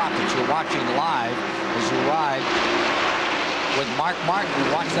 7th spot that you're watching live as you ride with Mark Martin.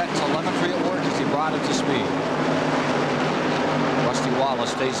 Watch that telemetry at work as he brought it to speed. Rusty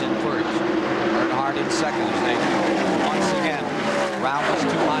Wallace stays in 1st. Earnhardt in 2nd as they once again round this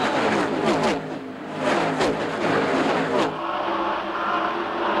 2-mile limit.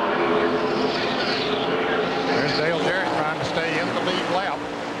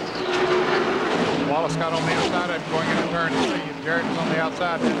 Wallace got on the inside of him going into turn 3, and Jarrett was on the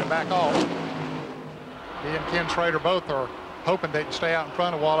outside and to back off. He and Ken Schrader both are hoping they can stay out in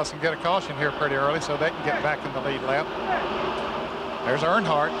front of Wallace and get a caution here pretty early so they can get back in the lead lap. There's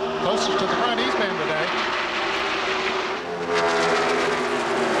Earnhardt, closest to the front he's been today.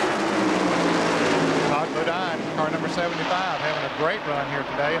 Todd Bodine, car number 75, having a great run here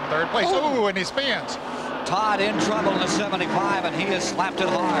today in 3rd place. Ooh, and he spins. Todd in trouble in the 75, and he has slapped it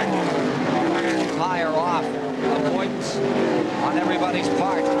hard. Tire off. Avoidance on everybody's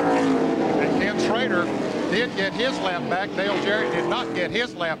part. And Ken Schrader did get his lap back. Dale Jarrett did not get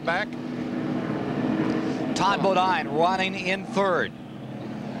his lap back. Todd Bodine running in 3rd.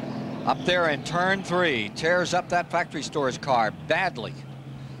 Up there in turn 3. Tears up that factory stores car badly.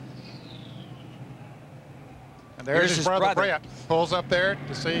 And there's his brother Brett. Pulls up there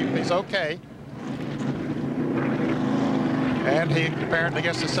to see if he's okay. And he apparently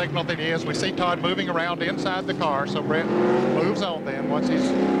gets the signal that he is. We see Todd moving around inside the car, so Brett moves on then once he's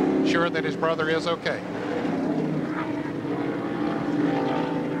sure that his brother is okay.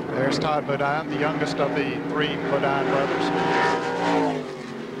 There's Todd Bodine, the youngest of the 3 Bodine brothers.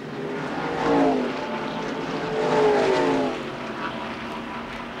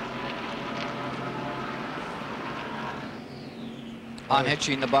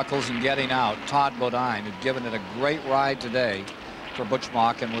 Unhitching the buckles and getting out. Todd Bodine had given it a great ride today for Butch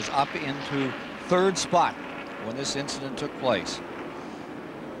Mock and was up into 3rd spot when this incident took place.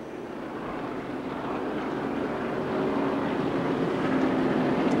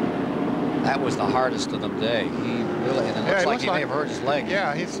 That was the hardest of the day. He really, and it looks like he may have hurt his leg.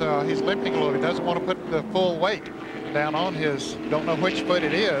 Yeah, he's limping a little. He doesn't want to put the full weight down on his, don't know which foot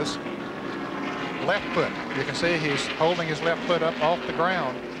it is, left foot. You can see he's holding his left foot up off the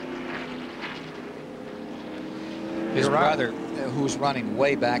ground. His brother, who's running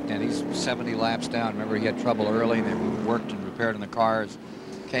way back now, he's 70 laps down. Remember, he had trouble early, and they worked and repaired in the cars,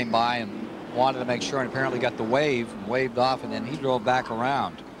 came by and wanted to make sure, and apparently got the wave and waved off, and then he drove back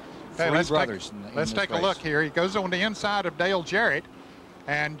around. Hey, Three brothers. Let's take a look here. He goes on the inside of Dale Jarrett,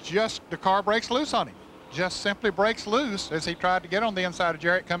 and just the car breaks loose on him. Just simply breaks loose as he tried to get on the inside of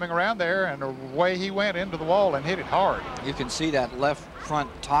Jarrett coming around there, and away he went into the wall and hit it hard. You can see that left front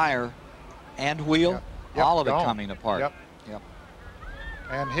tire and wheel, all of it coming apart. Yep.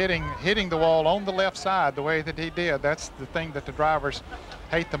 And hitting the wall on the left side the way that he did, that's the thing that the drivers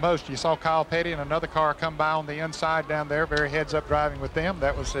hate the most. You saw Kyle Petty and another car come by on the inside down there, very heads up driving with them.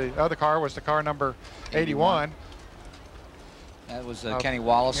 That was the other car, was the car number 81. That was Kenny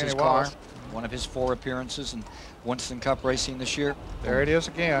Wallace's car, one of his 4 appearances in Winston Cup racing this year. There it is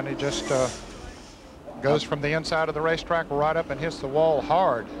again. He just goes from the inside of the racetrack right up and hits the wall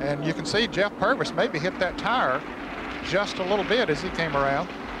hard. And you can see Jeff Purvis maybe hit that tire just a little bit as he came around.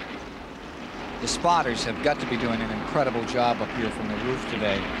 The spotters have got to be doing an incredible job up here from the roof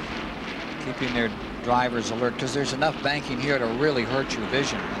today, keeping their drivers alert, because there's enough banking here to really hurt your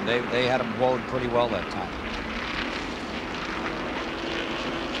vision, and they had them woed pretty well that time.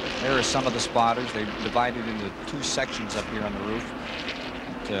 There are some of the spotters. They divided into 2 sections up here on the roof.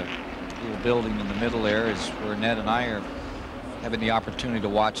 The little building in the middle there is where Ned and I are having the opportunity to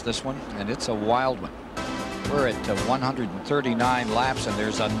watch this one, and it's a wild one. We're at 139 laps, and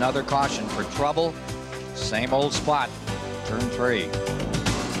there's another caution for trouble. Same old spot, turn 3.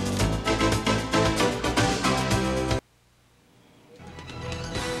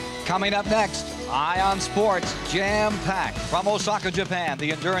 Coming up next, Ion Sports, jam-packed from Osaka, Japan.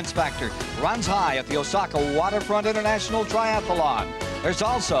 The endurance factor runs high at the Osaka Waterfront International Triathlon. There's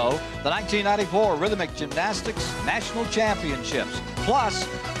also the 1994 Rhythmic Gymnastics National Championships, plus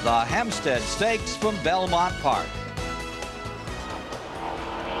the Hempstead Stakes from Belmont Park.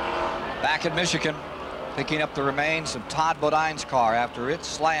 Back in Michigan, picking up the remains of Todd Bodine's car after it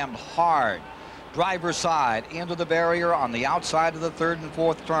slammed hard driver's side into the barrier on the outside of the 3rd and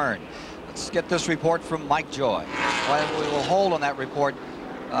 4th turn. Let's get this report from Mike Joy. Well, we will hold on that report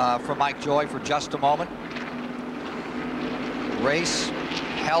from Mike Joy for just a moment. Race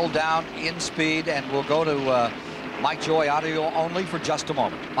held down in speed, and we'll go to Mike Joy audio only for just a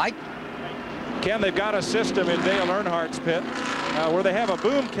moment. Mike? Ken, they've got a system in Dale Earnhardt's pit where they have a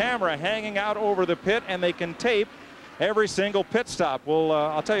boom camera hanging out over the pit, and they can tape every single pit stop. Well,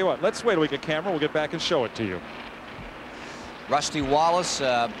 I'll tell you what, let's wait till we get camera. We'll get back and show it to you. Rusty Wallace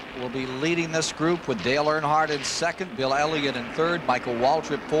will be leading this group with Dale Earnhardt in 2nd, Bill Elliott in 3rd, Michael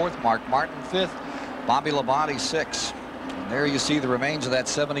Waltrip 4th, Mark Martin 5th, Bobby Labonte 6th. And there you see the remains of that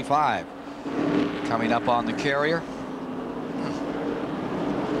 75 coming up on the carrier.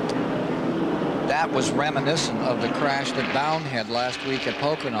 That was reminiscent of the crash that Bound had last week at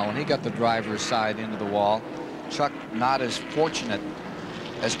Pocono, and he got the driver's side into the wall. Chuck not as fortunate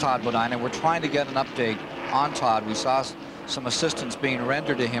as Todd Bodine, and we're trying to get an update on Todd. We saw some assistance being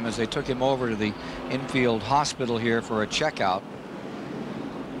rendered to him as they took him over to the infield hospital here for a checkout.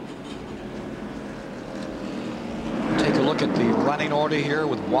 Take a look at the running order here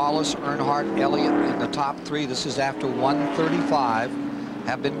with Wallace, Earnhardt, Elliott in the top 3. This is after 135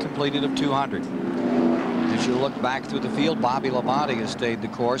 have been completed of 200. As you look back through the field, Bobby Labonte has stayed the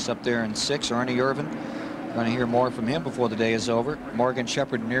course up there in 6. Ernie Irvin, going to hear more from him before the day is over. Morgan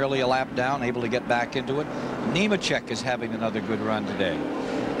Shepherd nearly a lap down, able to get back into it. Nemechek is having another good run today.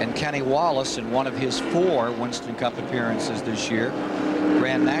 And Kenny Wallace, in one of his 4 Winston Cup appearances this year,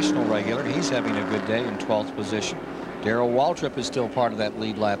 Grand National regular, he's having a good day in 12th position. Darrell Waltrip is still part of that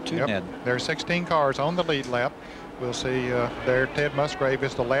lead lap too, Ned. There are 16 cars on the lead lap. We'll see there Ted Musgrave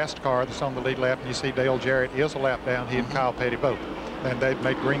is the last car that's on the lead lap. And you see Dale Jarrett is a lap down. He and Kyle Petty both. And they've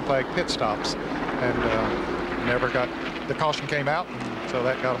made green flag pit stops and never got, the caution came out, so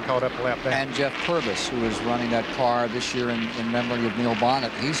that got them caught up a lap down. And Jeff Purvis, who is running that car this year in memory of Neil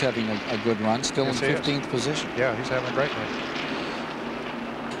Bonnet, he's having a good run, still in 15th position. Yeah, he's having a great run.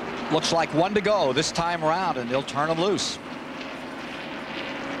 Looks like 1 to go this time around, and they'll turn them loose.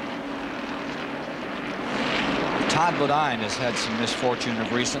 Todd Bodine has had some misfortune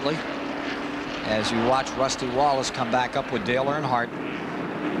of recently. As you watch Rusty Wallace come back up with Dale Earnhardt.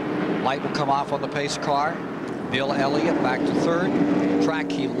 Light will come off on the pace car. Bill Elliott back to 3rd. Track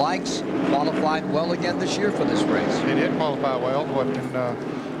he likes. Qualified well again this year for this race. He did qualify well, in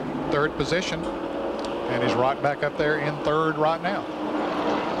 3rd position. And he's right back up there in 3rd right now.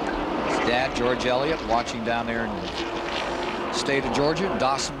 His dad, George Elliott, watching down there in the state of Georgia,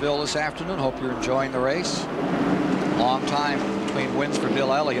 Dawsonville this afternoon. Hope you're enjoying the race. Long time between wins for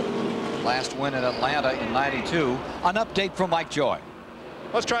Bill Elliott. Last win in Atlanta in '92. An update from Mike Joy.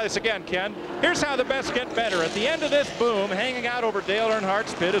 Let's try this again, Ken. Here's how the best get better. At the end of this boom, hanging out over Dale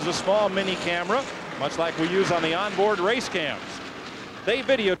Earnhardt's pit is a small mini camera, much like we use on the onboard race cams. They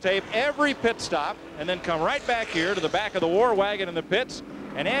videotape every pit stop and then come right back here to the back of the war wagon in the pits,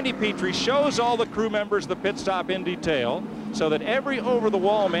 and Andy Petrie shows all the crew members the pit stop in detail so that every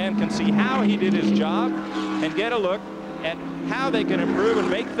over-the-wall man can see how he did his job and get a look at how they can improve and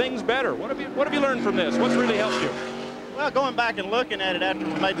make things better. What have you learned from this? What's really helped you? Well, going back and looking at it after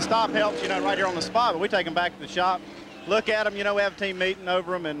we made the stop helps, you know, right here on the spot. But we take them back to the shop, look at them, you know, we have a team meeting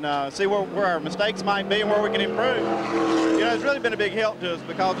over them and see where our mistakes might be and where we can improve. You know, it's really been a big help to us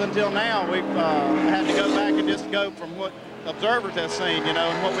because until now we've had to go back and just go from what observers have seen, you know,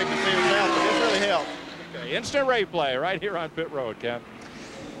 and what we can see ourselves. So it's really helped. Okay, instant replay right here on pit road, Ken.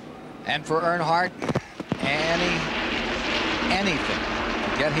 And for Earnhardt, anything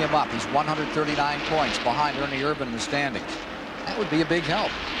to get him up. He's 139 points behind Ernie Irvan in the standings. That would be a big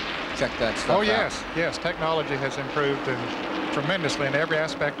help. Check that stuff out. Oh, yes, yes. Technology has improved tremendously in every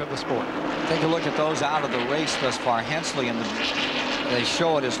aspect of the sport. Take a look at those out of the race thus far. Hensley, they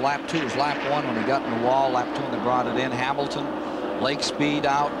show it as lap 2. It was lap 1 when he got in the wall. Lap 2 when they brought it in. Hamilton, Lake Speed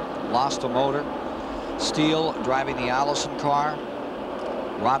out, lost a motor. Steele driving the Allison car.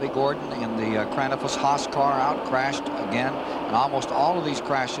 Robbie Gordon in the Cranifus Haas car out, crashed again. And almost all of these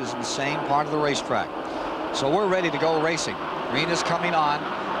crashes in the same part of the racetrack. So we're ready to go racing. Green is coming on.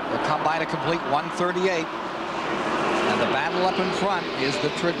 They'll come by to complete 138. And the battle up in front is the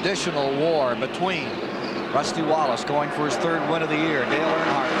traditional war between Rusty Wallace going for his 3rd win of the year. Dale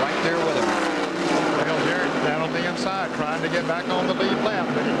Earnhardt right there with him. Dale Jarrett down on the inside trying to get back on the lead lap,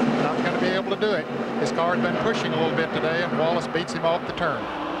 but he's not going to be able to do it. His car's been pushing a little bit today, and Wallace beats him off the turn.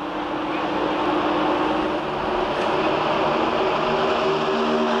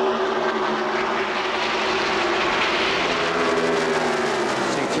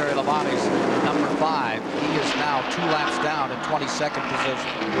 Number 5. He is now 2 laps down in 22nd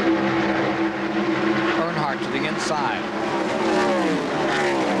position. Earnhardt to the inside.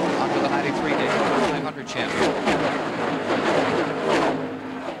 Under the 93 Daytona 500 champion.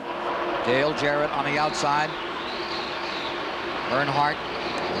 Dale Jarrett on the outside. Earnhardt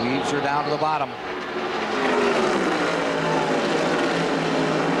weaves her down to the bottom.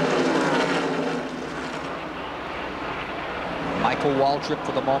 Michael Waltrip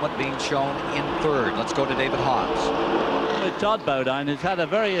for the moment being shown in 3rd. Let's go to David Hobbs. With Todd Bodine, who's had a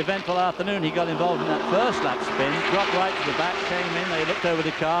very eventful afternoon. He got involved in that first lap spin, dropped right to the back, came in, they looked over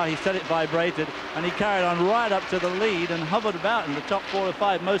the car, he said it vibrated, and he carried on right up to the lead and hovered about in the top 4 or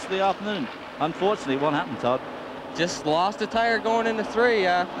 5 most of the afternoon. Unfortunately, what happened, Todd? Just lost a tire going into 3. You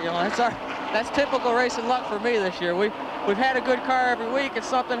know, that's typical racing luck for me this year. We've had a good car every week, and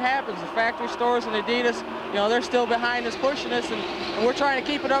something happens. The factory stores and Adidas, you know, they're still behind us, pushing us, and we're trying to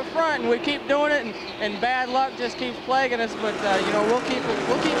keep it up front, and we keep doing it, and bad luck just keeps plaguing us. But you know, we'll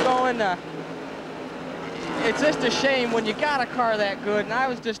keep going. It's just a shame when you got a car that good, and I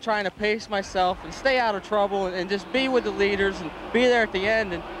was just trying to pace myself and stay out of trouble and just be with the leaders and be there at the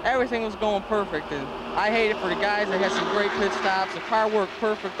end, and everything was going perfect. And I hate it for the guys. They had some great pit stops. The car worked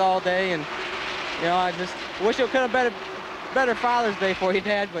perfect all day, and you know, I just wish it could have been a better Father's Day for you,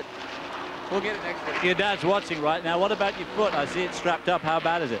 Dad, but we'll get it next week. Your dad's watching right now. What about your foot? I see it strapped up. How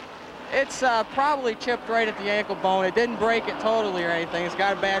bad is it? It's probably chipped right at the ankle bone. It didn't break it totally or anything. It's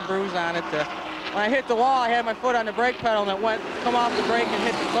got a bad bruise on it. When I hit the wall, I had my foot on the brake pedal, and it come off the brake and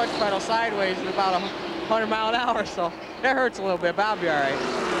hit the clutch pedal sideways at about 100 miles an hour, so it hurts a little bit, but I'll be all right.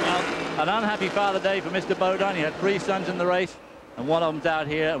 Well, an unhappy Father Day for Mr. Bodine. He had 3 sons in the race, and one of them's out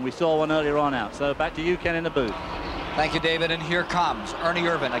here, and we saw one earlier on out. So back to you, Ken, in the booth. Thank you, David. And here comes Ernie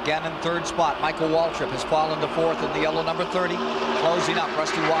Irvan again in 3rd spot. Michael Waltrip has fallen to 4th in the yellow number 30. Closing up,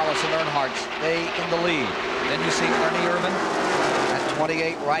 Rusty Wallace and Earnhardt stay in the lead. Then you see Ernie Irvan at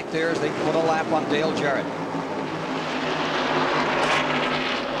 28 right there as they put a lap on Dale Jarrett.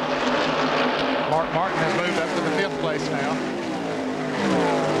 Mark Martin has moved up to the 5th place now.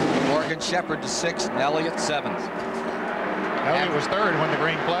 Morgan Shepherd to 6th and Elliott 7th. Elliott was 3rd when the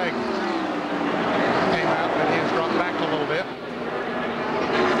green flag came out, but he has dropped back a little bit.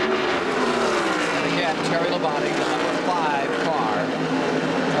 And again, Terry Labonte, the number 5 car,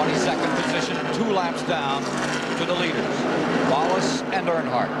 22nd position, 2 laps down to the leaders, Wallace and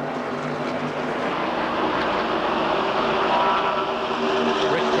Earnhardt.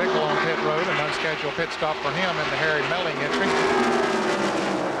 Rich Bickle on pit road, an unscheduled pit stop for him in the Harry Melling entry.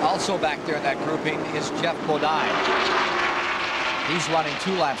 Also back there in that grouping is Jeff Bodine. He's running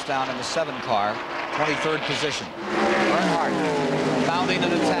 2 laps down in the 7 car, 23rd position. Earnhardt mounting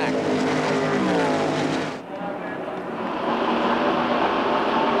an attack.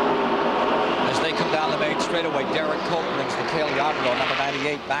 straightaway. Derek Cope brings the Caliabro, number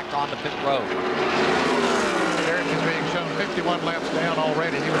 98, back on the pit road. Derek is being shown 51 laps down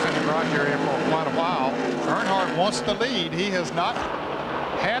already. He was in the garage area for quite a while. Earnhardt wants the lead. He has not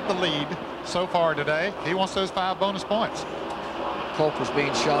had the lead so far today. He wants those 5 bonus points. Cope was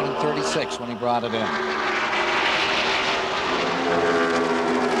being shown in 36 when he brought it in.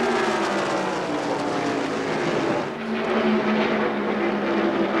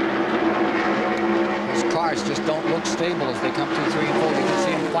 His cars just don't look stable as they come 2, 3, and 4. You can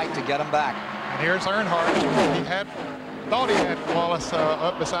see him fight to get them back. And here's Earnhardt. He thought he had Wallace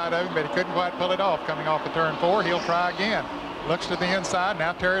up beside of him, but he couldn't quite pull it off coming off the turn 4. He'll try again. Looks to the inside.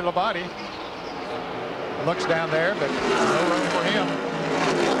 Now Terry Labonte looks down there, but no room for him.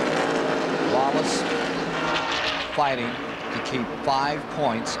 Wallace fighting to keep 5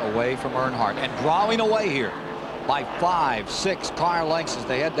 points away from Earnhardt and drawing away here by 5, 6 car lengths as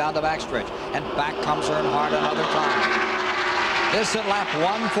they head down the backstretch. And back comes Earnhardt another time. This at lap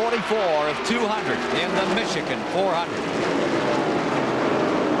 144 of 200 in the Michigan 400.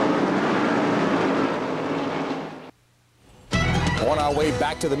 On our way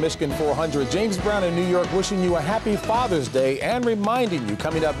back to the Michigan 400, James Brown in New York wishing you a happy Father's Day and reminding you,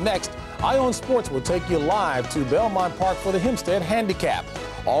 coming up next, Ion Sports will take you live to Belmont Park for the Hempstead Handicap.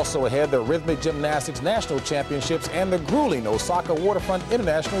 Also ahead, the Rhythmic Gymnastics National Championships and the grueling Osaka Waterfront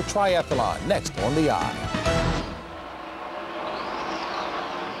International Triathlon. Next on the Eye.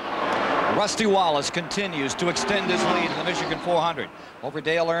 Rusty Wallace continues to extend his lead in the Michigan 400 over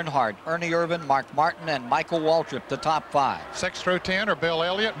Dale Earnhardt, Ernie Irvan, Mark Martin, and Michael Waltrip, the top 5. 6 through 10 are Bill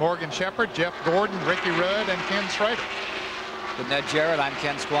Elliott, Morgan Shepherd, Jeff Gordon, Ricky Rudd, and Ken Schrader. With Ned Jarrett, I'm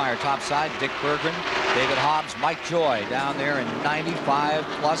Ken Squire. Top side, Dick Berggren, David Hobbs, Mike Joy down there in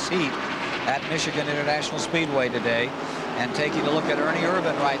 95-plus heat at Michigan International Speedway today. And taking a look at Ernie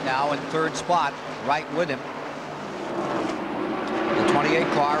Irvan right now in 3rd spot, right with him. The 28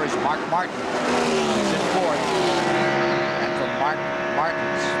 car is Mark Martin. He's in 4th. And from Mark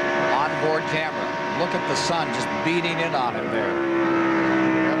Martin's onboard camera, look at the sun just beating in on him there.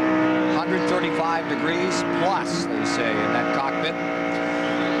 135 degrees plus, they say, in that cockpit.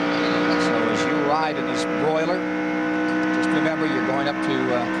 So as you ride in this broiler, just remember you're going up to,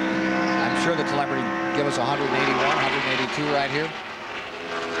 I'm sure the telemetry give us 181, 182 right here.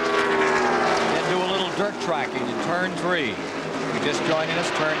 Then do a little dirt tracking in turn 3. You're just joining us,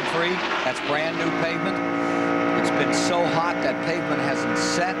 turn 3. That's brand new pavement. It's been so hot that pavement hasn't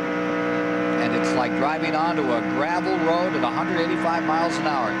set, and it's like driving onto a gravel road at 185 miles an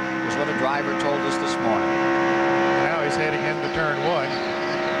hour, is what a driver told us this morning. Now he's heading into turn 1.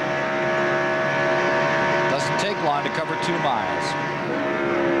 Doesn't take long to cover 2 miles.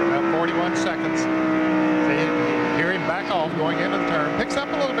 About 41 seconds. See, hear him back off going into the turn. Picks up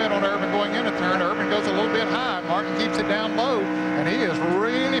a little bit on Irvan going into the turn. Irvan goes a little bit high. Martin keeps it down low, and he is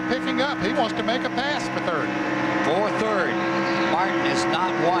really picking up. He wants to make a pass for 3rd. For 3rd. Martin has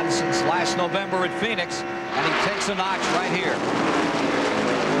not won since last November at Phoenix, and he takes a notch right here.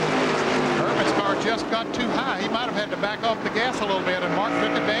 Irvan's car just got too high. He might have had to back off the gas a little bit, and Martin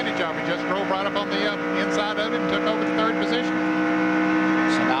took advantage of it. Just drove right up on the inside of it and took over the 3rd position.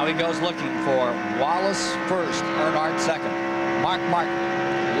 So now he goes looking for Wallace 1st, Earnhardt 2nd. Mark Martin,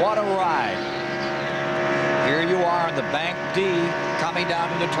 what a ride. Here you are on the Bank D coming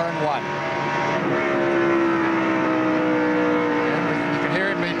down into turn 1. And you can hear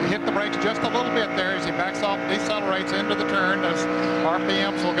him hit the brakes just a little bit there as he backs off, decelerates into the turn. Those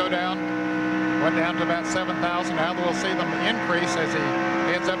RPMs will go down. Went down to about 7,000. Now we'll see them increase as he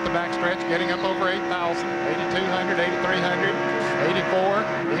heads up the backstretch, getting up over 8,000, 8,200, 8,300,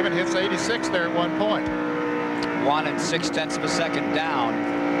 84, even hits 86 there at one point. 1 6/10 of a second down.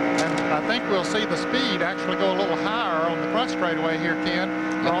 And I think we'll see the speed actually go a little higher on the front straightaway here, Ken,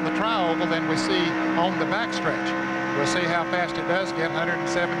 or on the tri-oval than we see on the backstretch. We'll see how fast it does get.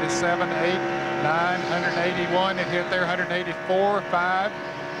 177, 8, 9, 181. It hit there, 184, 5,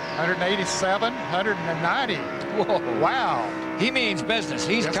 187, 190. Whoa. Wow. He means business.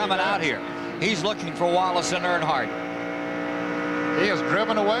 He's Yes, coming out here. He's looking for Wallace and Earnhardt. He has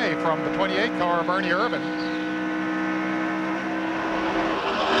driven away from the 28 car of Ernie Irvan.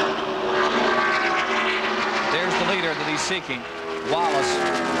 There's the leader that he's seeking, Wallace.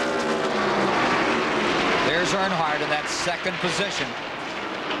 There's Earnhardt in that 2nd position.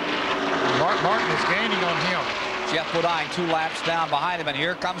 Mark Martin is gaining on him. Jeff Bodine 2 laps down behind him, and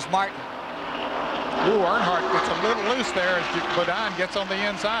here comes Martin. Ooh, Earnhardt gets a little loose there as Bodine gets on the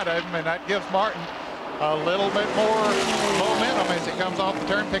inside of him, and that gives Martin a little bit more momentum as he comes off the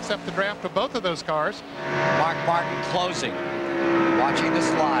turn, picks up the draft of both of those cars. Mark Martin closing. Watching this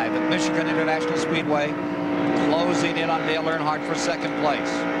live at Michigan International Speedway. closing in on Dale Earnhardt for second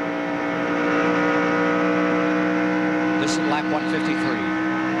place. This is lap 153.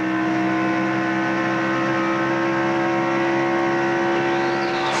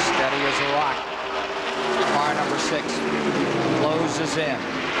 Steady as a rock. Car number 6 closes in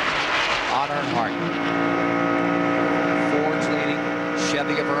on Earnhardt. Ford's leading.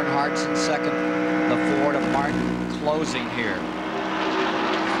 Chevy of Earnhardt's in second. The Ford of Martin closing here.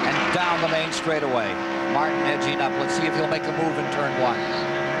 And down the main straightaway. Martin edging up. Let's see if he'll make a move in turn 1.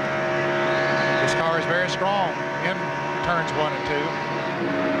 This car is very strong in turns 1 and 2.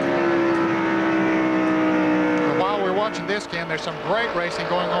 But while we're watching this, Ken, there's some great racing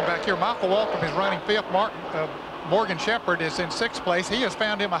going on back here. Michael Waltrip is running 5th. Morgan Shepherd is in 6th place. He has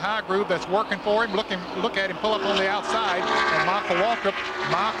found him a high groove that's working for him. Look at him pull up on the outside. And Michael Waltrip,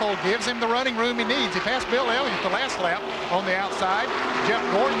 Michael gives him the running room he needs. He passed Bill Elliott the last lap on the outside. Jeff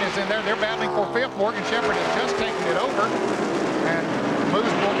Gordon is in there. They're battling for 5th. Morgan Shepherd has just taken it over and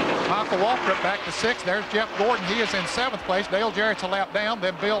moves Michael Waltrip back to 6th. There's Jeff Gordon. He is in 7th place. Dale Jarrett's a lap down.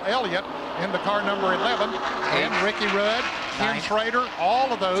 Then Bill Elliott in the car number 11. And Ricky Rudd, Ken Schrader,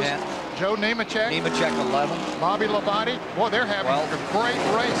 all of those. 10. Joe Nemechek. 11. Bobby Labonte. Boy, they're having a great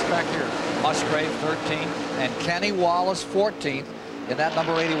race back here. Musgrave 13th. And Kenny Wallace 14th in that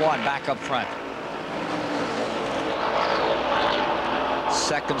number 81 back up front.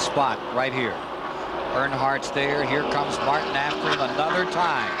 Second spot right here. Earnhardt's there. Here comes Martin after him another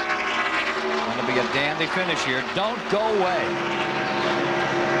time. Going to be a dandy finish here. Don't go away.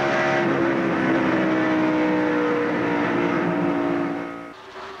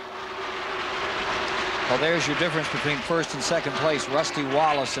 Well, there's your difference between 1st and 2nd place. Rusty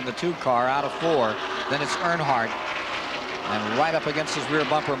Wallace in the 2 car out of 4. Then it's Earnhardt. And right up against his rear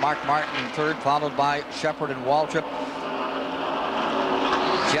bumper, Mark Martin in 3rd, followed by Shepherd and Waltrip.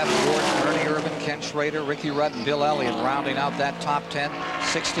 Jeff Gordon, Ernie Irvan, Ken Schrader, Ricky Rudd, and Bill Elliott rounding out that top 10.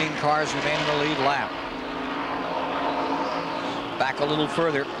 16 cars remain in the lead lap. Back a little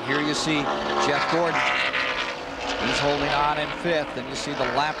further. Here you see Jeff Gordon. He's holding on in 5th. And you see the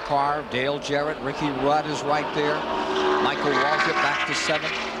lap car. Dale Jarrett, Ricky Rudd is right there. Michael Waltrip back to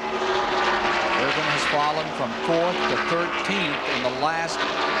 7th. Irvan has fallen from 4th to 13th in the last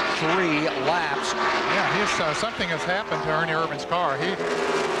 3 laps. Yeah, something has happened to Ernie Irvan's car. He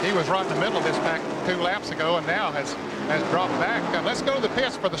was right in the middle of this back 2 laps ago and now has dropped back. Let's go to the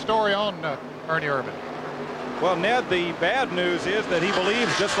pits for the story on Ernie Irvan. Well, Ned, the bad news is that he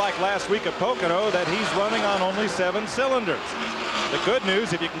believes, just like last week at Pocono, that he's running on only 7 cylinders. The good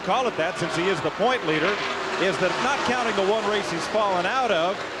news, if you can call it that, since he is the point leader, is that not counting the 1 race he's fallen out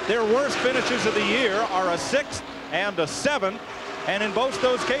of, their worst finishes of the year are a 6th and a 7th. And in both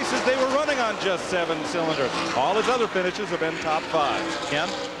those cases, they were running on just 7 cylinders. All his other finishes have been top 5. Ken?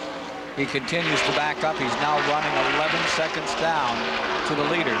 He continues to back up. He's now running 11 seconds down to the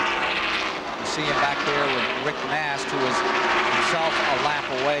leader. You see him back there with Rick Mast, who is himself a lap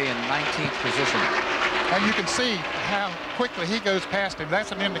away in 19th position. And you can see how quickly he goes past him.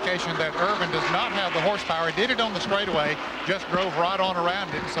 That's an indication that Irvan does not have the horsepower. He did it on the straightaway, just drove right on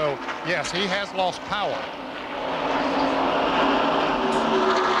around it. So, yes, he has lost power.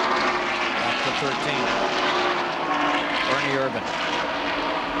 Back to 13th. Ernie Irvan.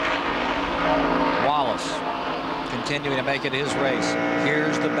 Wallace continuing to make it his race.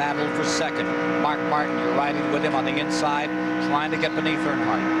 Here's the battle for 2nd. Mark Martin, you're riding with him on the inside, trying to get beneath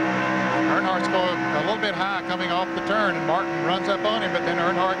Earnhardt. Earnhardt's going a little bit high coming off the turn, and Martin runs up on him, but then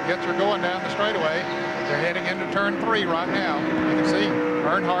Earnhardt gets her going down the straightaway. They're heading into turn 3 right now. You can see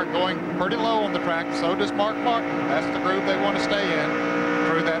Earnhardt going pretty low on the track. So does Mark Martin. That's the groove they want to stay in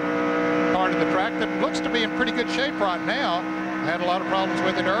through that part of the track that looks to be in pretty good shape right now. Had a lot of problems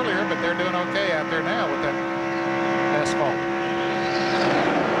with it earlier, but they're doing okay out there now with that asphalt.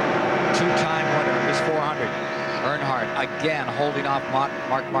 2-time winner of this 400. Earnhardt again holding off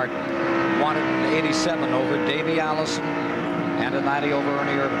Mark Martin. 187 over Davey Allison and a 90 over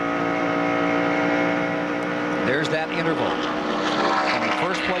Ernie Irvan. There's that interval. And the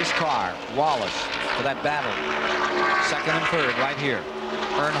 1st place car, Wallace, for that battle. 2nd and 3rd right here.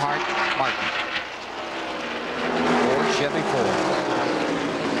 Earnhardt, Martin. Ford, Chevy, Ford.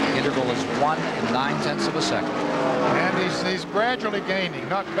 Interval is 1 9/10 of a second. And he's gradually gaining.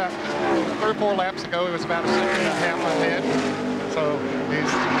 Not about 3 or 4 laps ago, he was about 6.5 ahead. So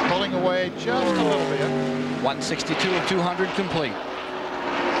he's pulling away just a little bit. 162 of 200 complete.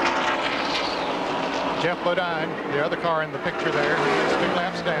 Jeff Bodine, the other car in the picture there, is 2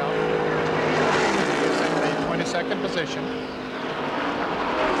 laps down. He's in the 22nd position.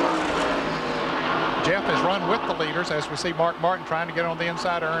 Jeff has run with the leaders as we see Mark Martin trying to get on the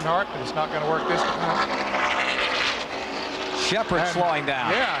inside of Earnhardt, but it's not going to work this time. Shepard slowing down.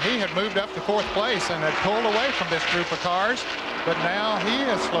 Yeah, he had moved up to 4th place and had pulled away from this group of cars, but now he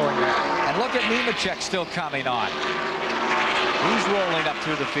is slowing down. And look at Nemechek still coming on. He's rolling up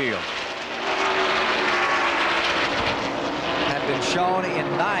through the field. Had been shown in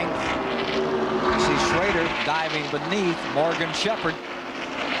 9th. You see Schrader diving beneath Morgan Shepard.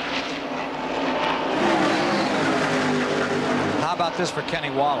 How about this for Kenny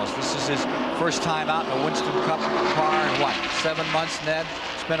Wallace? This is his first time out in a Winston Cup car in what, 7 months, Ned?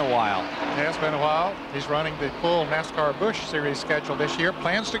 It's been a while. Yeah, it's been a while. He's running the full NASCAR Busch Series schedule this year.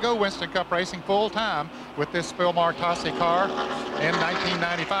 Plans to go Winston Cup racing full time with this Phil Martassi car in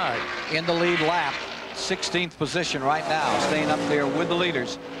 1995. In the lead lap, 16th position right now, staying up there with the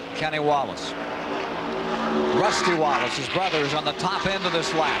leaders, Kenny Wallace. Rusty Wallace, his brother, is on the top end of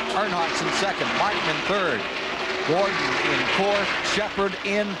this lap. Earnhardt's in second, Martin in third. Gordon in 4th, Shepard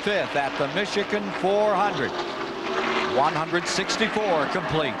in 5th at the Michigan 400. 164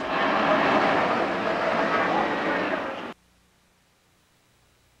 complete.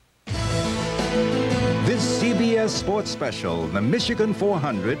 This CBS Sports Special, the Michigan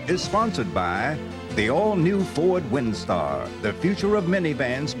 400, is sponsored by the all-new Ford Windstar. The future of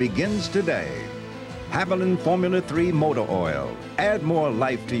minivans begins today. Haviland Formula 3 motor oil. Add more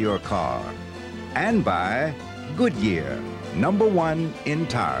life to your car. And by Goodyear, #1 in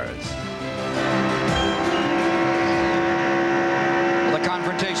tires. The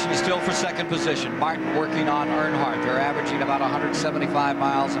confrontation is still for second position. Martin working on Earnhardt. They're averaging about 175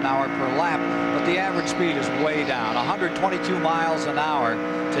 miles an hour per lap, but the average speed is way down. 122 miles an hour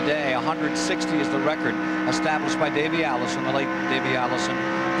today. 160 is the record established by Davey Allison, the late Davey Allison,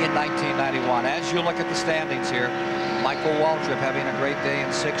 in 1991. As you look at the standings here, Michael Waltrip having a great day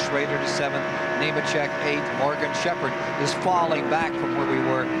in 6th, Schrader to 7th, Nemechek 8th, Morgan Shepard is falling back from where we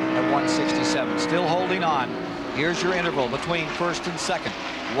were at 167. Still holding on. Here's your interval between 1st and 2nd.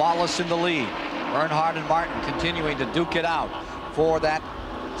 Wallace in the lead. Earnhardt and Martin continuing to duke it out for that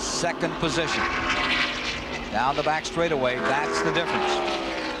 2nd position. Down the back straightaway, that's the difference.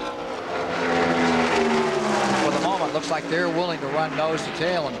 For the moment, looks like they're willing to run nose to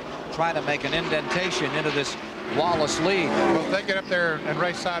tail and try to make an indentation into this Wallace lead. Well, if they get up there and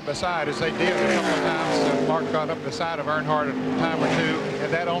race side by side, as they did a couple of times, Mark got up the side of Earnhardt a time or two,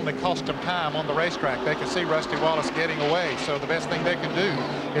 and that only cost them time on the racetrack. They could see Rusty Wallace getting away, so the best thing they can do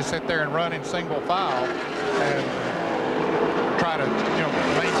is sit there and run in single file and try to,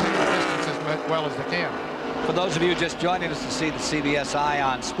 maintain the distance as well as they can. For those of you just joining us to see the CBS Eye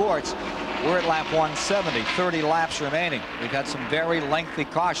on Sports, we're at lap 170, 30 laps remaining. We've had some very lengthy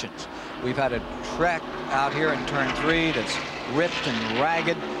cautions. We've had a track out here in turn 3 that's ripped and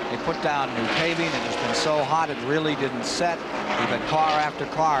ragged. They put down new paving. It has been so hot it really didn't set. We've had car after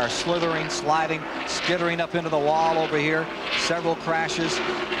car slithering, sliding, skittering up into the wall over here. Several crashes.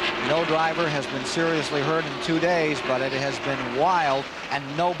 No driver has been seriously hurt in 2 days, but it has been wild, and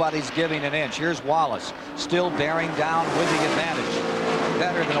nobody's giving an inch. Here's Wallace still bearing down with the advantage.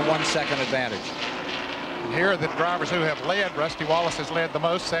 Better than a 1 second advantage. Here are the drivers who have led. Rusty Wallace has led the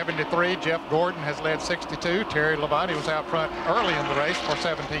most, 73. Jeff Gordon has led 62. Terry Labonte was out front early in the race for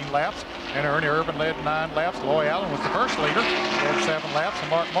 17 laps. And Ernie Irvin led 9 laps. Loy Allen was the first leader, led 7 laps. And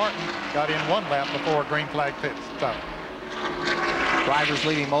Mark Martin got in 1 lap before a green flag pit stop. Drivers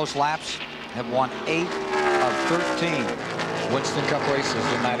leading most laps have won 8 of 13 Winston Cup races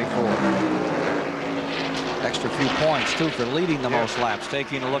in '94. Extra few points, too, for leading the most laps.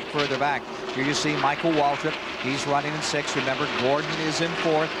 Taking a look further back, here you see Michael Waltrip. He's running in 6th. Remember, Gordon is in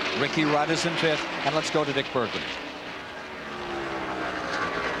 4th. Ricky Rudd is in 5th. And let's go to Dick Berglund.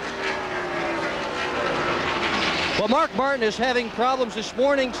 Well, Mark Martin is having problems this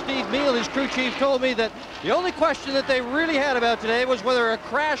morning. Steve Meal, his crew chief, told me that the only question that they really had about today was whether a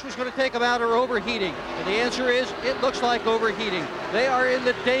crash was going to take them out or overheating. And the answer is, it looks like overheating. They are in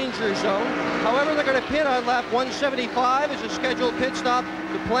the danger zone. However, they're going to pit on lap 175 as a scheduled pit stop.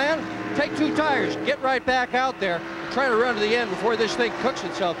 The plan, take 2 tires, get right back out there, and try to run to the end before this thing cooks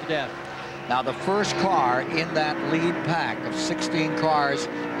itself to death. Now, the first car in that lead pack of 16 cars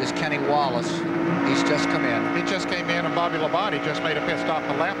is Kenny Wallace. He's just come in. He just came in, and Bobby Labonte just made a pit stop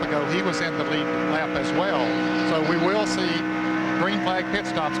a lap ago. He was in the lead lap as well. So we will see green flag pit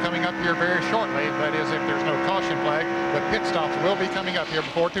stops coming up here very shortly. That is, if there's no caution flag. But pit stops will be coming up here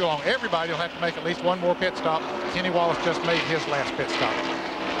before too long. Everybody will have to make at least 1 more pit stop. Kenny Wallace just made his last pit stop.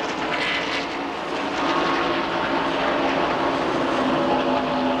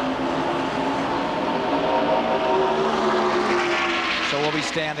 So we'll be be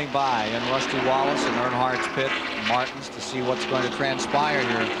standing by in Rusty Wallace and Earnhardt's pit, Martin's, to see what's going to transpire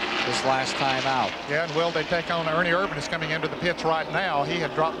here this last time out. Yeah, and will they take on Ernie Urban is coming into the pits right now. He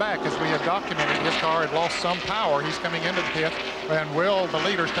had dropped back as we had documented. His car had lost some power. He's coming into the pits. And will the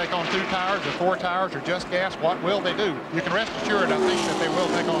leaders take on 2 tires or 4 tires or just gas? What will they do? You can rest assured, I think, that they will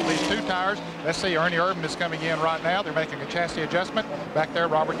take on these 2 tires. Let's see, Ernie Urban is coming in right now. They're making a chassis adjustment. Back there,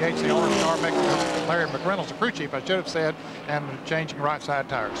 Robert Yates, the owner of the car, making Larry McReynolds, the crew chief, I should have said, and changing right side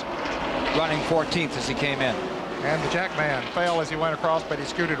tires. Running 14th as he came in. And the Jackman fell as he went across, but he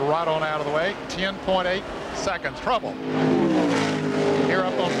scooted right on out of the way. 10.8 seconds. Trouble. Here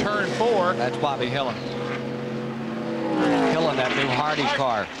up on turn 4. That's Bobby Hillen. Hillen, that new Hardy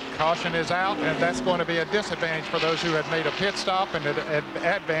car. Caution is out, and that's going to be a disadvantage for those who had made a pit stop and an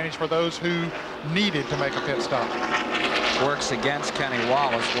advantage for those who needed to make a pit stop. Works against Kenny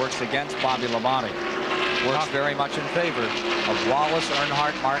Wallace, works against Bobby Labonte. Works very much in favor of Wallace,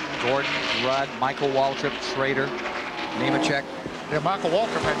 Earnhardt, Martin, Gordon, Rudd, Michael Waltrip, Schrader, Nemechek. Yeah, Michael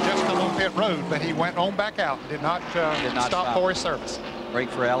Waltrip had just come on pit road, but he went on back out. Did not stop for his service. Break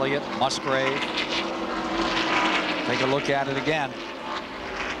for Elliott, Musgrave. Take a look at it again.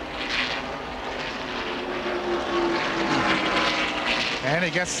 And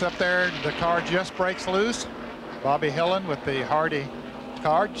he gets up there. The car just breaks loose. Bobby Hillen with the Hardy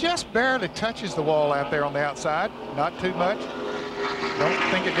car just barely touches the wall out there on the outside. Not too much. Don't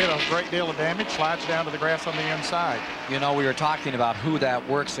think it did a great deal of damage. Slides down to the grass on the inside. You know, we were talking about who that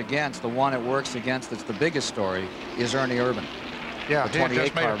works against. The one it works against that's the biggest story is Ernie Urban. Yeah, the he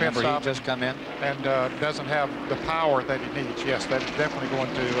just 28 made car. a pit Remember, stop he just come in and doesn't have the power that he needs. Yes, that's definitely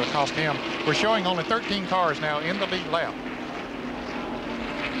going to cost him. We're showing only 13 cars now in the lead lap.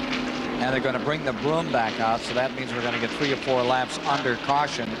 And they're going to bring the broom back out, so that means we're going to get 3 or 4 laps under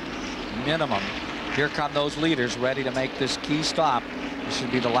caution minimum. Here come those leaders ready to make this key stop. This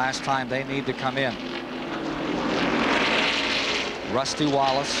should be the last time they need to come in. Rusty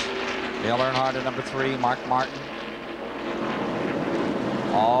Wallace, Dale Earnhardt at number 3, Mark Martin.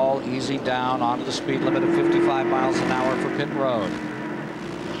 All easy down onto the speed limit of 55 miles an hour for pit road.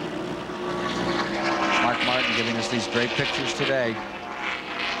 Mark Martin giving us these great pictures today.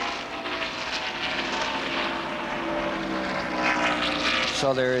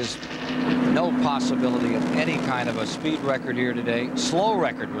 So there is no possibility of any kind of a speed record here today. Slow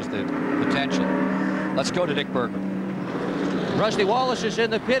record was the potential. Let's go to Dick Bergman. Rusty Wallace is in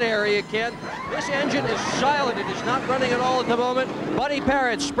the pit area, Ken. This engine is silent. It is not running at all at the moment. Buddy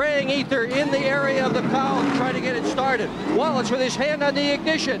Parrott spraying ether in the area of the cowl to try to get it started. Wallace with his hand on the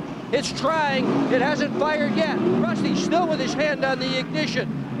ignition. It's trying. It hasn't fired yet. Rusty still with his hand on the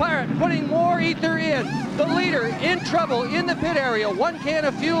ignition. Parrott putting more ether in. The leader in trouble in the pit area. 1 can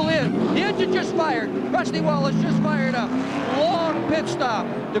of fuel in. The engine just fired. Rusty Wallace just fired a long pit stop.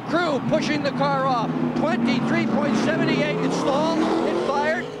 The crew pushing the car off. 23.78. It stalled. It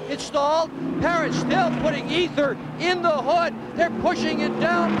fired. It stalled. Parrott still putting ether in the hood. They're pushing it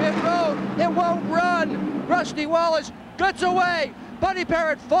down pit road. It won't run. Rusty Wallace gets away. Buddy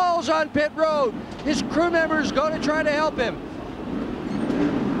Parrott falls on pit road. His crew members go to try to help him.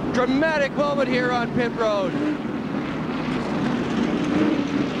 Dramatic moment here on pit road.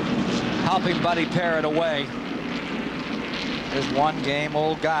 Helping Buddy Parrott away is one game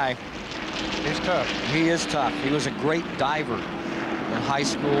old guy. He's tough. He is tough. He was a great diver in high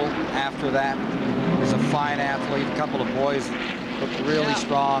school. After that, he was a fine athlete. A couple of boys looked really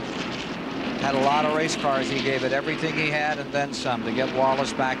strong. Had a lot of race cars. He gave it everything he had and then some to get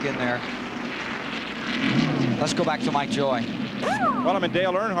Wallace back in there. Let's go back to Mike Joy. Well, I'm in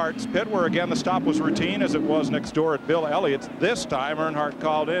Dale Earnhardt's pit, where again the stop was routine as it was next door at Bill Elliott's. This time Earnhardt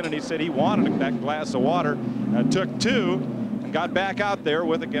called in and he said he wanted that glass of water. Took 2 and got back out there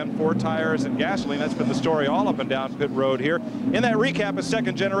with again 4 tires and gasoline. That's been the story all up and down pit road here. In that recap of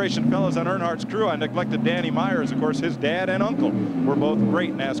second generation fellows on Earnhardt's crew, I neglected Danny Myers. Of course, his dad and uncle were both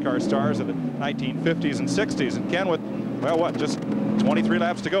great NASCAR stars of the 1950s and 60s. And Ken, with, well, what, just 23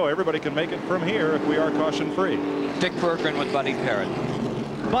 laps to go. Everybody can make it from here if we are caution free. Dick Berggren with Buddy Parrott.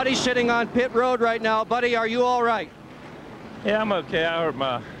 Buddy's sitting on pit road right now. Buddy, are you all right? Yeah, I'm okay. I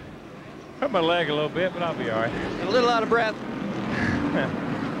hurt my leg a little bit, but I'll be all right. A little out of breath.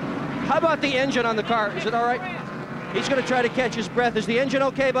 How about the engine on the car? Is it all right? He's going to try to catch his breath. Is the engine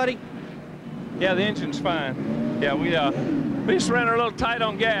okay, buddy? Yeah, the engine's fine. Yeah, we just ran a little tight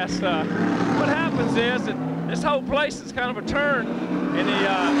on gas. What happens is that this whole place is kind of a turn,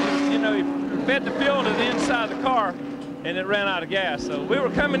 and you know, he fed the fuel to the inside of the car, and it ran out of gas. So we were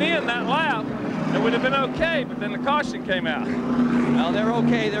coming in that lap, and we'd have been okay, but then the caution came out. Well, they're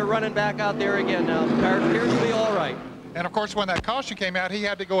okay. They're running back out there again now. The car appears to be all right. And of course, when that caution came out, he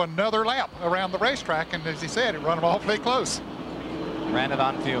had to go another lap around the racetrack, and as he said, it run him awfully close. Ran it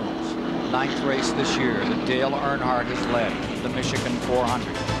on fumes. 9th race this year that Dale Earnhardt has led the Michigan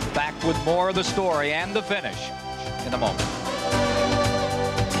 400. Back with more of the story and the finish in a moment.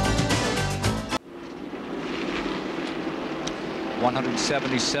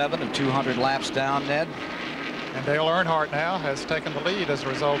 .177 and 200 laps down, Ned. And Dale Earnhardt now has taken the lead as a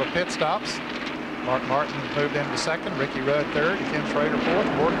result of pit stops. Mark Martin moved into second, Ricky Rudd third, Ken Schrader fourth,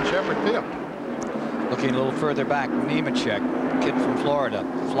 Morgan Shepherd fifth. Looking a little further back, Nemechek, kid from Florida,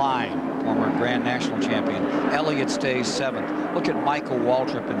 flying, former Grand National champion. Elliott stays seventh. Look at Michael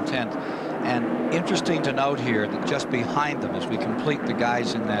Waltrip in 10th. And interesting to note here that just behind them, as we complete the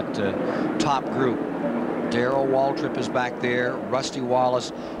guys in that top group, Darrell Waltrip is back there, Rusty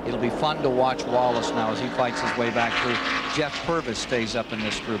Wallace. It'll be fun to watch Wallace now as he fights his way back through. Jeff Purvis stays up in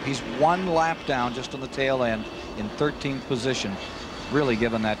this group. He's one lap down just on the tail end in 13th position, really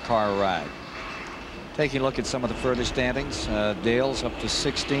giving that car a ride. Taking a look at some of the further standings, Dale's up to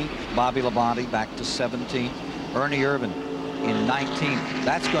 16th, Bobby Labonte back to 17th, Ernie Irvan in 19th.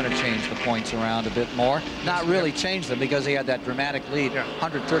 That's going to change the points around a bit more. Not really change them because he had that dramatic lead,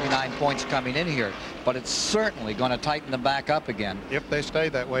 139 points coming in here. But it's certainly going to tighten them back up again. If they stay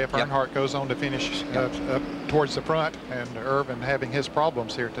that way, if Earnhardt goes on to finish up towards the front, and Irvin having his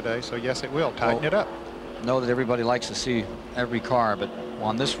problems here today. So yes, it will tighten it up. Know that everybody likes to see every car, but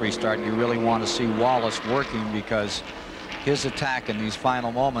on this restart, you really want to see Wallace working because his attack in these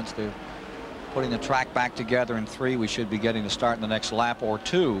final moments, they're putting the track back together in 3. We should be getting to start in the next lap or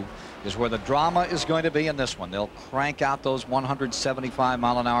 2 is where the drama is going to be in this one. They'll crank out those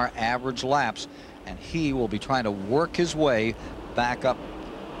 175-mile-an-hour average laps, and he will be trying to work his way back up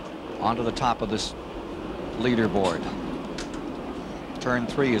onto the top of this leaderboard. Turn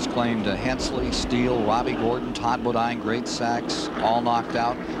 3 is claimed to Hensley, Steele, Robbie Gordon, Todd Bodine, Great Sacks, all knocked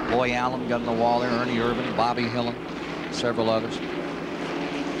out. Boy Allen got in the wall there, Ernie Irvan, Bobby Hillen, several others.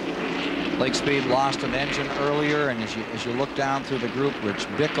 Lake Speed lost an engine earlier, and as you look down through the group, Rich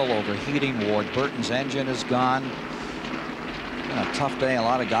Bickle overheating, Ward Burton's engine is gone. Been a tough day, a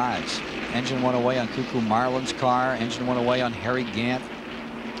lot of guys. Engine went away on Cuckoo Marlin's car. Engine went away on Harry Gant.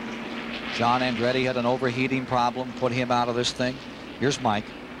 John Andretti had an overheating problem, put him out of this thing. Here's Mike.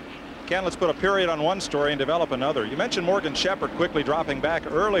 Ken, let's put a period on one story and develop another. You mentioned Morgan Shepherd quickly dropping back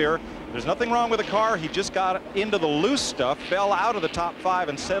earlier. There's nothing wrong with the car. He just got into the loose stuff, fell out of the top 5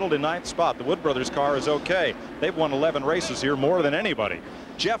 and settled in 9th spot. The Wood Brothers car is okay. They've won 11 races here, more than anybody.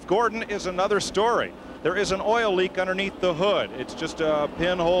 Jeff Gordon is another story. There is an oil leak underneath the hood. It's just a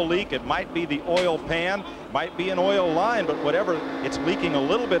pinhole leak. It might be the oil pan, might be an oil line, but whatever, it's leaking a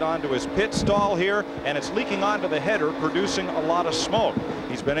little bit onto his pit stall here, and it's leaking onto the header, producing a lot of smoke.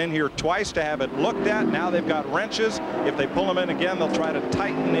 He's been in here twice to have it looked at. Now they've got wrenches. If they pull him in again, they'll try to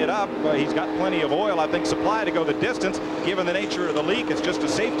tighten it up. He's got plenty of oil, I think, supply to go the distance. Given the nature of the leak, it's just a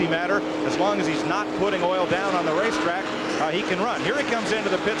safety matter. As long as he's not putting oil down on the racetrack, he can run. Here he comes into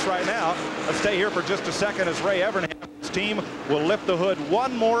the pits right now. Let's stay here for just a second as Ray Evernham's team will lift the hood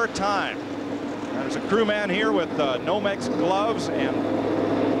one more time. There's a crewman here with Nomex gloves and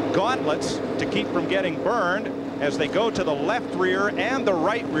gauntlets to keep from getting burned as they go to the left rear and the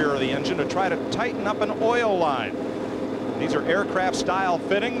right rear of the engine to try to tighten up an oil line. These are aircraft style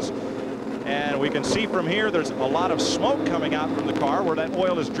fittings, and we can see from here there's a lot of smoke coming out from the car where that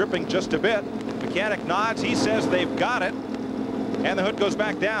oil is dripping just a bit. Mechanic nods. He says they've got it, and the hood goes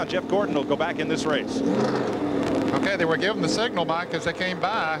back down. Jeff Gordon will go back in this race. Okay, they were given the signal, Mike, as they came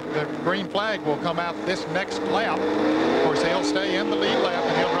by. The green flag will come out this next lap. Of course, he'll stay in the lead lap,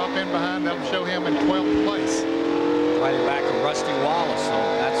 and he'll drop in behind. That'll show him in 12th place. Fighting back to Rusty Wallace, so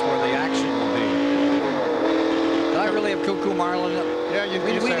that's where the action will be. Did I really have Cuckoo Marlin? Yeah,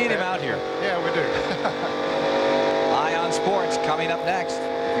 we need him out here. Yeah, we do. Ion Sports coming up next.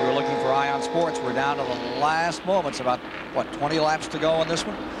 If you were looking for Ion Sports, we're down to the last moments, about, what, 20 laps to go on this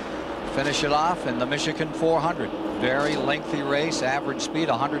one? Finish it off in the Michigan 400. Very lengthy race, average speed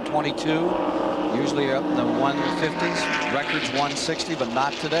 122, usually up in the 150s, records 160, but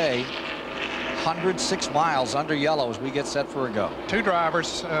not today. 106 miles under yellow as we get set for a go. 2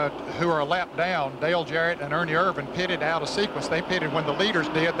 drivers who are a lap down, Dale Jarrett and Ernie Irvan, pitted out of sequence. They pitted when the leaders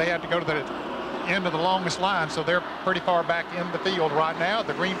did. They had to go to the end of the longest line, so they're pretty far back in the field right now.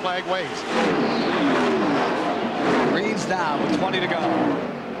 The green flag waves. Green's down with 20 to go.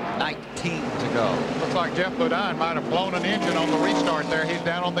 19 to go. Looks like Jeff Bodine might have blown an engine on the restart there. He's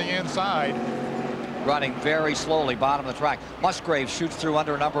down on the inside. Running very slowly, bottom of the track. Musgrave shoots through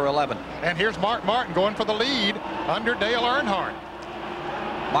under number 11. And here's Mark Martin going for the lead under Dale Earnhardt.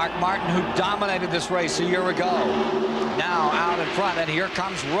 Mark Martin, who dominated this race a year ago. Now out in front, and here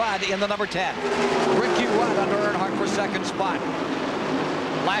comes Rudd in the number 10. Ricky Rudd under Earnhardt for second spot.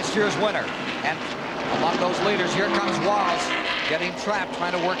 Last year's winner. And among those leaders, here comes Wallace, getting trapped,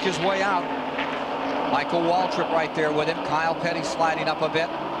 trying to work his way out. Michael Waltrip right there with him. Kyle Petty sliding up a bit.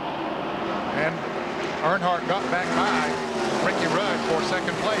 And Earnhardt got back by Ricky Rudd for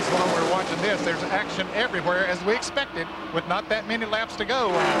second place. While we're watching this, there's action everywhere as we expected, with not that many laps to go.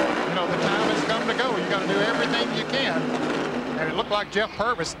 You know, the time has come to go. You got to do everything you can. And it looked like Jeff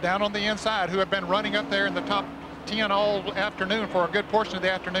Purvis down on the inside, who had been running up there in the top 10 all afternoon for a good portion of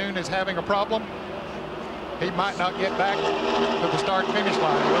the afternoon, is having a problem. He might not get back to the start-finish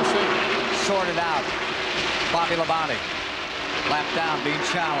line. We'll see. Sorted out. Bobby Labonte, lap down, being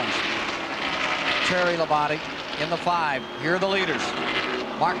challenged. Terry Labonte in the 5. Here are the leaders.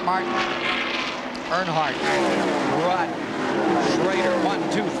 Mark Martin, Earnhardt, Rudd, Schrader,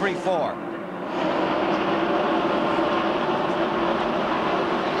 1, 2, 3, 4.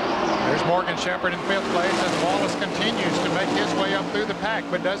 There's Morgan Shepherd in 5th place as Wallace continues to make his way up through the pack,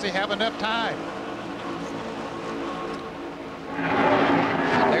 but does he have enough time?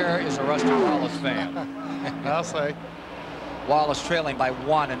 There is a Rusty Wallace fan. I'll say. Wallace trailing by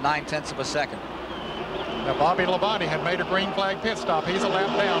 1 9/10 of a second. Now Bobby Labonte had made a green flag pit stop. He's a lap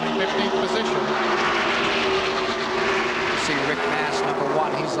down in 15th position. You see Rick Mass, number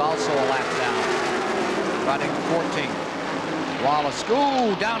 1. He's also a lap down. Running 14th. Wallace,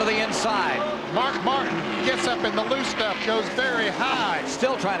 ooh, down to the inside. Mark Martin gets up in the loose stuff, goes very high.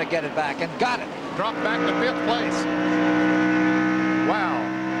 Still trying to get it back, and got it. Dropped back to 5th place. Wow.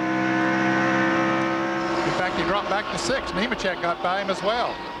 In fact, he dropped back to 6th. Nemechek got by him as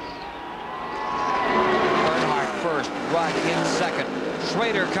well. Earnhardt first, Rudd in second.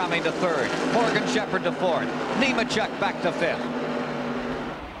 Schrader coming to 3rd. Morgan Shepherd to 4th. Nemechek back to 5th.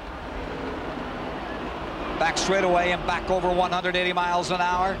 Back straight away and back over 180 miles an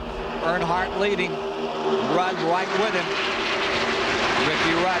hour. Earnhardt leading. Rudd right with him.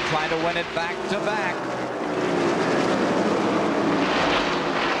 Ricky Rudd trying to win it back to back.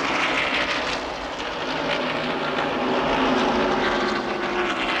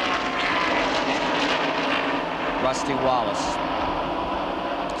 Rusty Wallace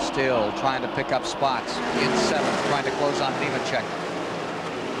still trying to pick up spots in 7th, trying to close on Nemechek.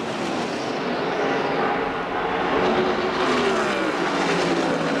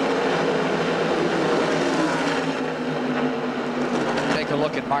 Take a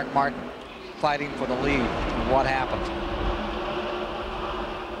look at Mark Martin fighting for the lead. What happened?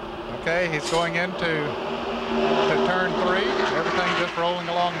 Okay, he's going into turn 3. Everything just rolling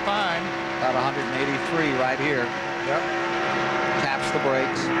along fine. About 183 right here. Yep. Taps the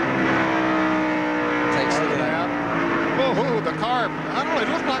brakes. Takes it out. Oh, the car, I don't know, it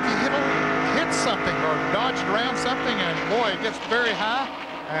looked like he hit something or dodged around something, and boy, it gets very high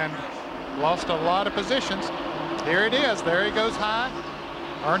and lost a lot of positions. Here it is. There he goes high.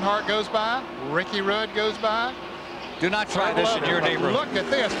 Earnhardt goes by. Ricky Rudd goes by. Do not try this in your neighborhood. Look at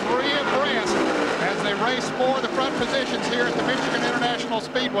this, 3 abreast as they race for the front positions here at the Michigan International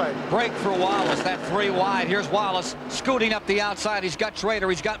Speedway. Break for Wallace, that 3 wide. Here's Wallace scooting up the outside. He's got Schrader,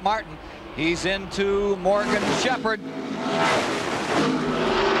 he's got Martin. He's into Morgan Shepherd.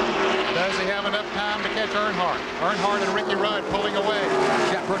 Does he have enough time to catch Earnhardt? Earnhardt and Ricky Rudd pulling away.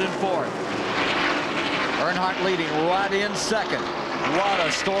 Shepherd in 4th. Earnhardt leading, Rudd in 2nd. What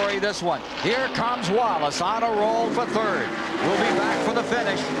a story, this one. Here comes Wallace on a roll for 3rd. We'll be back for the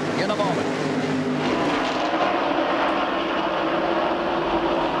finish in a moment.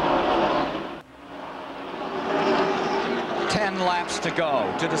 Laps to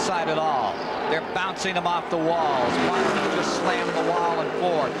go to decide it all. They're bouncing him off the walls. Martin just slammed the wall in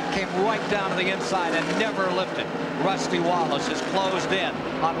 4. Came right down to the inside and never lifted. Rusty Wallace is closed in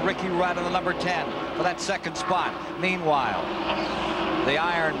on Ricky Rudd in the number 10 for that 2nd spot. Meanwhile, the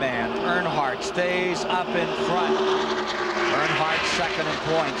Iron Man, Earnhardt, stays up in front. Earnhardt 2nd in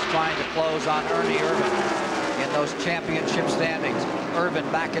points, trying to close on Ernie Irvin in those championship standings. Irvin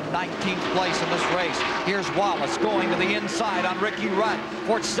back in 19th place in this race. Here's Wallace going to the inside on Ricky Rudd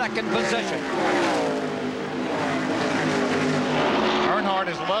for 2nd position. Earnhardt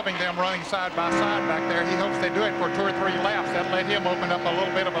is loving them running side by side back there. He hopes they do it for 2 or 3 laps. That'll let him open up a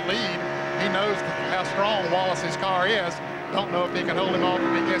little bit of a lead. He knows how strong Wallace's car is. Don't know if he can hold him off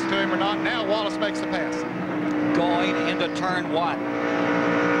if he gets to him or not. Now Wallace makes the pass. Going into turn 1.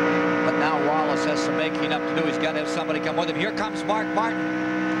 But now Wallace has some making up to do. He's got to have somebody come with him. Here comes Mark Martin.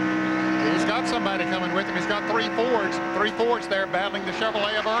 He's got somebody coming with him. He's got 3 Fords. 3 Fords there battling the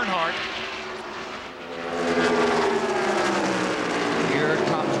Chevrolet of Earnhardt. Here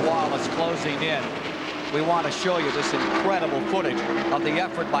comes Wallace closing in. we want to show you this incredible footage of the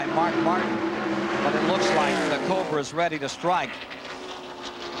effort by Mark Martin. But it looks like the Cobra is ready to strike.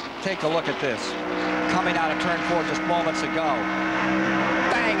 Take a look at this. Coming out of turn 4 just moments ago.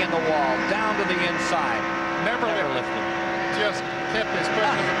 Bang in the wall, down to the inside. Never lifted. Just kept his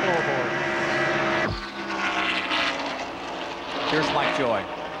foot to the floorboard. Here's Mike Joy.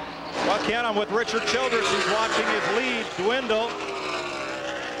 Well, Ken, I'm with Richard Childress. He's watching his lead dwindle.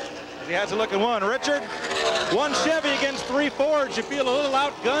 He has a look at one. Richard, one Chevy against 3 Fords. You feel a little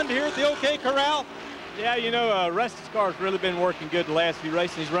outgunned here at the OK Corral? Yeah, you know, Rusty's car's really been working good the last few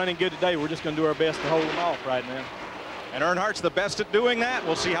races. He's running good today. We're just going to do our best to hold him off right now. And Earnhardt's the best at doing that.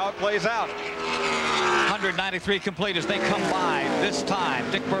 We'll see how it plays out. 193 complete as they come by this time.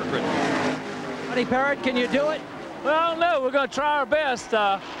 Dick Berggren. Buddy Parrott, can you do it? Well, no, we're going to try our best.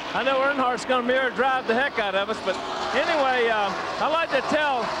 I know Earnhardt's going to mirror drive the heck out of us, but anyway, I'd like to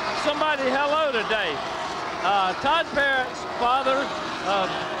tell somebody hello today. Todd Parrott's father,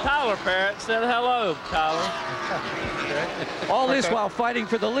 Tyler Parrott, said hello, Tyler. All this while fighting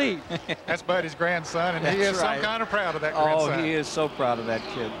for the lead. That's Buddy's grandson, and he is some kind of proud of that grandson. Oh, he is so proud of that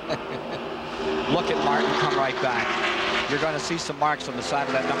kid. Look at Martin come right back. You're going to see some marks on the side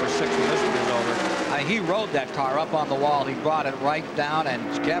of that number 6 when this one is over. He rode that car up on the wall. He brought it right down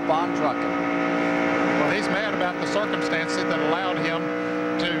and kept on trucking. Well, he's mad about the circumstances that allowed him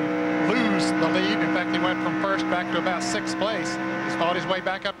to lose the lead. In fact, he went from first back to about 6th place. He's fought his way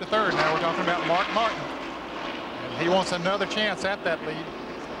back up to 3rd. Now we're talking about Mark Martin. And he wants another chance at that lead.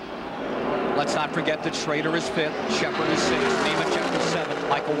 Let's not forget that Schrader is 5th, Shepard is 6th, Nemechek is 7th,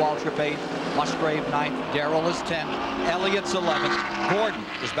 Michael Waltrip 8th, Musgrave 9th, Darrell is 10th, Elliott's 11th, Gordon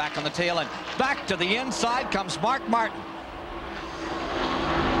is back on the tail end. Back to the inside comes Mark Martin.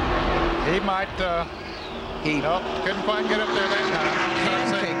 He might, nope, couldn't quite get up there that time.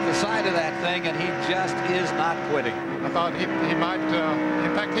 Pancake the side of that thing, and he just is not quitting. I thought he might,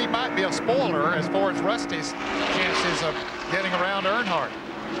 in fact, he might be a spoiler as far as Rusty's chances of getting around Earnhardt.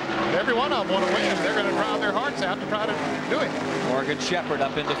 But every one of them want to win. They're going to drive their hearts out to try to do it. Morgan Shepherd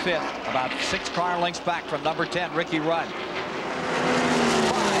up into 5th, about 6 car lengths back from number 10, Ricky Rudd. 5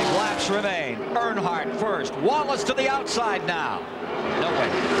 laps remain. Earnhardt first. Wallace to the outside now. No way.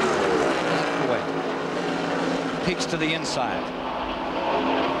 Not the way. Peaks to the inside.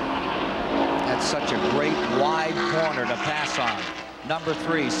 That's such a great wide corner to pass on. Number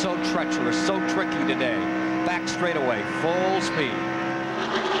 3, so treacherous, so tricky today. Back straightaway, full speed.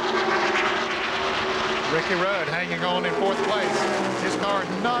 Ricky Rudd hanging on in 4th place. His car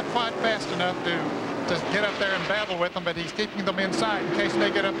not quite fast enough to get up there and battle with them, but he's keeping them inside in case they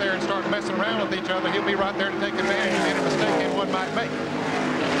get up there and start messing around with each other. He'll be right there to take advantage of any mistake anyone might make.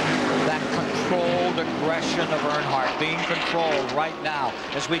 That controlled aggression of Earnhardt being controlled right now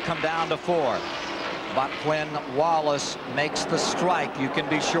as we come down to 4. But when Wallace makes the strike, you can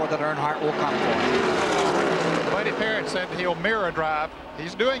be sure that Earnhardt will come for him. Buddy Parrott said he'll mirror drive.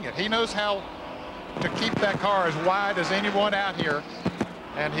 He's doing it. He knows how to keep that car as wide as anyone out here.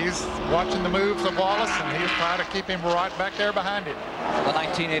 And he's watching the moves of Wallace, and he's trying to keep him right back there behind him. The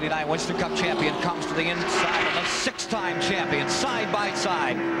 1989 Winston Cup champion comes to the inside, and the 6-time champion, side by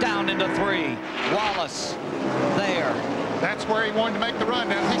side, down into 3. Wallace there. That's where he wanted to make the run.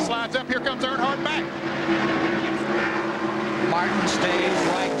 Now as he slides up, here comes Earnhardt back. Martin stays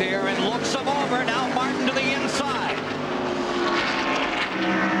right there and looks him over. Now Martin to the inside.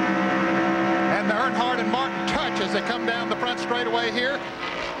 And the Earnhardt and Martin touch as they come down the front straightaway here.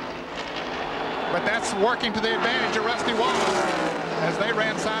 But that's working to the advantage of Rusty Wallace as they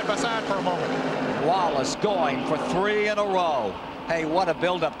ran side by side for a moment. Wallace going for 3 in a row. Hey, what a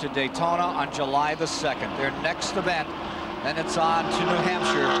build-up to Daytona on July the 2nd. Their next event. Then it's on to New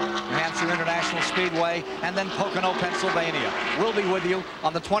Hampshire International Speedway, and then Pocono, Pennsylvania. We'll be with you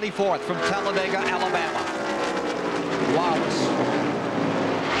on the 24th from Talladega, Alabama. Wallace.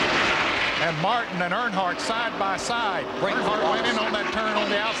 And Martin and Earnhardt side by side. Earnhardt went in on that turn on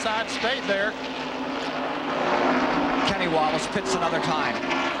the outside, stayed there. Kenny Wallace pits another time.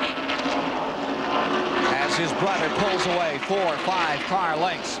 As his brother pulls away 4, 5 car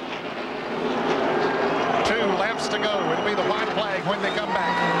lengths. 2 laps to go. It'll be the white flag when they come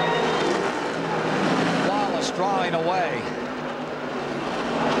back. Wallace drawing away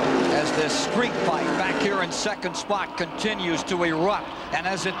as this street fight back here in 2nd spot continues to erupt. And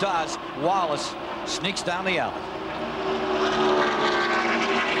as it does, Wallace sneaks down the alley.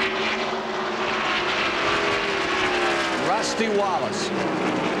 Rusty Wallace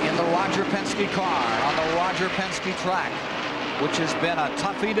in the Roger Penske car on the Roger Penske track, which has been a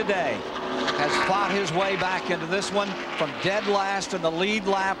toughie today. Has fought his way back into this one from dead last in the lead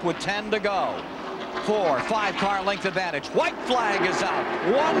lap with 10 to go. 4, 5-car length advantage. White flag is out.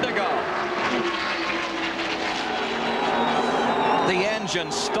 1 to go. The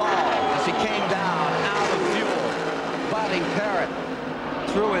engine stalled as he came down out of fuel. Buddy Parrott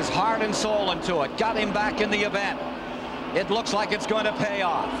threw his heart and soul into it. Got him back in the event. It looks like it's going to pay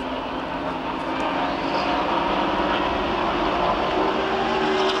off.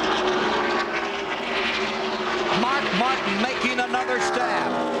 Mark Martin making another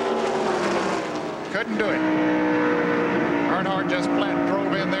stab. Couldn't do it. Earnhardt just flat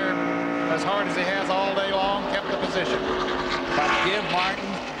drove in there as hard as he has all day long, kept the position. But give Martin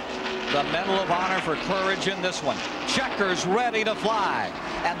the Medal of Honor for courage in this one. Checkers ready to fly.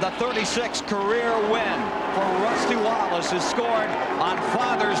 And the 36th career win for Rusty Wallace is scored on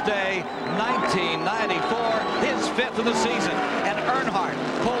Father's Day 1994, his 5th of the season. And Earnhardt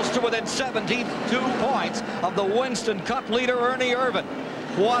pulls to within 72 points of the Winston Cup leader, Ernie Irvan.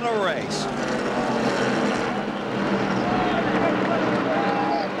 What a race.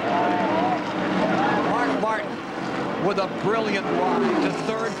 Mark Martin with a brilliant ride to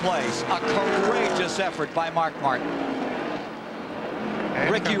 3rd place. A courageous effort by Mark Martin.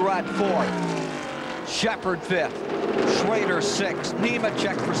 Ricky Rudd 4th. Shepard 5th. Schrader 6th.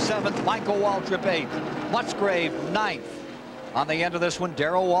 Nemechek for 7th. Michael Waltrip 8th. Musgrave 9th. On the end of this one,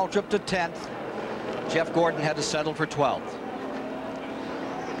 Darrell Waltrip to 10th. Jeff Gordon had to settle for 12th.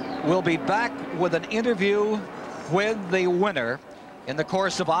 We'll be back with an interview with the winner in the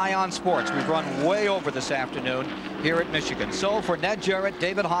course of Ion Sports. We've run way over this afternoon here at Michigan. So for Ned Jarrett,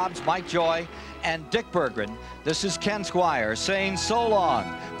 David Hobbs, Mike Joy, and Dick Berggren, this is Ken Squire saying so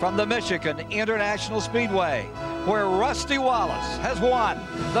long from the Michigan International Speedway, where Rusty Wallace has won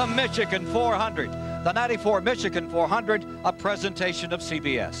the Michigan 400. The '94 Michigan 400, a presentation of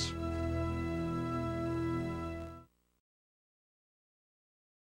CBS.